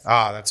delicious?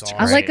 That's all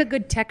I right. like a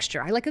good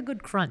texture. I like a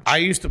good crunch. I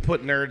used to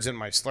put nerds in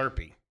my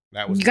Slurpee.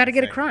 That was You got to my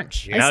get a thing.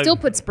 crunch. Yeah. I still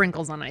put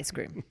sprinkles on ice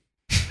cream.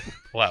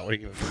 Well, what are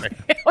you going to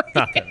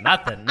say?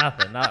 Nothing.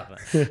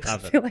 I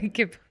feel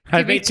like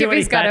I've made too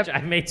many Kippy's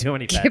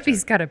batches.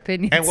 Kippy's got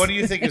opinions. And what do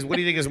you think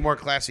is more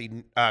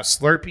classy,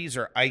 Slurpees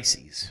or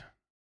Ices?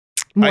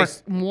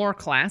 More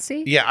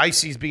classy? Yeah,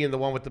 Ices being the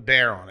one with the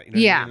bear on it. You know,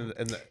 Yeah.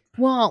 and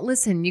Well,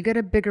 listen, you get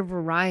a bigger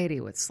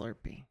variety with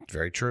Slurpee.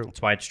 very true.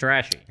 That's why it's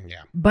trashy. Yeah.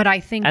 But I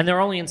think And they're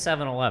only in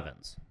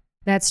 7-Elevens.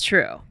 that's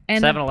true.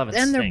 And 7-Elevens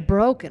and they're stink.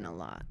 broken a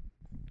lot.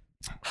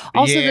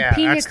 Also, Yeah, the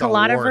pina that's the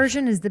colada worst.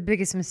 version is the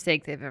biggest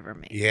mistake they've ever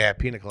made. Yeah,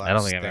 pina colada. I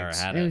don't think I've ever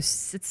stinks. had It it.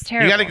 it's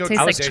terrible. gotta It go tastes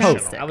I like was traditional.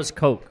 Coke. chapstick. I was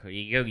Coke.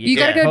 You You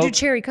get gotta go do Coke.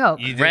 cherry Coke.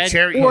 You do Red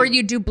cherry, Or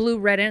you do blue,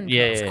 red, and Coke.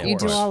 Yeah, You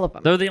do all of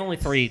them. They're the only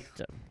three.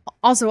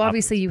 Also,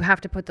 obviously, you have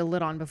to put the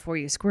lid on before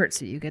you squirt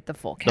so you get the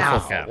full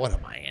cap. full cap. What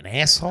am I, an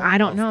asshole? I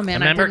don't know,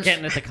 man. I remember didn't-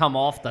 getting it to come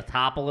off the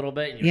top a little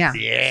bit. And you Yeah.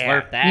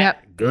 slurp that.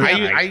 Yep. Good.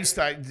 I used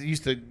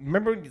to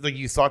remember, like,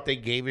 you thought they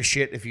gave a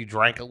shit if you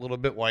drank a little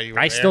bit while you were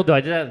I there? still do. I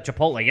did that at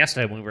Chipotle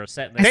yesterday when we were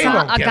sitting I there. They saw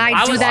don't a get guy it.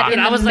 I do was that like- in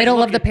I the was like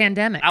middle of the looking-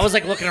 pandemic. I was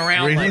like looking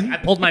around, Really? like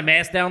I pulled my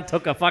mask down,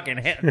 took a fucking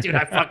hit, dude.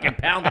 I fucking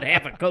pounded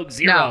half a Coke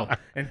Zero No.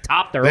 and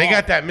topped her They off.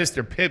 got that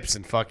Mr. Pips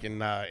in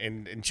fucking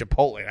in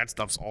Chipotle. That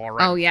stuff's all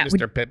right. Oh, yeah.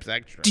 Mr. Pips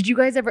extra. Did you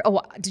guys ever?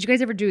 Did you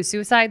guys ever do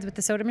suicides with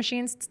the soda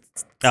machines?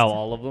 Oh,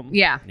 all of them.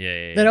 Yeah.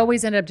 Yeah. That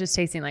always ended up just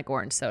tasting like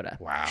orange soda.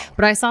 Wow.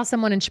 But I saw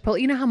someone in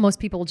Chipotle. You know how most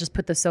people just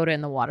put the soda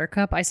in the water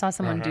cup? I saw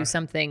someone do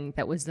something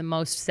that was the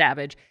most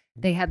savage.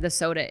 They had the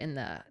soda in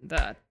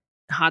the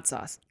hot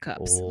sauce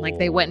cups. Like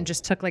they went and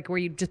just took like where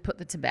you just put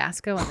the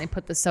Tabasco and they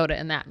put the soda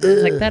in that. And I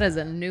was like, that is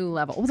a new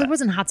level. Well, there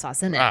wasn't hot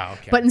sauce in it. Oh,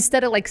 okay. But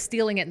instead of like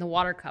stealing it in the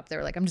water cup, they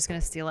were like, I'm just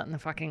gonna steal it in the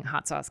fucking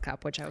hot sauce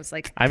cup, which I was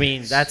like, I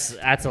mean, that's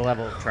a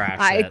level of trash.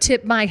 I that-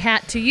 tip my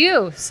hat to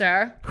you,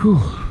 sir.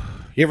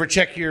 You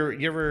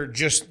ever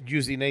just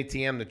use an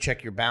ATM to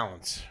check your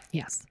balance?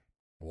 Yes.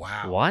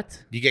 Wow.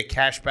 What? You get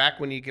cash back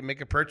when you can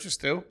make a purchase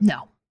too?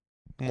 No.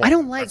 Well, I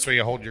don't like- That's where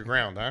you hold your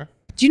ground, huh?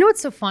 Do you know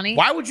what's so funny?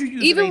 Why would you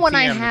use Even an when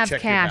I ATM to have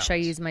check your cash, I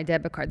balance? use my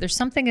debit card. There's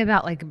something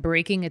about like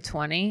breaking a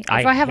 20.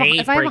 I If I have hate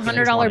a breaking a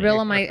 $100 20.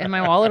 bill in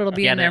my wallet, it'll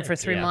be Yeah, in there that- for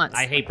 3 yeah. months.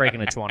 I hate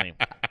breaking a 20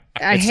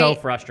 I it's so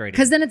hate- frustrating.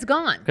 Because then it's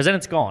gone. Because then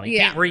it's gone. You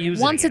can't reuse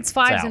it. Once again. it's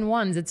fives out. and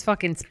ones, it's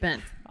fucking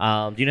spent.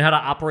 Do you know how to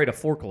operate a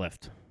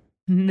forklift?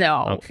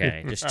 No.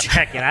 Okay, just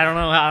check it. I don't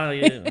know how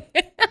you.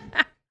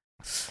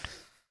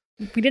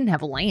 We didn't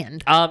have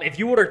land. If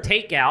you order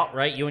takeout,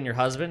 right? You and your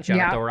husband, shout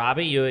out Yeah. to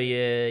Robbie.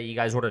 You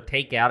guys order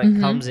takeout. It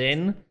comes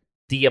in.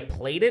 Do you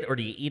plate it or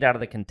do you eat out of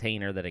the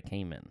container that it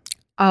came in?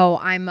 Oh,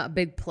 I'm a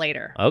big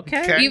plater.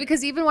 Okay.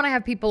 Because even when I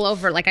have people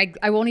over, like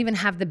I won't even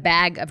have the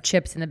bag of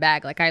chips in the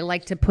bag. Like I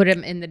like to put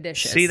them in the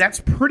dishes. See, that's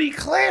pretty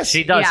classy.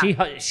 She does.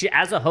 Yeah. She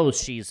as a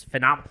host, she's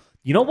phenomenal.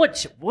 You know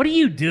what? What do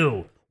you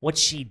do what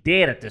she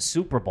did at the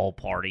Super Bowl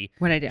party.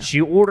 What'd I do? She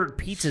ordered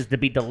pizzas to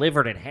be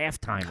delivered at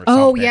halftime or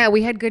Oh, something. yeah,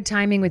 we had good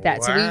timing with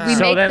that. So we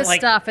So make then, the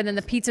stuff, and then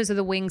the pizzas or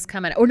the wings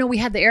come in. Oh, no, we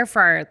had the air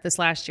fryer this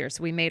last year,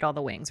 so we made all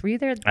the wings. Were you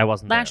there I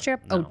wasn't last there,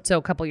 year? no. Oh, so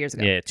a couple years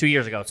ago. Yeah, 2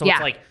 years ago. So Yeah.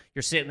 it's like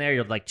you're sitting there,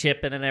 you're like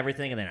chipping and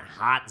everything, and then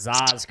hot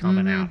Zaz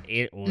coming out.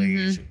 It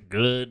was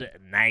good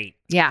night.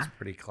 Yeah.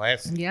 Pretty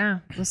classy. Yeah.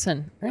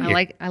 Listen,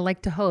 I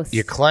like to host.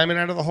 You're climbing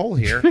out of the hole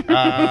here.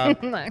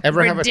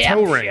 Ever have a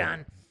toe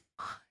ring?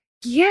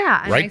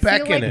 Yeah. and I Right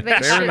back feel in like it. they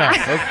Fair should-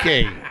 enough.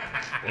 Okay.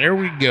 There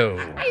we go.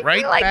 Right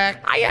feel like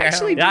back. I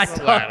actually down I the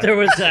thought ladder. there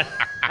was a,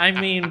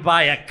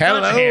 by a cut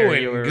Hello hair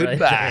you and were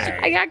goodbye.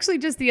 I actually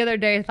just the other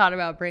day thought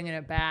about bringing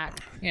it back.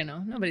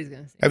 Nobody's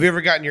going to see. Have you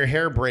ever gotten your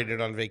hair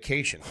braided on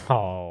vacation?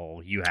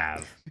 Oh, you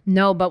have.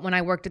 No, but when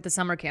I worked at the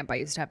summer camp, I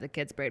used to have the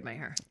kids braid my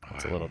hair.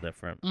 It's a little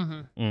different.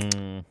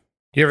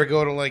 You ever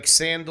go to like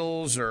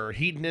sandals or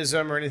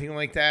hedonism or anything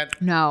like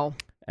that? No.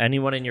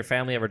 Anyone in your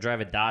family ever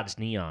drive a Dodge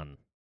Neon?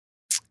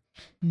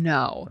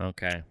 No.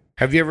 Okay.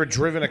 Have you ever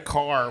driven a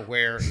car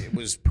where it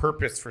was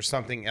purposed for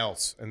something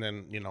else and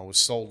then, was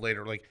sold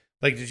later? Like,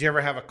 did you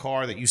ever have a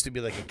car that used to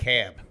be like a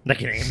cab?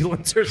 Like an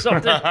ambulance or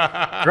something?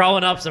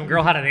 Growing up, some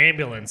girl had an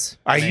ambulance.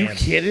 Are you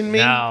kidding me?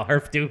 No,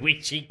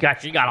 she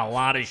got a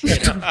lot of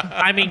shit.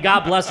 I mean,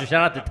 God bless her.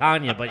 Shout out to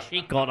Tanya, but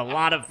she caught a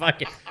lot of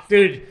fucking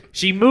dude.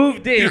 She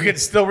moved in. You could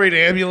still read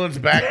ambulance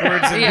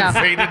backwards in Yeah.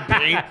 faded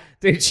paint.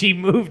 Dude, she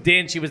moved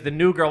in. She was the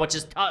new girl, which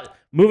is tough.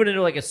 Moving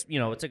into like it's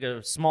like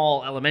a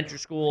small elementary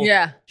school.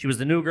 Yeah. She was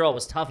the new girl. It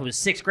was tough. It was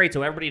 6th grade,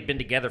 so everybody had been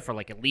together for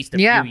like at least a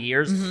Yeah. few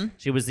years.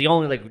 She was the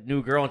only like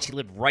new girl, and she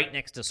lived right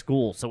next to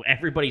school. So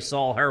everybody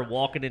saw her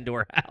walking into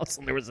her house,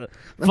 and there was a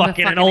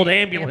fucking an old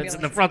ambulance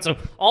in the front. So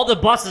all the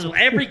buses,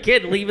 every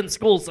kid leaving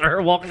school saw her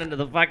walking into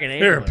the fucking Her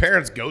ambulance.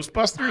 parents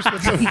Ghostbusters?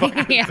 What the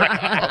fuck is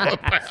that all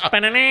about?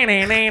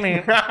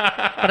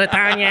 But a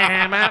Tanya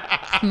Hammer.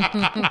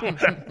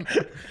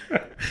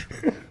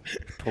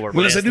 Poor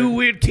Well, there's a bastard. new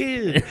weird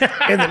kid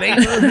in the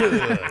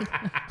neighborhood.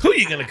 Who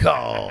you gonna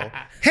call?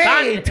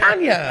 Hey,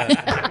 Tanya.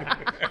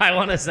 I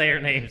want to say her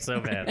name so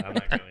bad. I'm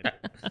not going to.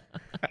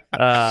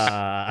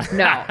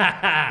 No.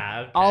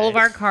 Okay. All of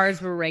our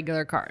cars were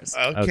regular cars.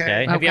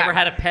 Okay. Have you ever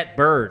had a pet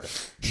bird?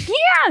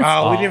 Yes.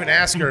 Oh, we didn't even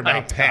ask her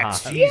about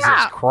pets. God. Jesus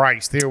Yeah.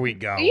 Christ. Here we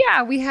go.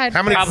 Yeah, we had.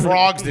 How many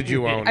frogs did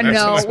you own?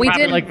 No, we Probably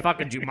didn't. like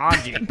fucking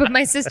Jumanji. But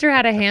my sister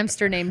had a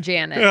hamster named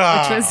Janet, which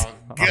Oh, was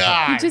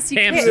God. you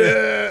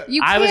Hamster.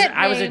 You I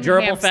can't was a name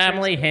gerbil hamsters.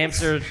 family.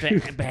 Hamster,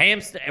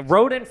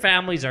 rodent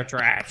families are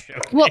trash. Okay?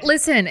 Well,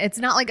 listen, it's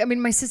not like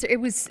my sister.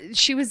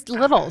 She was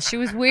little. She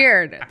was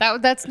weird.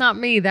 That's not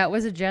me. That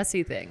was a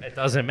Jessie thing. It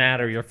doesn't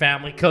matter. Your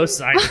family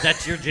cosigns.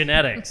 That's your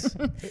genetics.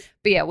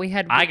 But yeah, we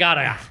had. I got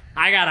a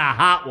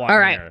hot one. all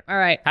right, here. all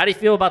right. How do you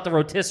feel about the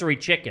rotisserie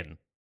chicken?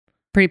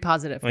 Pretty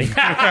positive.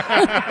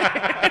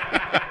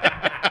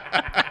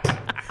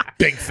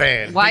 Big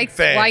fan. Why? Big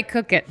fan. Why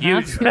cook it?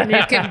 You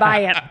can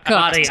buy it cooked.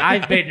 Buddy,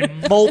 I've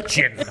been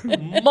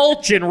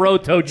mulching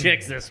Roto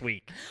chicks this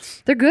week.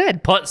 They're good.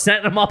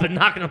 Setting them up and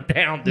knocking them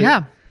down, dude.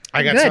 Yeah.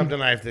 I got Good.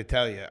 something I have to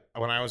tell you.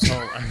 When I was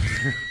home,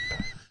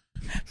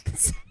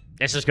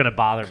 It's just gonna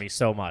bother me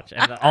so much,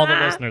 and all the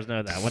listeners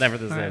know that. Whatever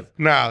this is,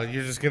 no,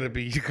 you're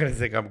gonna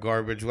think I'm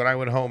garbage. When I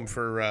went home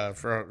for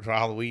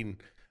Halloween,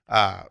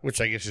 which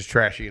I guess is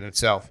trashy in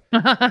itself,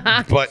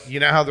 but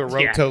you know how the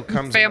Roto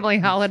comes Family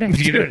holiday.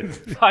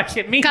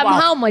 fucking meanwhile, Come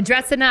home. We're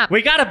dressing up.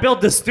 we gotta build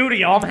the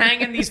studio. I'm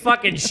hanging these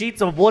fucking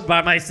sheets of wood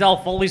by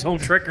myself. Foley's home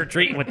trick or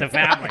treating with the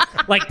family.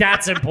 Like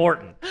that's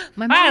important.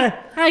 My mom.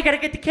 I gotta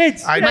get the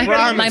kids. I My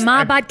promised.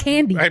 mom bought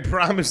candy. I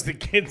promised the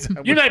kids.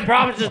 I You would- made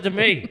promises to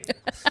me.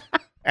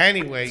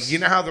 Anyway, you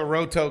know how the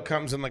Roto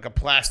comes in like a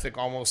plastic,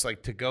 almost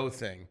like to-go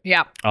thing.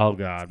 Yeah. Oh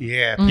God.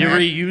 Yeah, You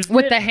reused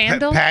With it? the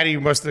handle. Patty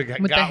must have got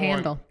With the one.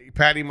 handle.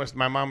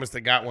 My mom must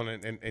have got one,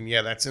 and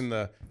yeah, that's in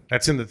the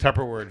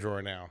Tupperware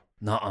drawer now.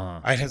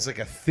 Nuh-uh. It has like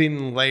a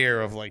thin layer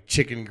of like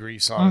chicken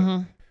grease on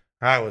Mm-hmm. it.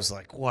 I was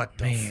like, what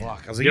the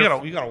fuck? I was like,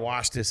 you gotta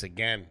wash this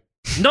again.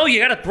 No, you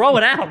gotta throw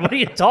it out. What are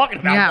you talking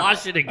about? Yeah.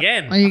 Wash it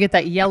again. When you get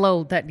that yellow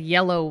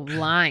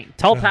line.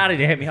 Tell Patty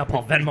to hit me up.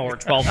 I'll Venmo her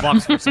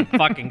 $12 for some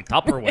fucking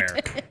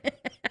Tupperware.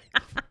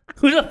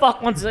 Who the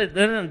fuck wants to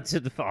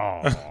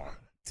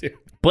Dude.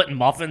 putting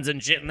muffins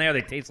and shit in there?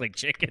 They taste like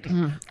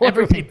chicken. What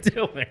are we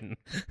doing?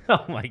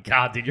 Oh my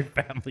God, dude, your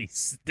family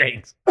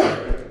stinks.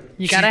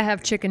 You gotta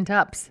have chicken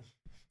tups.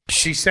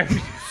 She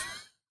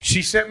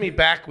sent me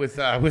back with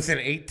an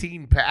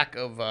 18-pack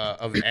of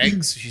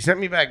eggs. She sent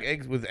me back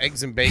eggs with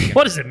eggs and bacon.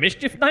 What is it,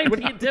 mischief night?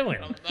 What are you doing?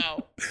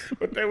 No,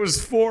 but there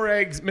was 4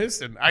 eggs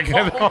missing. I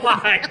got Oh home.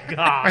 my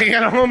God. I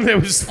got home. There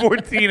was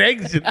 14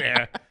 eggs in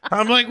there.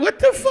 I'm like, what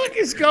the fuck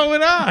is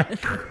going on?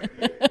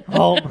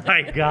 Oh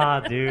my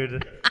God,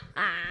 dude.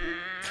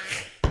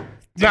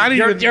 Not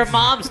even. Your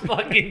mom's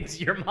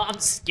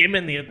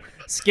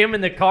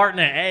skimming the carton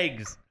of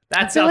eggs.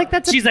 That's feel like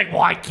that's a- she's like,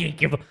 well, I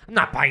can't I'm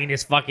not buying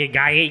this fucking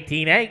guy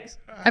 18 eggs.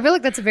 I feel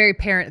like that's a very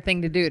parent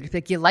thing to do. To be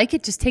like, you like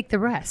it, just take the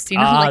rest. You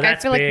know, I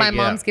feel like my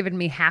mom's given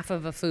me half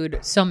of a food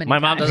so many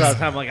times. My mom does all the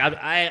time. Like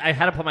I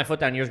had to put my foot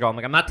down years ago. I'm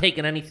like, I'm not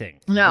taking anything.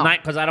 No,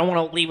 because I don't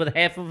want to leave with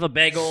half of a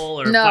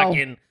bagel or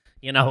fucking,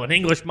 an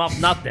English muff,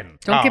 nothing.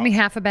 Don't give me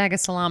half a bag of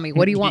salami.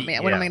 What do you want me?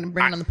 What am I going to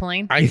bring on the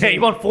plane? You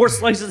want 4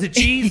 slices of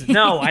cheese?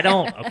 No, I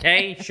don't.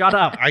 Okay, shut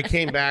up. I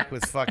came back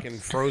with fucking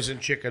frozen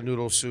chicken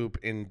noodle soup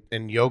in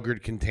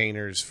yogurt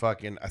containers,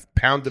 fucking a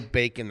pound of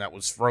bacon that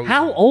was frozen.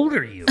 How old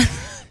are you?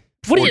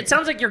 It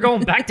sounds like you're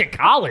going back to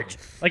college.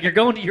 Like you're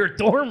going to your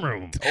dorm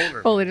room.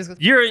 Holy,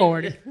 just you're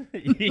 40.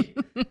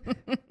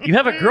 You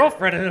have a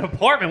girlfriend in an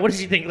apartment. What does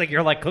she think? Like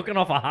you're like cooking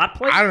off a hot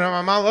plate? I don't know.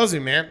 My mom loves me,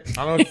 man. I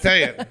don't know what to tell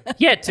you.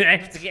 Yeah,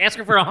 to ask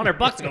her for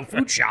 $100 to go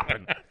food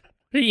shopping. What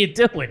are you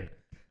doing?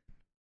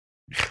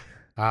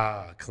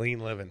 Clean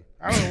living.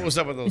 I don't know what's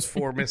up with those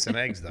 4 missing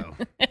eggs though.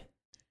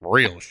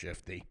 Real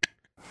shifty.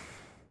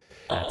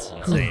 That's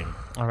insane.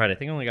 All right, I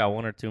think I only got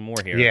 1 or 2 more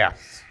here. Yeah.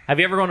 Have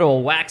you ever gone to a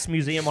wax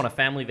museum on a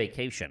family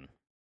vacation?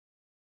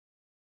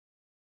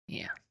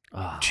 Yeah.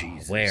 Oh,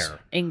 Jesus. Where?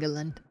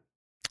 England.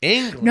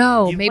 England?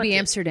 No, maybe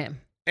Amsterdam.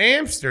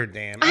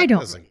 Amsterdam? I don't.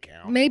 Doesn't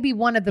count. Maybe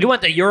one of the... You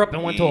went to Europe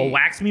and went to a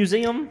wax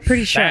museum?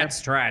 Pretty sure.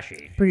 That's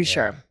trashy. Pretty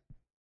sure.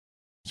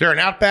 Is there an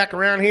Outback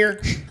around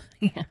here?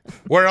 Yeah.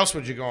 Where else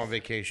would you go on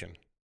vacation?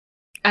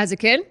 As a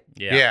kid?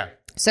 Yeah.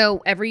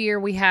 So every year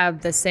we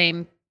have the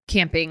same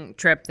camping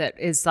trip that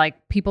is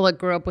like people that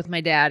grew up with my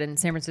dad in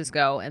San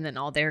Francisco and then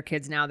all their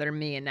kids now that are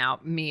me and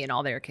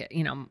all their kids,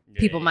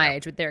 people my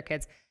age with their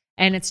kids.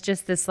 And it's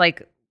just this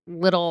like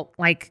little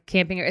like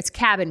camping. It's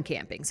cabin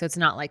camping. So it's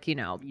not like,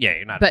 Yeah,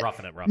 you're not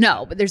roughing it.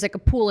 No, but there's like a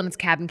pool and it's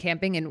cabin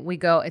camping and we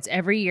go, it's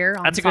every year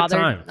on That's a good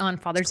time. On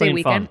Father's Day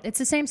weekend. It's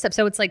the same stuff.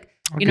 So it's like,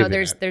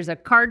 there's a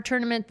card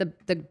tournament,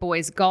 the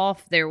boys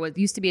golf. There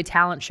used to be a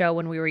talent show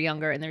when we were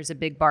younger and there's a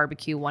big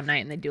barbecue one night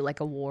and they do like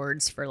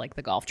awards for like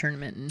the golf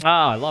tournament. And,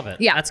 I love it.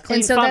 Yeah. That's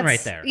clean fun right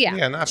there.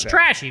 Yeah. Not it's bad.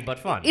 trashy, but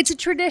fun. It's a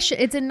tradition.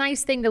 It's a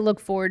nice thing to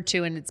look forward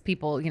to. And it's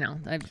people,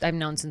 I've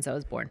known since I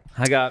was born.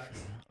 I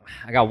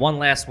got one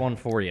last one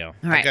for you. All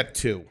right. I got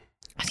 2.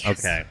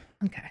 Yes.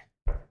 Okay.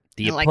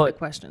 Do you I like put the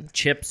questions.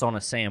 chips on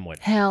a sandwich?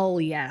 Hell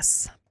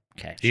yes.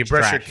 Okay. Do you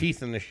brush your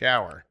teeth in the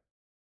shower?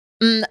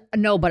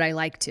 No, but I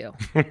like to.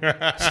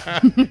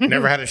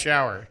 Never had a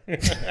shower.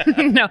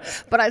 No,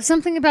 but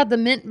something about the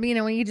mint,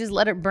 when you just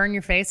let it burn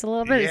your face a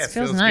little bit, Yeah, it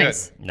feels feels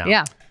nice. good. No.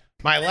 Yeah.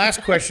 My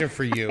last question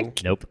for you.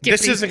 Nope.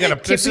 This isn't gonna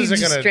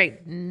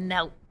straight.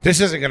 No. This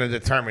isn't gonna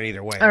determine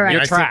either way. All right.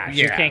 You're I think- trash.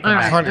 You can't come All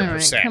back. right,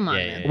 100%. Come on,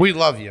 Yeah, man. yeah. We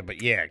love you, but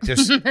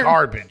just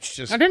garbage.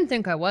 Just I didn't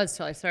think I was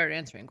till I started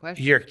answering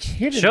questions. you're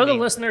kidding Show me. the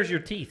listeners your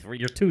tooth real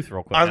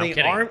quick. on No, I'm the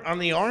kidding. on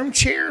the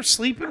armchair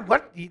sleeping.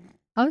 What?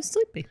 I was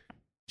sleepy.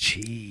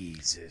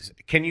 Jesus!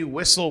 Can you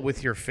whistle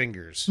with your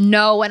fingers?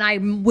 No, and I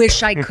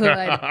wish I could.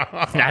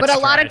 but a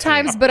lot of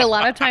times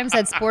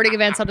at sporting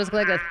events, I'll just go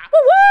like this,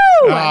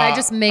 woo woo, and I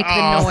just make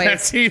the noise.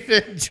 That's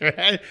even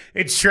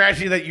it's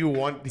trashy that you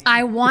want.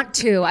 I want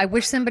to. I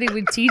wish somebody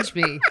would teach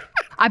me.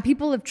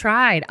 People have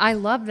tried. I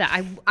love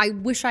that. I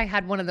wish I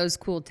had one of those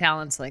cool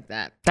talents like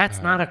that.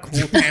 That's not a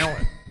cool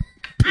talent.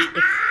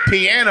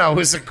 Piano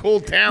is a cool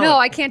talent. No,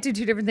 I can't do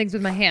 2 different things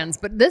with my hands,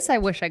 but this I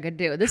wish I could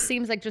do. This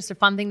seems like just a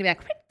fun thing to be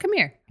like, come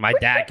here. My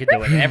dad could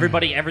do it.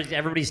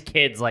 Everybody's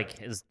kids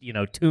is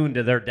tuned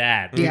to their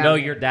dad. You Yeah. know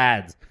your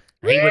dad's.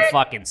 He would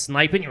fucking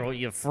snipe and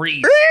you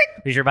freeze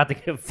because you're about to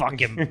get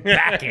fucking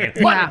backhand.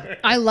 Yeah,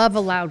 I love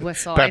a loud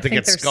whistle. About to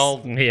get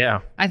skulled.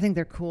 Yeah, I think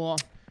they're cool.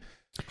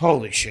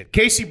 Holy shit.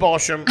 Casey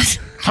Balsham,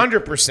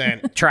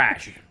 100%.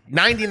 trash.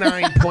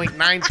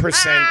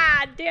 99.9%.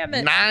 Ah, damn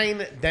it.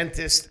 9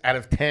 dentists out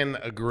of 10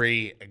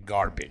 agree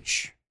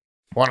garbage.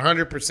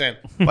 100%.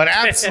 But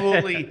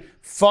absolutely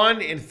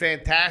fun and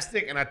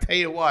fantastic. And I tell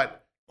you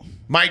what,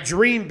 my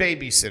dream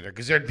babysitter,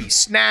 because there'd be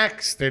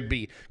snacks, there'd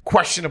be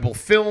questionable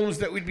films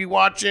that we'd be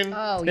watching.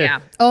 Oh, yeah.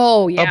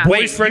 Oh, yeah. A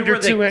boyfriend you or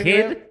were two. the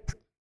kid?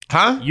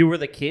 Huh? You were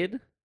the kid?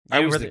 I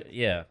You was were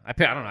yeah. I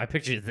don't know. I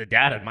pictured you as the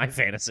dad in my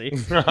fantasy.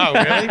 Oh,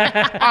 really?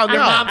 Oh, no.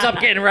 Your mom's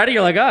up getting ready.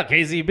 You're like, oh,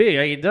 KZB,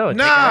 how you doing?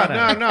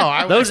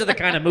 No. Those are the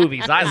kind of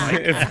movies I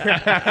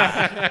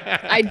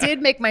like. I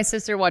did make my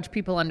sister watch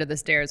People Under the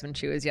Stairs when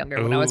she was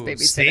younger, when I was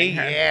babysitting see?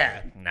 her.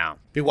 Yeah. No.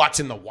 Be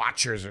watching The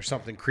Watchers or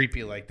something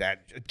creepy like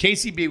that.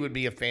 KCB would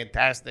be a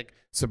fantastic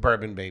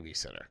suburban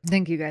babysitter.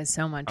 Thank you guys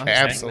so much.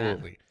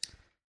 Absolutely.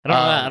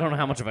 I don't know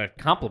how much of a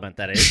compliment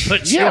that is,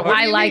 but Yeah, sure. what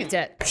do I you liked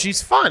mean? it.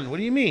 She's fun. What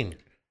do you mean?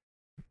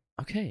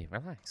 Okay,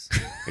 relax.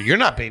 You're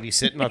not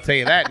babysitting, I'll tell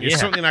you that. You're Yeah.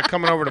 certainly not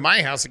coming over to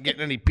my house and getting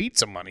any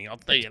pizza money, I'll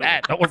tell you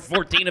that. Or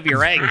 14 of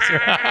your eggs.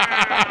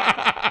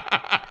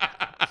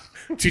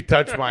 She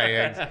touched my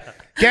eggs.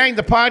 Gang,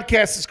 the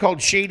podcast is called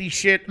Shady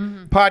Shit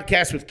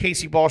Podcast with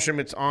Casey Balsham.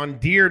 It's on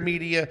Dear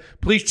Media.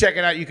 Please check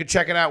it out. You can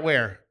check it out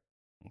where?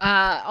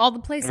 All the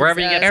places. Wherever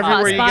you get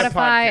Everywhere you get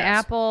Spotify, podcasts.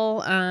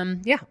 Apple,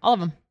 yeah, all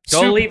of them.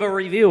 Go leave a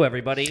review,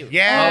 everybody.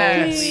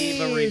 Yes. Go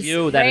leave a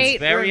review. That is Rate,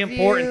 very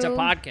important to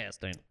review.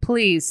 podcasting.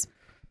 Please.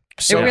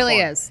 So it really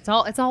is. It's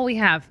all we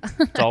have.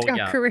 It's all we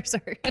got. Careers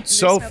are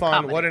so fun.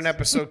 Comedies. What an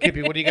episode,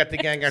 Kippy. What do you got the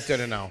gang out there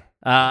to know?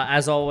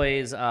 As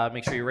always,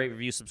 make sure you rate,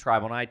 review,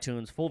 subscribe on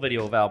iTunes. Full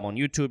video available on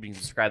YouTube. You can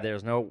subscribe there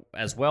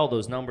as well.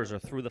 Those numbers are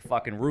through the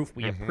fucking roof.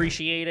 We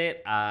appreciate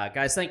it.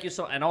 Guys, thank you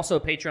and also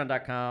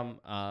patreon.com.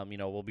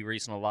 We'll be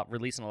releasing a lot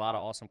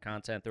of awesome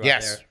content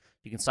throughout there.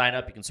 You can sign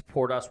up. You can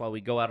support us while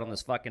we go out on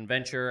this fucking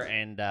venture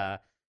and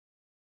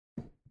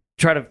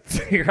try to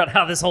figure out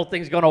how this whole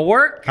thing's going to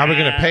work. How are we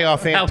going to pay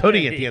off Aunt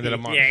Tootie at the end of the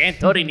month? Yeah, Aunt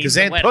Tootie needs because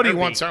Aunt Tootie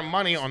wants our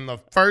money on the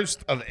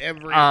first of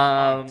every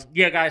month.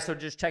 Yeah, guys, so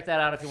just check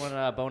that out if you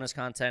want bonus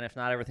content. If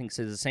not, everything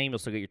stays the same. You'll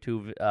still get your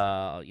two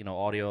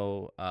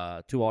audio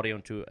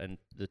and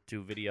the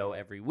 2 video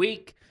every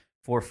week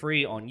for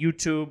free on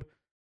YouTube.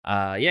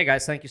 Yeah,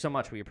 guys, thank you so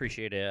much. We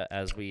appreciate it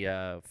as we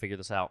figure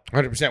this out.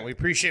 100%. We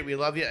appreciate it. We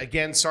love you.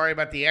 Again, sorry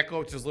about the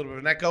echo. It's just a little bit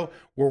of an echo.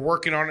 We're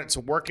working on it. It's a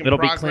work in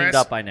progress. It'll be cleaned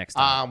up by next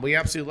time. We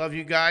absolutely love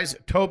you guys.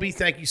 Toby,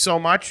 thank you so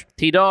much.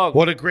 T-Dog.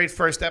 What a great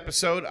first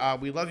episode.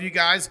 We love you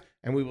guys,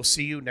 and we will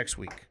see you next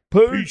week.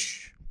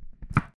 Peace.